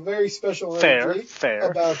there was a very special energy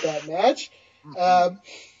about that match.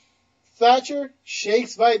 Thatcher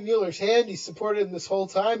shakes Veit Mueller's hand. He's supported him this whole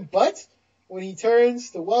time, but when he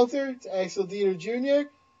turns to Walter, to Axel Dieter Jr.,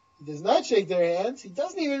 he does not shake their hands. He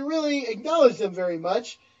doesn't even really acknowledge them very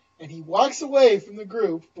much. And he walks away from the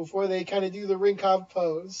group before they kind of do the ring conf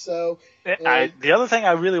pose. So, the other thing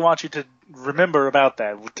I really want you to remember about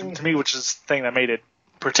that, to me, which is the thing that made it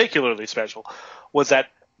particularly special, was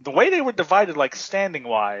that the way they were divided, like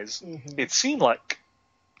standing-wise, it seemed like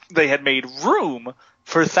they had made room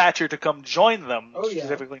for Thatcher to come join them,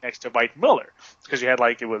 specifically next to Veit Mueller. Because you had,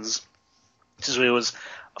 like, it was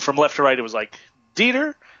from left to right, it was like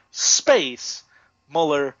Dieter, Space,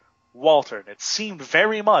 Mueller, Walter. And it seemed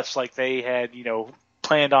very much like they had,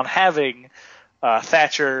 planned on having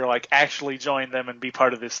Thatcher, like, actually join them and be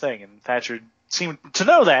part of this thing. And Thatcher seemed to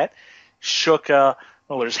know that, shook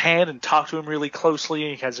Mueller's hand and talked to him really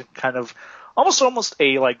closely. He has a kind of almost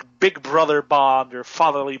a, like, big brother bond or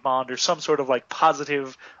fatherly bond or some sort of, like,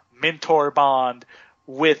 positive mentor bond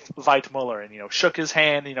with Veit Mueller. And, shook his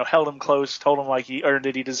hand, held him close, told him, like, he earned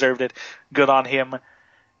it, he deserved it, good on him. And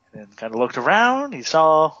then kind of looked around, he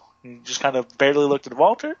just kind of barely looked at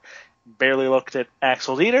Walter, barely looked at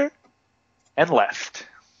Axel Dieter, and left.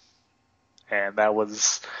 And that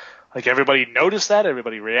was, like, everybody noticed that,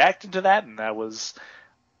 everybody reacted to that, and that was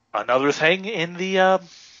another thing in the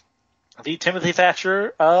Timothy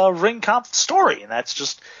Thatcher ring conf story. And that's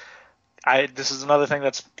just, this is another thing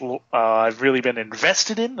that's I've really been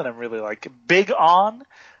invested in, that I'm really, like, big on,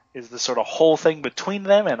 is this sort of whole thing between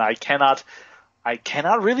them, and I cannot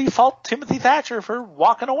really fault Timothy Thatcher for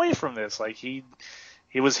walking away from this. Like, it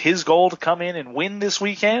was his goal to come in and win this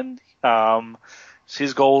weekend. It's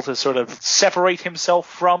his goal to sort of separate himself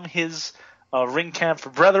from his ring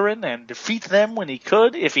conf brethren and defeat them when he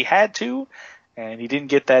could, if he had to. And he didn't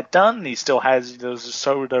get that done. He still has those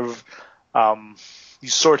sort of, I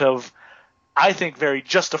think, very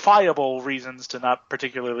justifiable reasons to not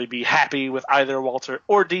particularly be happy with either Walter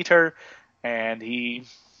or Dieter. And he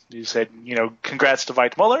said, congrats to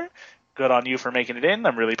Veit Mueller. Good on you for making it in.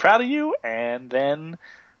 I'm really proud of you. And then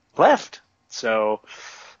left. So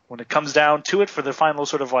when it comes down to it for the final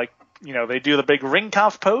sort of, like, they do the big ring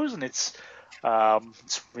conf pose, and it's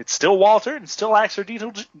still Walter and still Axel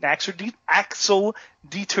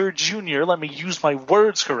Dieter Jr. Let me use my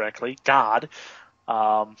words correctly. God.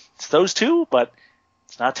 It's those two, but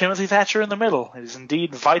it's not Timothy Thatcher in the middle. It is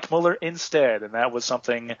indeed Veit Mueller instead. And that was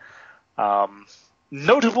something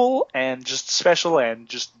notable and just special, and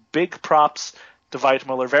just big props to Veit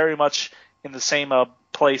Mueller, very much in the same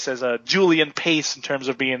place as Julian Pace in terms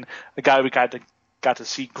of being a guy we got to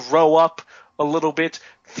see grow up a little bit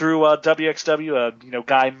through WXW,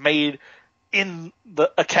 guy made in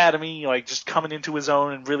the academy, like just coming into his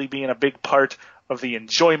own and really being a big part of the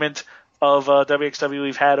enjoyment of WXW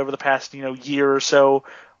we've had over the past, year or so,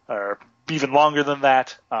 or even longer than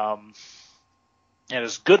that. And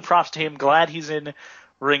it's good props to him. Glad he's in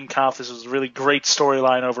Ring Conf. This was a really great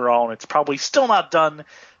storyline overall, and it's probably still not done.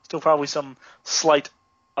 Still probably some slight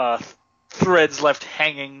threads left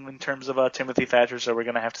hanging in terms of Timothy Thatcher, so we're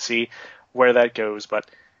going to have to see where that goes. But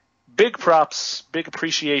big props, big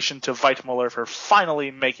appreciation to Weidmuller for finally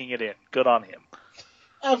making it in. Good on him.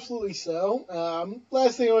 Absolutely so.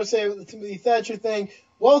 Last thing I want to say about the Timothy Thatcher thing,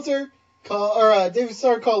 David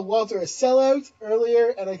Starr called Walter a sellout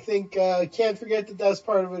earlier, and I think can't forget that that's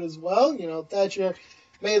part of it as well. Thatcher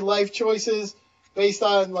made life choices based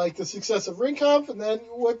on the success of Ring Conf, and then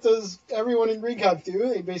what does everyone in Ring Conf do?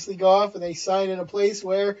 They basically go off and they sign in a place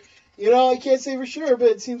where, I can't say for sure, but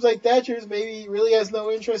it seems like Thatcher's maybe really has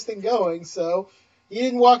no interest in going. So he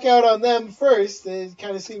didn't walk out on them first. It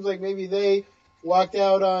kind of seems like maybe they walked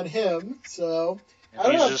out on him. So I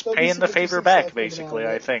don't know. He's just paying the favor back, basically.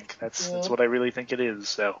 I think that's what I really think it is.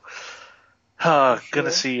 So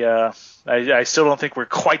gonna see. I still don't think we're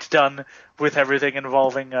quite done with everything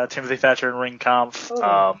involving Timothy Thatcher and Ring Conf.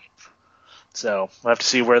 So we'll have to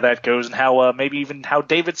see where that goes and how maybe even how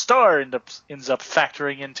David Starr ends up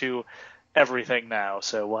factoring into everything now.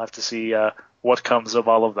 So we'll have to see what comes of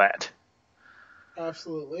all of that.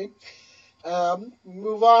 Absolutely.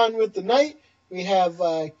 Move on with the night. We have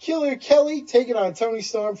Killer Kelly taking on Toni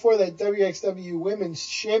Storm for that WXW Women's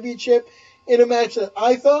Championship in a match that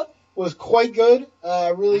I thought was quite good. I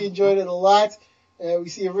really enjoyed it a lot. We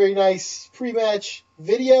see a very nice pre-match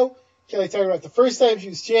video. Kelly talking about the first time she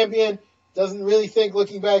was champion. Doesn't really think,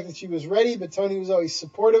 looking back, that she was ready, but Toni was always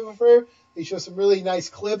supportive of her. They show some really nice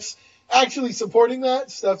clips actually supporting that,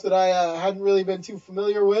 stuff that I hadn't really been too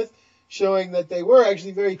familiar with, showing that they were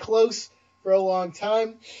actually very close for a long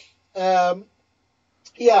time. Going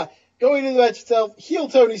into the match itself, heel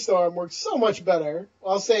Toni Storm worked so much better,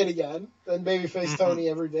 I'll say it again, than babyface Toni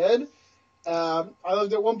ever did. I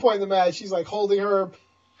loved at one point in the match, she's holding her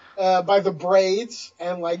by the braids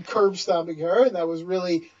and curb stomping her, and that was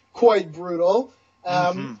really quite brutal.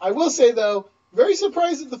 I will say, though, very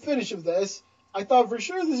surprised at the finish of this. I thought for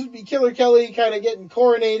sure this would be Killer Kelly kind of getting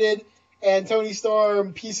coronated and Toni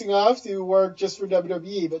Storm piecing off to work just for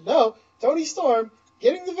WWE. But no, Toni Storm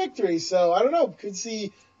getting the victory. So, I don't know, could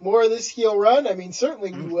see more of this heel run. I mean,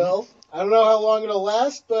 certainly we will. I don't know how long it'll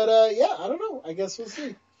last, but I don't know. I guess we'll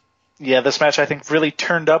see. Yeah, this match I think really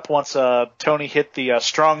turned up once Toni hit the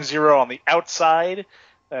strong zero on the outside.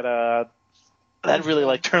 That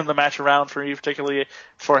really turned the match around for me, particularly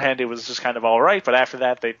beforehand. It was just kind of all right, but after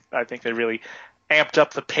that, I think they really amped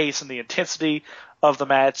up the pace and the intensity of the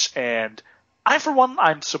match. And I, for one,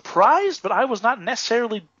 I'm surprised, but I was not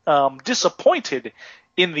necessarily disappointed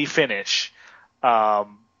in the finish,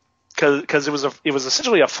 because it was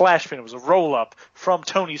essentially a flash pin. It was a roll up from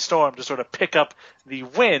Toni Storm to sort of pick up the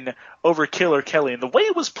win over Killer Kelly, and the way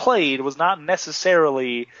it was played was not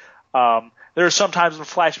necessarily. There are some times when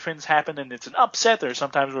flash pins happen and it's an upset. There are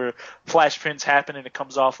some times where flash pins happen and it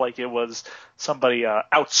comes off like it was somebody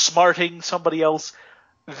outsmarting somebody else.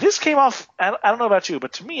 This came off, I don't know about you,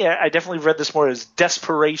 but to me, I definitely read this more as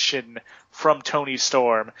desperation from Toni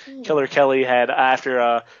Storm. Killer Kelly had,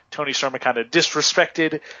 after Toni Storm had kind of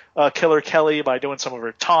disrespected Killer Kelly by doing some of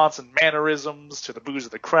her taunts and mannerisms to the boos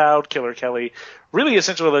of the crowd, Killer Kelly really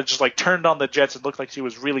essentially just turned on the jets and looked like she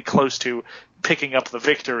was really close to picking up the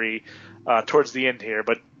victory towards the end here.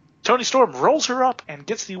 But Toni Storm rolls her up and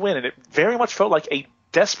gets the win, and it very much felt like a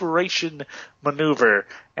desperation maneuver.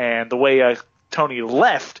 And the way Toni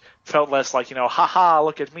left felt less like, haha,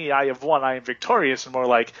 look at me, I have won, I am victorious, and more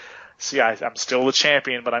like, see, I'm still the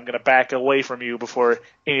champion, but I'm going to back away from you before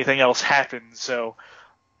anything else happens. So,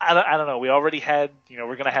 I don't know. We already had,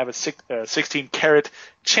 we're going to have a 16-carat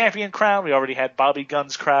champion crown. We already had Bobby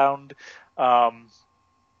Guns crowned. I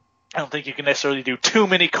don't think you can necessarily do too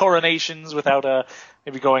many coronations without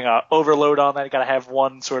maybe going overload on that. You got to have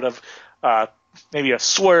one sort of maybe a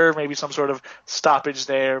swerve, maybe some sort of stoppage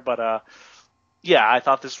there, but yeah, I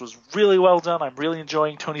thought this was really well done. I'm really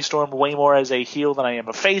enjoying Toni Storm way more as a heel than I am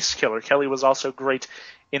a face. Killer Kelly was also great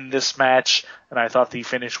in this match, and I thought the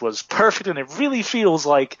finish was perfect, and it really feels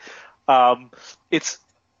like it's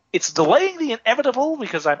delaying the inevitable,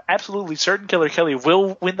 because I'm absolutely certain Killer Kelly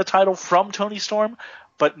will win the title from Toni Storm,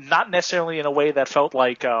 but not necessarily in a way that felt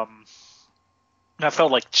like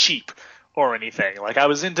cheap or anything. I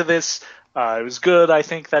was into this. It was good, I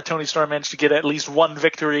think, that Toni Storm managed to get at least one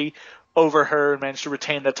victory, over her and managed to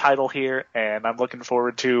retain the title here, and I'm looking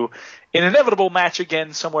forward to an inevitable match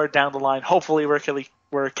again somewhere down the line, hopefully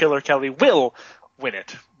where Killer Kelly will win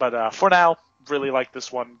it. But for now, really like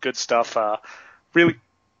this one. Good stuff. Really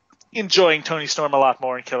enjoying Toni Storm a lot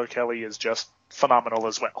more, and Killer Kelly is just phenomenal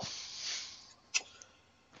as well.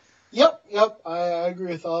 Yep, I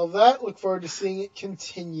agree with all of that. Look forward to seeing it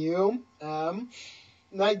continue.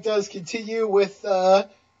 Night does continue with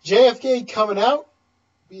JFK coming out.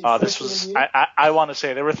 This was, I want to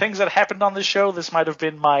say, there were things that happened on this show. This might have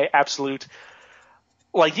been my absolute,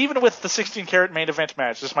 like, even with the 16-karat main event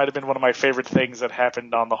match, this might have been one of my favorite things that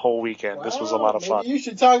happened on the whole weekend. Wow, this was a lot of fun. Maybe you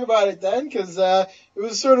should talk about it then, because it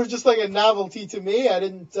was sort of just like a novelty to me. I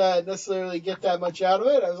didn't necessarily get that much out of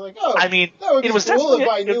it. I was like, oh, I mean, that would be it was cool if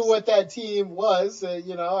I knew what that team was.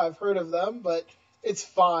 I've heard of them, but it's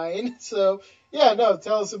fine. So, yeah, no,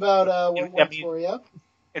 tell us about what worked for you.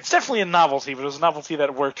 It's definitely a novelty, but it was a novelty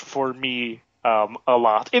that worked for me a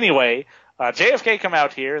lot. Anyway, JFK come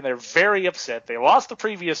out here, and they're very upset. They lost the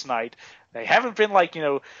previous night. They haven't been,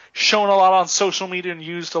 shown a lot on social media and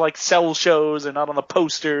used to, sell shows and not on the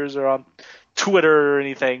posters or on Twitter or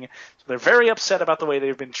anything. So they're very upset about the way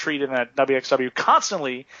they've been treated, and that WXW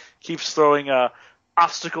constantly keeps throwing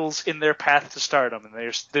obstacles in their path to stardom, and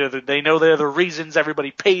they know they're the reasons everybody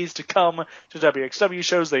pays to come to WXW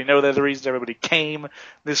shows. They know they're the reasons everybody came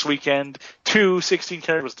this weekend to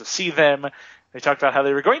 16-karat was to see them. They talked about how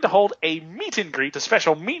they were going to hold a meet and greet, a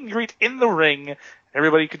special meet and greet in the ring.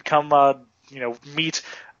 Everybody could come, meet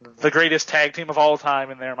the greatest tag team of all time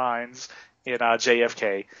in their minds in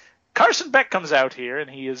JFK. Carson Beck comes out here, and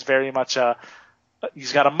he is very much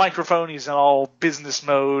he's got a microphone. He's in all business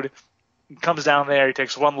mode. He comes down there, he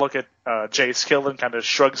takes one look at Jay Skillin, kind of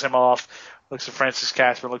shrugs him off, looks at Francis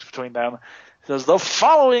Casper, looks between them, says the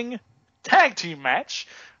following tag team match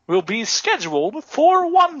will be scheduled for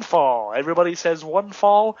one fall. Everybody says one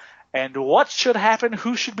fall, and what should happen?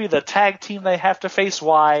 Who should be the tag team they have to face?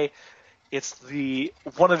 Why? It's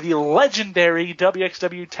one of the legendary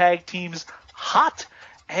WXW tag teams, Hot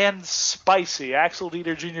and Spicy. Axel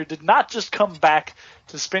Dieter Jr. did not just come back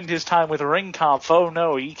to spend his time with Ring Conf. Oh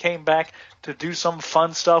no, he came back to do some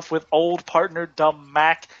fun stuff with old partner Dumb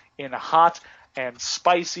Mac in Hot and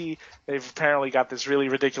Spicy. They've apparently got this really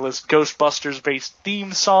ridiculous Ghostbusters-based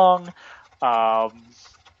theme song that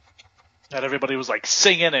everybody was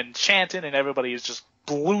singing and chanting, and everybody is just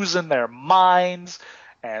losing their minds.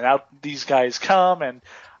 And out these guys come, and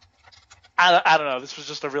I don't know. This was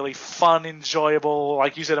just a really fun, enjoyable,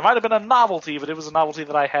 like you said, it might have been a novelty, but it was a novelty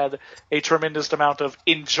that I had a tremendous amount of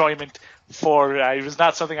enjoyment for. It was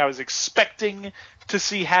not something I was expecting to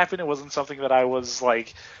see happen. It wasn't something that I was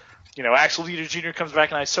Axel Dieter Jr. comes back,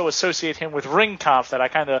 and I so associate him with Ring Conf that I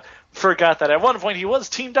kind of forgot that at one point he was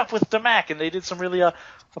teamed up with Damac, and they did some really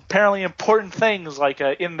apparently important things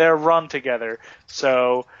in their run together.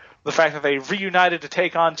 So the fact that they reunited to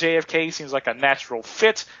take on JFK seems like a natural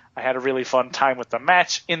fit. I had a really fun time with the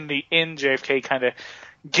match. In the end, JFK kind of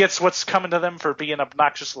gets what's coming to them for being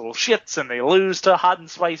obnoxious little shits, and they lose to Hot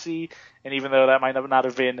and Spicy. And even though that might not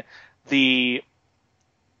have been the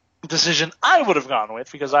decision I would have gone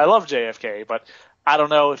with, because I love JFK, but I don't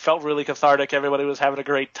know, it felt really cathartic. Everybody was having a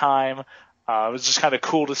great time. It was just kind of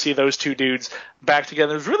cool to see those two dudes back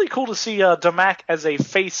together. It was really cool to see Damac as a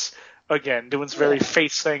face again, doing some very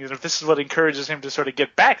face things. And if this is what encourages him to sort of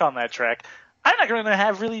get back on that track, I'm not going to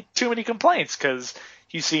have really too many complaints, because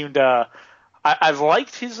he seemed I've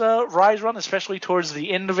liked his Rise run, especially towards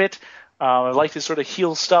the end of it. I liked his sort of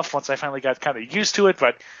heel stuff once I finally got kind of used to it,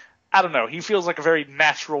 but I don't know. He feels like a very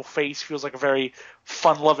natural face, feels like a very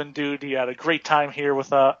fun-loving dude. He had a great time here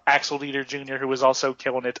with Axel Dieter Jr., who was also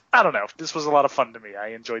killing it. I don't know. This was a lot of fun to me. I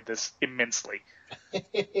enjoyed this immensely.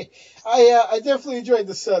 I definitely enjoyed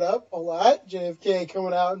the setup a lot. JFK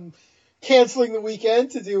coming out and canceling the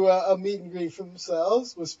weekend to do a meet and greet for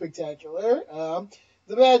themselves was spectacular.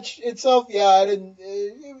 The match itself,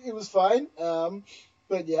 it was fine.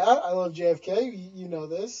 But yeah, I love JFK. You know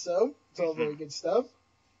this, so it's all very good stuff.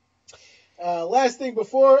 Last thing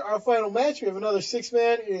before our final match, we have another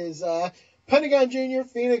six-man. It is Pentagon Jr.,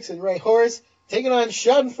 Phoenix, and Ray Horace taking on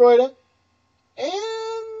Schadenfreude. And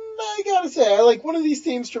I gotta say, I like one of these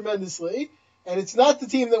teams tremendously. And it's not the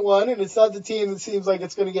team that won, and it's not the team that seems like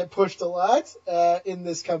it's going to get pushed a lot in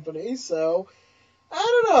this company. So,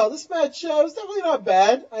 I don't know. This match was definitely not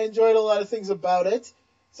bad. I enjoyed a lot of things about it.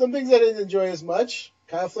 Some things I didn't enjoy as much.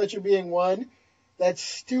 Kyle Fletcher being one. That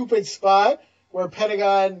stupid spot where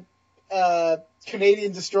Pentagon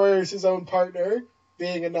Canadian Destroyer is his own partner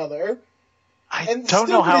being another. I don't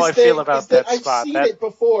know how I feel about that spot. I've seen it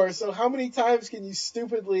before, so how many times can you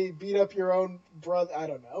stupidly beat up your own brother? I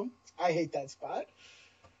don't know. I hate that spot.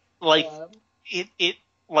 Like,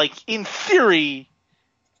 like, in theory,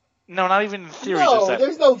 no, not even in theory does that.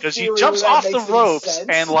 There's no because theory he jumps where that off the makes any ropes sense.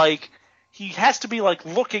 and, like, he has to be, like,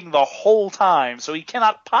 looking the whole time, so he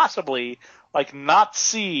cannot possibly, like, not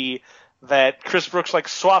see that Chris Brooks, like,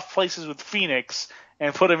 swapped places with Phoenix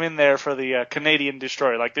and put him in there for the Canadian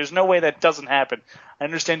Destroyer. Like, there's no way that doesn't happen. I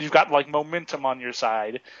understand you've got, like, momentum on your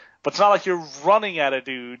side, but it's not like you're running at a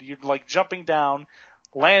dude. You're, like, jumping down,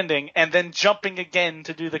 landing, and then jumping again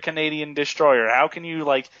to do the Canadian Destroyer. How can you,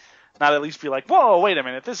 like, not at least be like, whoa, wait a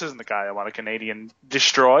minute, this isn't the guy I want to Canadian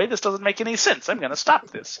destroy. This doesn't make any sense. I'm going to stop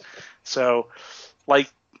this. So,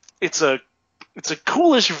 like, it's a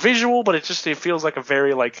coolish visual, but it feels like a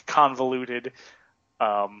very, like, convoluted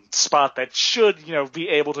spot that should, be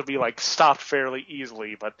able to be, like, stopped fairly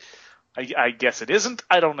easily, but I guess it isn't.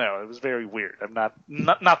 I don't know. It was very weird. I'm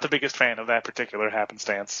not the biggest fan of that particular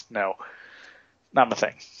happenstance. No. Not my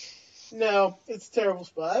thing. No, it's a terrible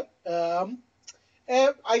spot.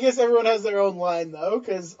 And I guess everyone has their own line, though,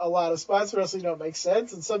 because a lot of spots wrestling don't make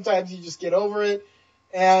sense, and sometimes you just get over it,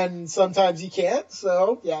 and sometimes you can't.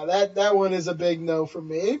 So, yeah, that one is a big no for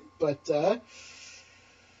me. But,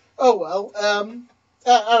 oh well.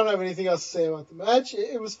 I don't have anything else to say about the match.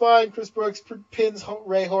 It was fine. Chris Brooks pins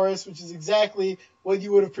Ray Horace, which is exactly what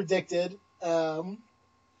you would have predicted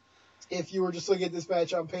if you were just looking at this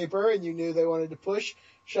match on paper and you knew they wanted to push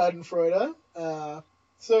Schadenfreude.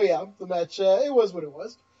 So, yeah, the match, it was what it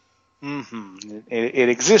was. Mm-hmm. It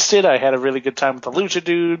existed. I had a really good time with the Lucha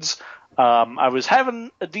dudes. I was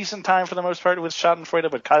having a decent time for the most part with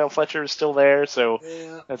Schadenfreude, but Kyle Fletcher is still there, so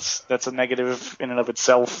yeah. That's a negative in and of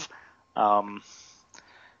itself. And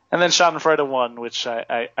then Schadenfreude won, which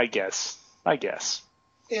I guess.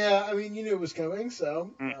 Yeah, I mean, you knew it was coming,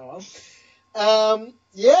 so. Oh well.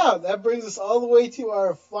 Yeah, that brings us all the way to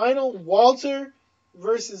our final Walter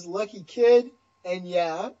versus Lucky Kid. And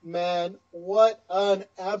yeah, man, what an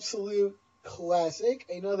absolute classic.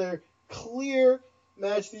 Another clear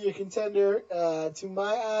match of the year contender to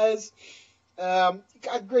my eyes.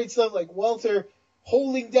 Got great stuff like Walter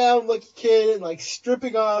holding down Lucky Kid and like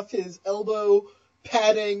stripping off his elbow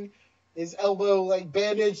padding, his elbow like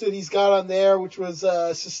bandage that he's got on there, which was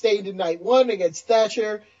sustained in night 1 against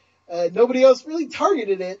Thatcher. Nobody else really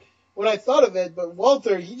targeted it when I thought of it, but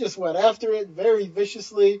Walter, he just went after it very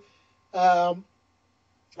viciously.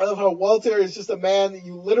 I love how Walter is just a man that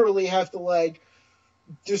you literally have to, like,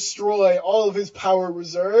 destroy all of his power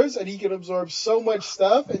reserves, and he can absorb so much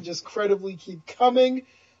stuff and just credibly keep coming.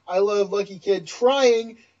 I love Lucky Kid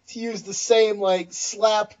trying to use the same, like,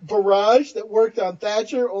 slap barrage that worked on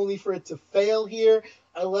Thatcher, only for it to fail here.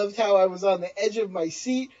 I loved how I was on the edge of my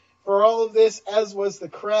seat for all of this, as was the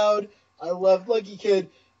crowd. I loved Lucky Kid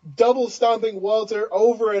double stomping Walter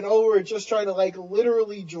over and over, just trying to, like,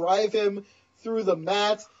 literally drive him through the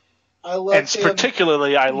mat. I love him.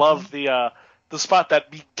 Particularly, I love the spot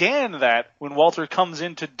that began that when Walter comes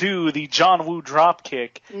in to do the John Woo drop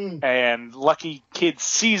kick, and Lucky Kid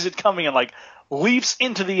sees it coming and like leaps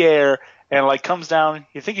into the air and like comes down.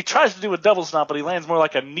 You think he tries to do a double stomp, but he lands more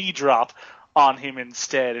like a knee drop on him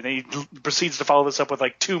instead, and he proceeds to follow this up with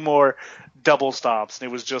like 2 more double stomps, and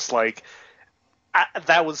it was just like.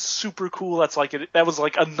 That was super cool. That was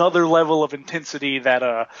like another level of intensity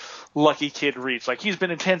that Lucky Kid reached. Like he's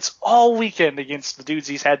been intense all weekend against the dudes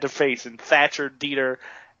he's had to face in Thatcher, Dieter,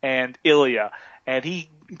 and Ilya, and he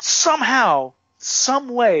somehow, some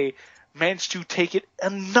way, managed to take it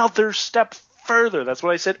another step further. That's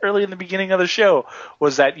what I said early in the beginning of the show,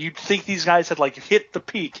 was that you'd think these guys had like hit the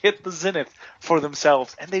peak, hit the zenith for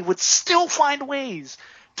themselves, and they would still find ways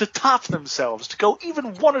to top themselves, to go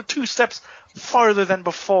even 1 or 2 steps farther than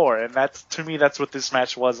before, and that's, to me, that's what this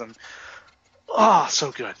match was, and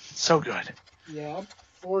so good. Yeah,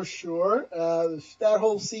 for sure. That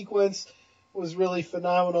whole sequence was really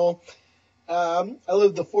phenomenal. I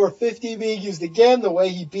love the 450 being used again, the way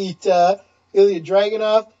he beat Ilya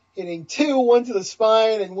Dragunov, hitting 2, 1 to the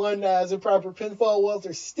spine and 1 as a proper pinfall.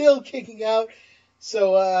 Walter still kicking out,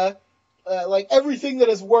 so like everything that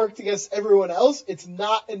has worked against everyone else, it's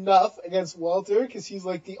not enough against Walter because he's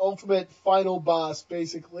like the ultimate final boss,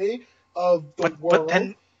 basically, of the world.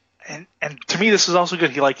 But and to me, this is also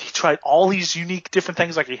good. He tried all these unique different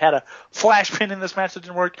things. Like he had a flash pin in this match that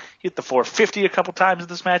didn't work. He hit the 450 a couple times in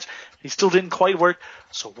this match. He still didn't quite work.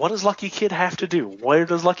 So what does Lucky Kid have to do? Where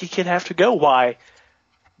does Lucky Kid have to go? Why?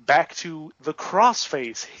 Back to the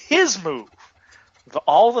crossface, his move.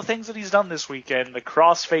 All the things that he's done this weekend, the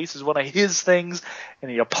crossface is one of his things,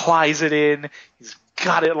 and he applies it in. He's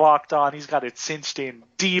got it locked on. He's got it cinched in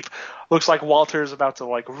deep. Looks like Walter's about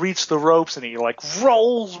to reach the ropes, and he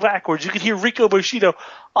rolls backwards. You can hear Rico Bushido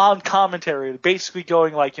on commentary basically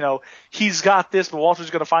going he's got this, but Walter's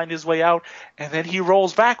going to find his way out. And then he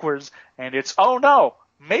rolls backwards, and it's, oh no,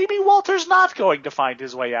 maybe Walter's not going to find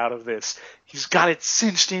his way out of this. He's got it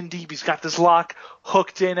cinched in deep. He's got this lock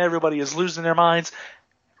hooked in. Everybody is losing their minds.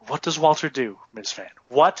 What does Walter do, Ms. Fan?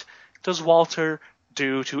 What does Walter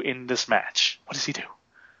do to end this match? What does he do?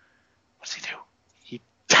 He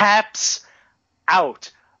taps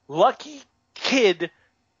out. Lucky Kid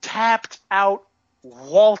tapped out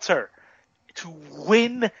Walter to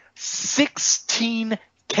win 16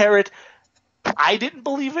 karat. I didn't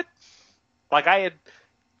believe it. I'm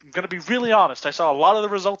going to be really honest. I saw a lot of the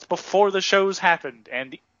results before the shows happened,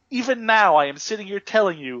 and even now I am sitting here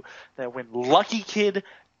telling you that when Lucky Kid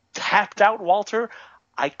tapped out Walter,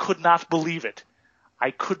 I could not believe it.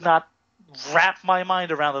 I could not wrap my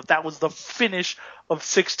mind around that was the finish of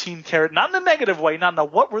 16 karat. Not in a negative way, not in a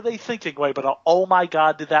what were they thinking way, but a, oh my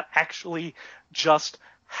God, did that actually just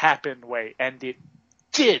happen way? And it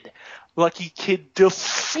did. Lucky Kid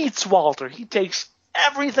defeats Walter. He takes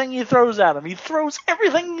everything he throws at him. He throws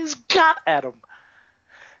everything he's got at him.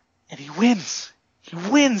 And he wins.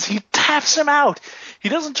 He taps him out. He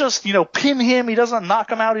doesn't just, pin him. He doesn't knock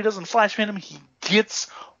him out. He doesn't flash pin him. He gets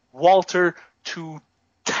Walter to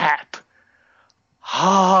tap.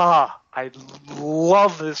 I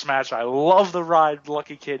love this match. I love the ride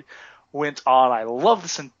Lucky Kid went on. I love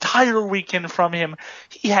this entire weekend from him.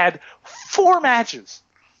 He had 4 matches.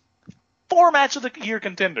 4 match of the year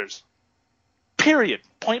contenders. Period.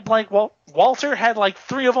 Point blank. Walter had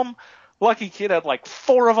 3 of them. Lucky Kid had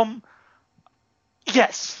 4 of them.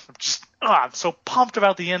 Yes. I'm so pumped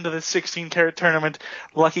about the end of this 16 karat tournament.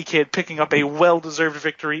 Lucky Kid picking up a well-deserved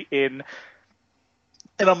victory in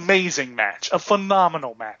an amazing match, a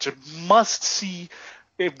phenomenal match, a must-see.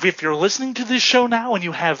 If you're listening to this show now and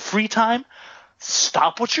you have free time,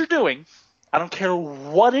 stop what you're doing. I don't care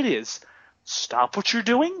what it is. Stop what you're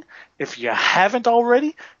doing. If you haven't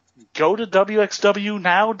already, go to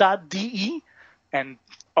wxwnow.de and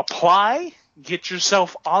apply. Get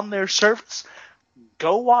yourself on their service.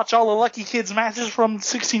 Go watch all the Lucky Kids matches from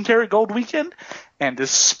 16 Karat Gold Weekend, and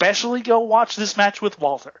especially go watch this match with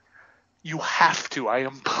Walter. You have to. I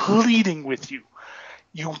am pleading with you.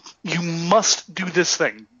 You must do this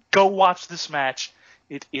thing. Go watch this match.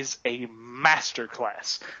 It is a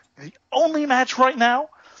masterclass. The only match right now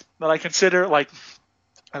that I consider, I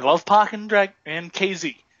love Pac and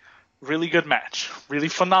KZ. Really good match. Really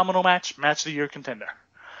phenomenal match. Match of the year contender.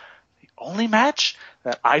 The only match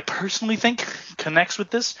that I personally think connects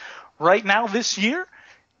with this right now this year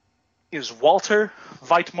is Walter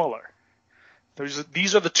Weidmuller.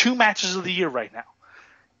 These are the 2 matches of the year right now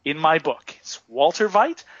in my book. It's Walter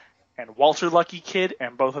Veit and Walter Lucky Kid,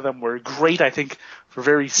 and both of them were great, I think, for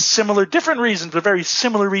very similar, different reasons, but very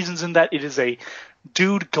similar reasons in that it is a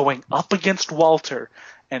dude going up against Walter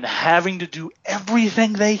and having to do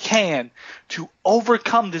everything they can to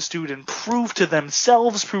overcome this dude and prove to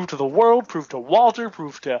themselves, prove to the world, prove to Walter,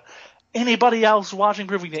 prove to anybody else watching,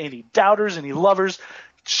 proving to any doubters, any lovers,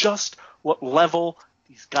 just what level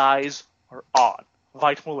these guys are on.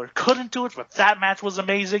 Weidmuller couldn't do it, but that match was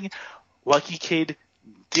amazing. Lucky Kid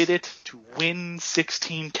did it to win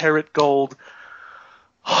 16 karat gold.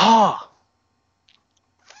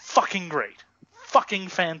 Fucking great. Fucking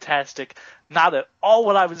fantastic. Not at all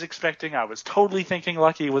what I was expecting. I was totally thinking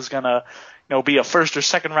Lucky was gonna, be a first or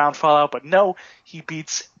second round fallout, but no, he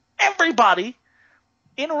beats everybody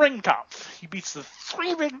in Ring Conf. He beats the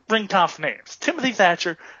 3 Ring Conf names: Timothy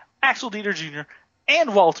Thatcher, Axel Dieter Jr.,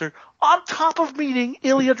 and Walter, on top of meeting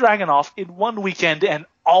Ilya Dragunov in one weekend, and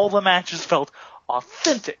all the matches felt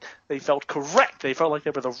authentic. They felt correct. They felt like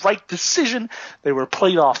they were the right decision. They were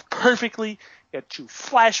played off perfectly. He had 2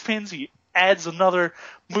 flash pins. He adds another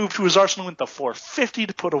move to his arsenal with the 450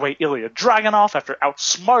 to put away Ilya Dragunov after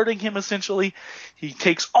outsmarting him, essentially. He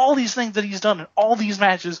takes all these things that he's done in all these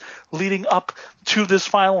matches leading up to this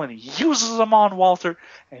final, and he uses them on Walter.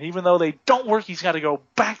 And even though they don't work, he's got to go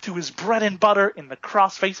back to his bread and butter in the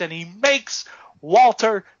crossface, and he makes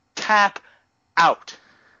Walter tap out.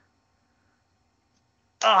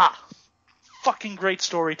 Fucking great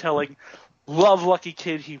storytelling. Love Lucky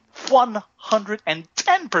Kid. He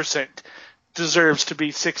 110% deserves to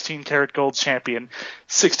be 16 karat gold champion,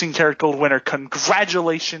 16 karat gold winner.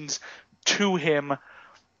 Congratulations to him.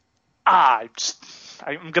 I'm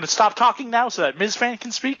going to stop talking now so that Ms. Fan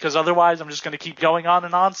can speak, because otherwise I'm just going to keep going on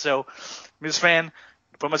and on. So, Ms. Fan,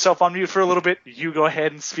 put myself on mute for a little bit. You go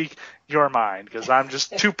ahead and speak your mind, because I'm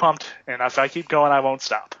just too pumped, and if I keep going, I won't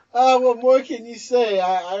stop. What more can you say?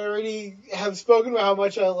 I already have spoken about how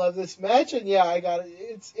much I love this match, and yeah, I got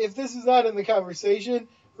it. If this is not in the conversation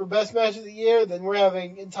for best match of the year, then we're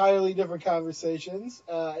having entirely different conversations.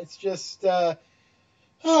 It's just,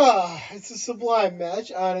 it's a sublime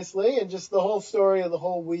match, honestly, and just the whole story of the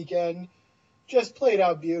whole weekend just played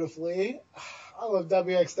out beautifully. I love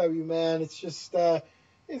WXW, man. It's just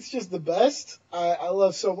the best. I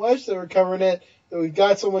love so much that we're covering it, that we've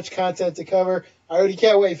got so much content to cover. I already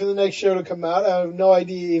can't wait for the next show to come out. I have no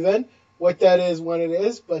idea even what that is, when it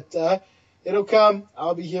is, but it'll come.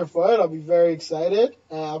 I'll be here for it. I'll be very excited.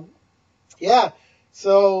 Yeah.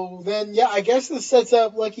 So then, yeah, I guess this sets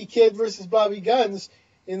up Lucky Kid versus Bobby Guns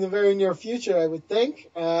in the very near future, I would think.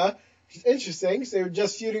 Which is interesting, because they were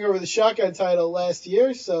just feuding over the Shotgun title last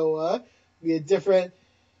year, so be a different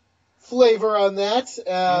flavor on that.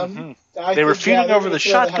 They were feuding over the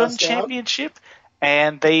Shotgun Championship,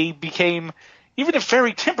 and they became, even if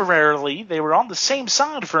very temporarily, they were on the same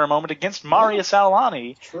side for a moment against Marius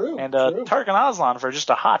Al-Ani and Tarkan Aslan for just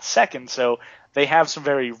a hot second. So they have some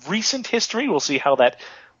very recent history. We'll see how that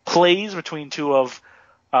plays between two of,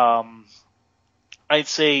 I'd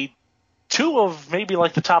say, two of maybe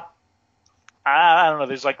like the top, I don't know,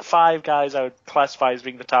 there's like 5 guys I would classify as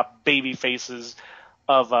being the top baby faces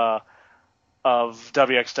of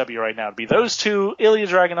WXW right now. It'd be those two, Ilya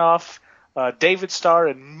Dragunov, David Starr,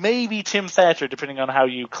 and maybe Tim Thatcher, depending on how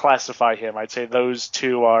you classify him. I'd say those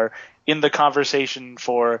two are in the conversation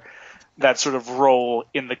for that sort of role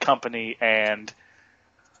in the company, and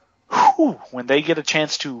when they get a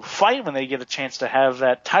chance to fight, when they get a chance to have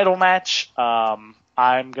that title match,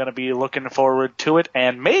 I'm going to be looking forward to it,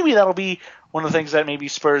 and maybe that'll be one of the things that maybe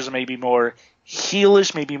spurs maybe more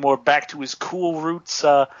heelish, maybe more back to his cool roots,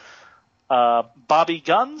 Bobby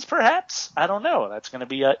Guns, perhaps? I don't know. That's going to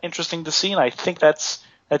be interesting to see, and I think that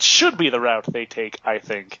should be the route they take, I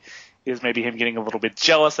think, is maybe him getting a little bit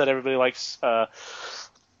jealous that everybody likes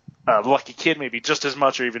Lucky Kid maybe just as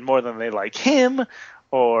much or even more than they like him,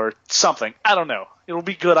 or something. I don't know. It'll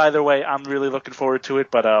be good either way. I'm really looking forward to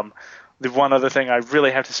it, but the one other thing I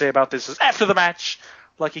really have to say about this is after the match,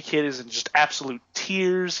 Lucky Kid is in just absolute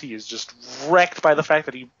tears. He is just wrecked by the fact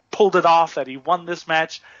that he pulled it off, that he won this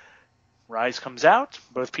match. Rise comes out,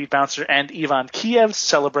 both Pete Bouncer and Ivan Kiev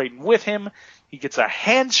celebrating with him. He gets a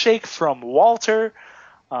handshake from Walter.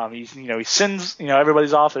 He sends,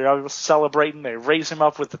 everybody's off. They're all celebrating. They raise him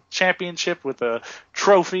up with the championship, with the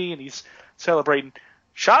trophy, and he's celebrating.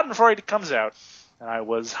 Schadenfreude comes out, and I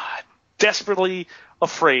was desperately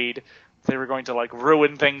afraid they were going to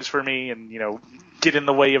ruin things for me and get in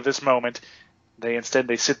the way of this moment. They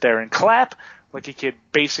sit there and clap. Lucky Kid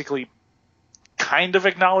basically kind of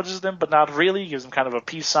acknowledges them, but not really. He gives them kind of a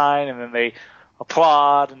peace sign, and then they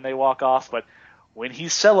applaud and they walk off. But when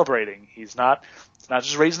he's celebrating, he's not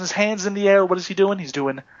just raising his hands in the air. What is he doing? He's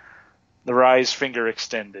doing the Rise finger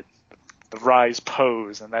extended, the Rise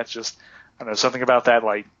pose, and that's just, I don't know, something about that.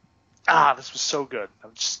 This was so good.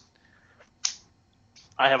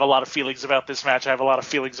 I have a lot of feelings about this match. I have a lot of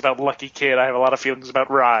feelings about Lucky Kid. I have a lot of feelings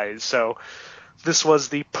about Rise. So this was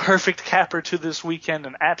the perfect capper to this weekend,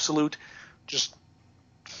 an absolute just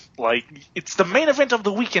it's the main event of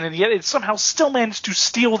the weekend, and yet it somehow still managed to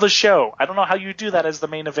steal the show. I don't know how you do that as the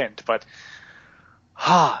main event, but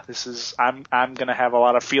I'm gonna have a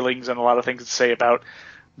lot of feelings and a lot of things to say about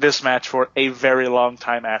this match for a very long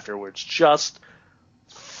time afterwards. Just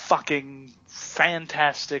fucking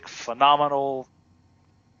fantastic, phenomenal,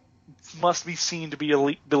 must be seen to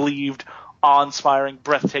be believed, awe-inspiring,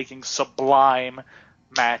 breathtaking, sublime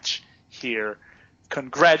match here.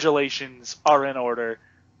 Congratulations are in order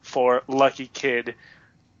for Lucky Kid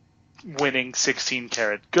winning 16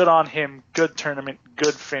 Carat. Good on him. Good tournament.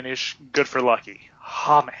 Good finish. Good for Lucky.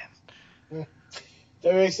 Man.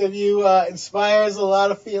 WXW inspires a lot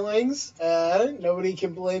of feelings. Nobody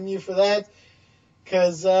can blame you for that,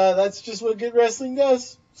 because that's just what good wrestling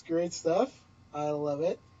does. It's great stuff. I love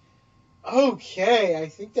it. Okay, I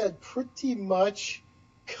think that pretty much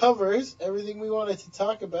covers everything we wanted to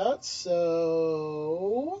talk about.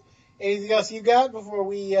 So, anything else you got before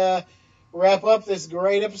we wrap up this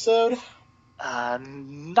great episode?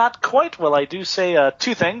 Not quite. Well, I do say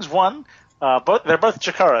 2 things. One, they're both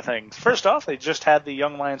Chikara things. First off, they just had the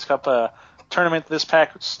Young Lions Cup tournament this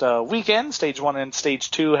past weekend. Stage 1 and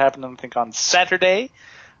Stage 2 happened, I think, on Saturday.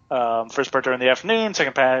 First part during the afternoon,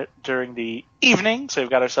 second part during the evening. So we've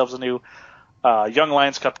got ourselves a new Young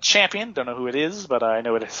Lions Cup champion. Don't know who it is, but I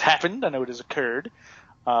know it has happened. I know it has occurred.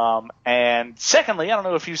 And secondly, I don't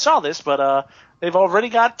know if you saw this, but they've already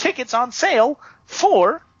got tickets on sale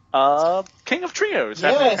for King of Trios.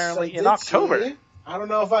 Yes, happening apparently in October. I don't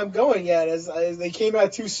know if I'm going yet, as they came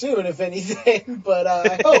out too soon, if anything. But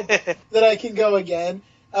I hope that I can go again.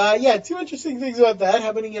 Yeah, two interesting things about that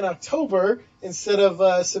happening in October instead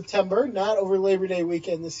of September, not over Labor Day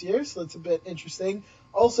weekend this year, so that's a bit interesting.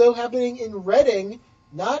 Also happening in Reading,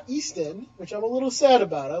 not Easton, which I'm a little sad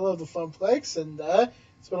about. I love the Funplex, and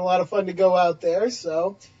it's been a lot of fun to go out there.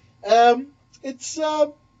 So it's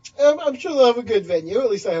I'm sure they'll have a good venue. At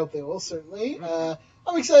least I hope they will, certainly.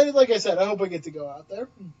 I'm excited. Like I said, I hope I get to go out there.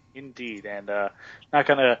 Indeed, and not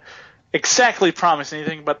going to exactly promise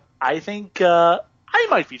anything, but I think I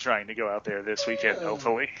might be trying to go out there this weekend,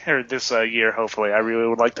 hopefully, or this year, hopefully. I really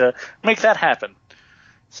would like to make that happen.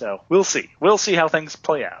 So we'll see. We'll see how things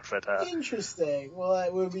play out. But interesting. Well,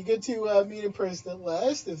 it would be good to meet in person at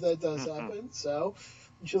last if that does happen. So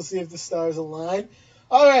we shall see if the stars align.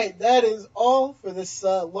 All right, that is all for this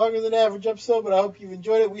longer than average episode, but I hope you've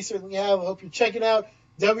enjoyed it. We certainly have. I hope you're checking out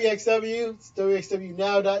WXW. It's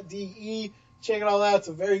WXWnow.de. Check it all out. It's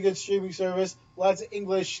a very good streaming service. Lots of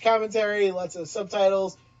English commentary, lots of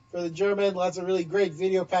subtitles for the German, lots of really great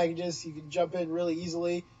video packages. You can jump in really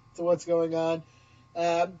easily to what's going on.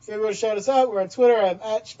 If you want to shout us out, we're on Twitter. I'm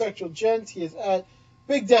at SpectralGent. He is at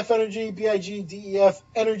Big Def Energy, BIGDEF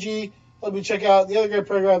Energy. Help me check out the other great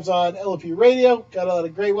programs on LP Radio. Got a lot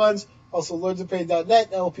of great ones. Also,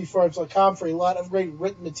 lordsofpain.net and LPforums.com for a lot of great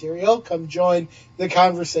written material. Come join the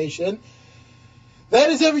conversation.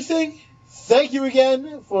 That is everything. Thank you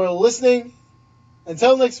again for listening.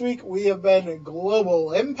 Until next week, we have been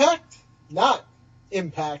Global Impact, not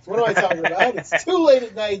Impact. What am I talking about? It's too late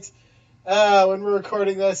at night when we're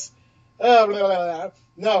recording this. No,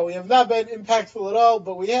 we have not been impactful at all,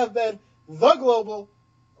 but we have been the Global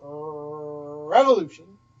Revolution.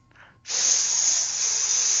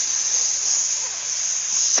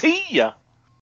 see ya.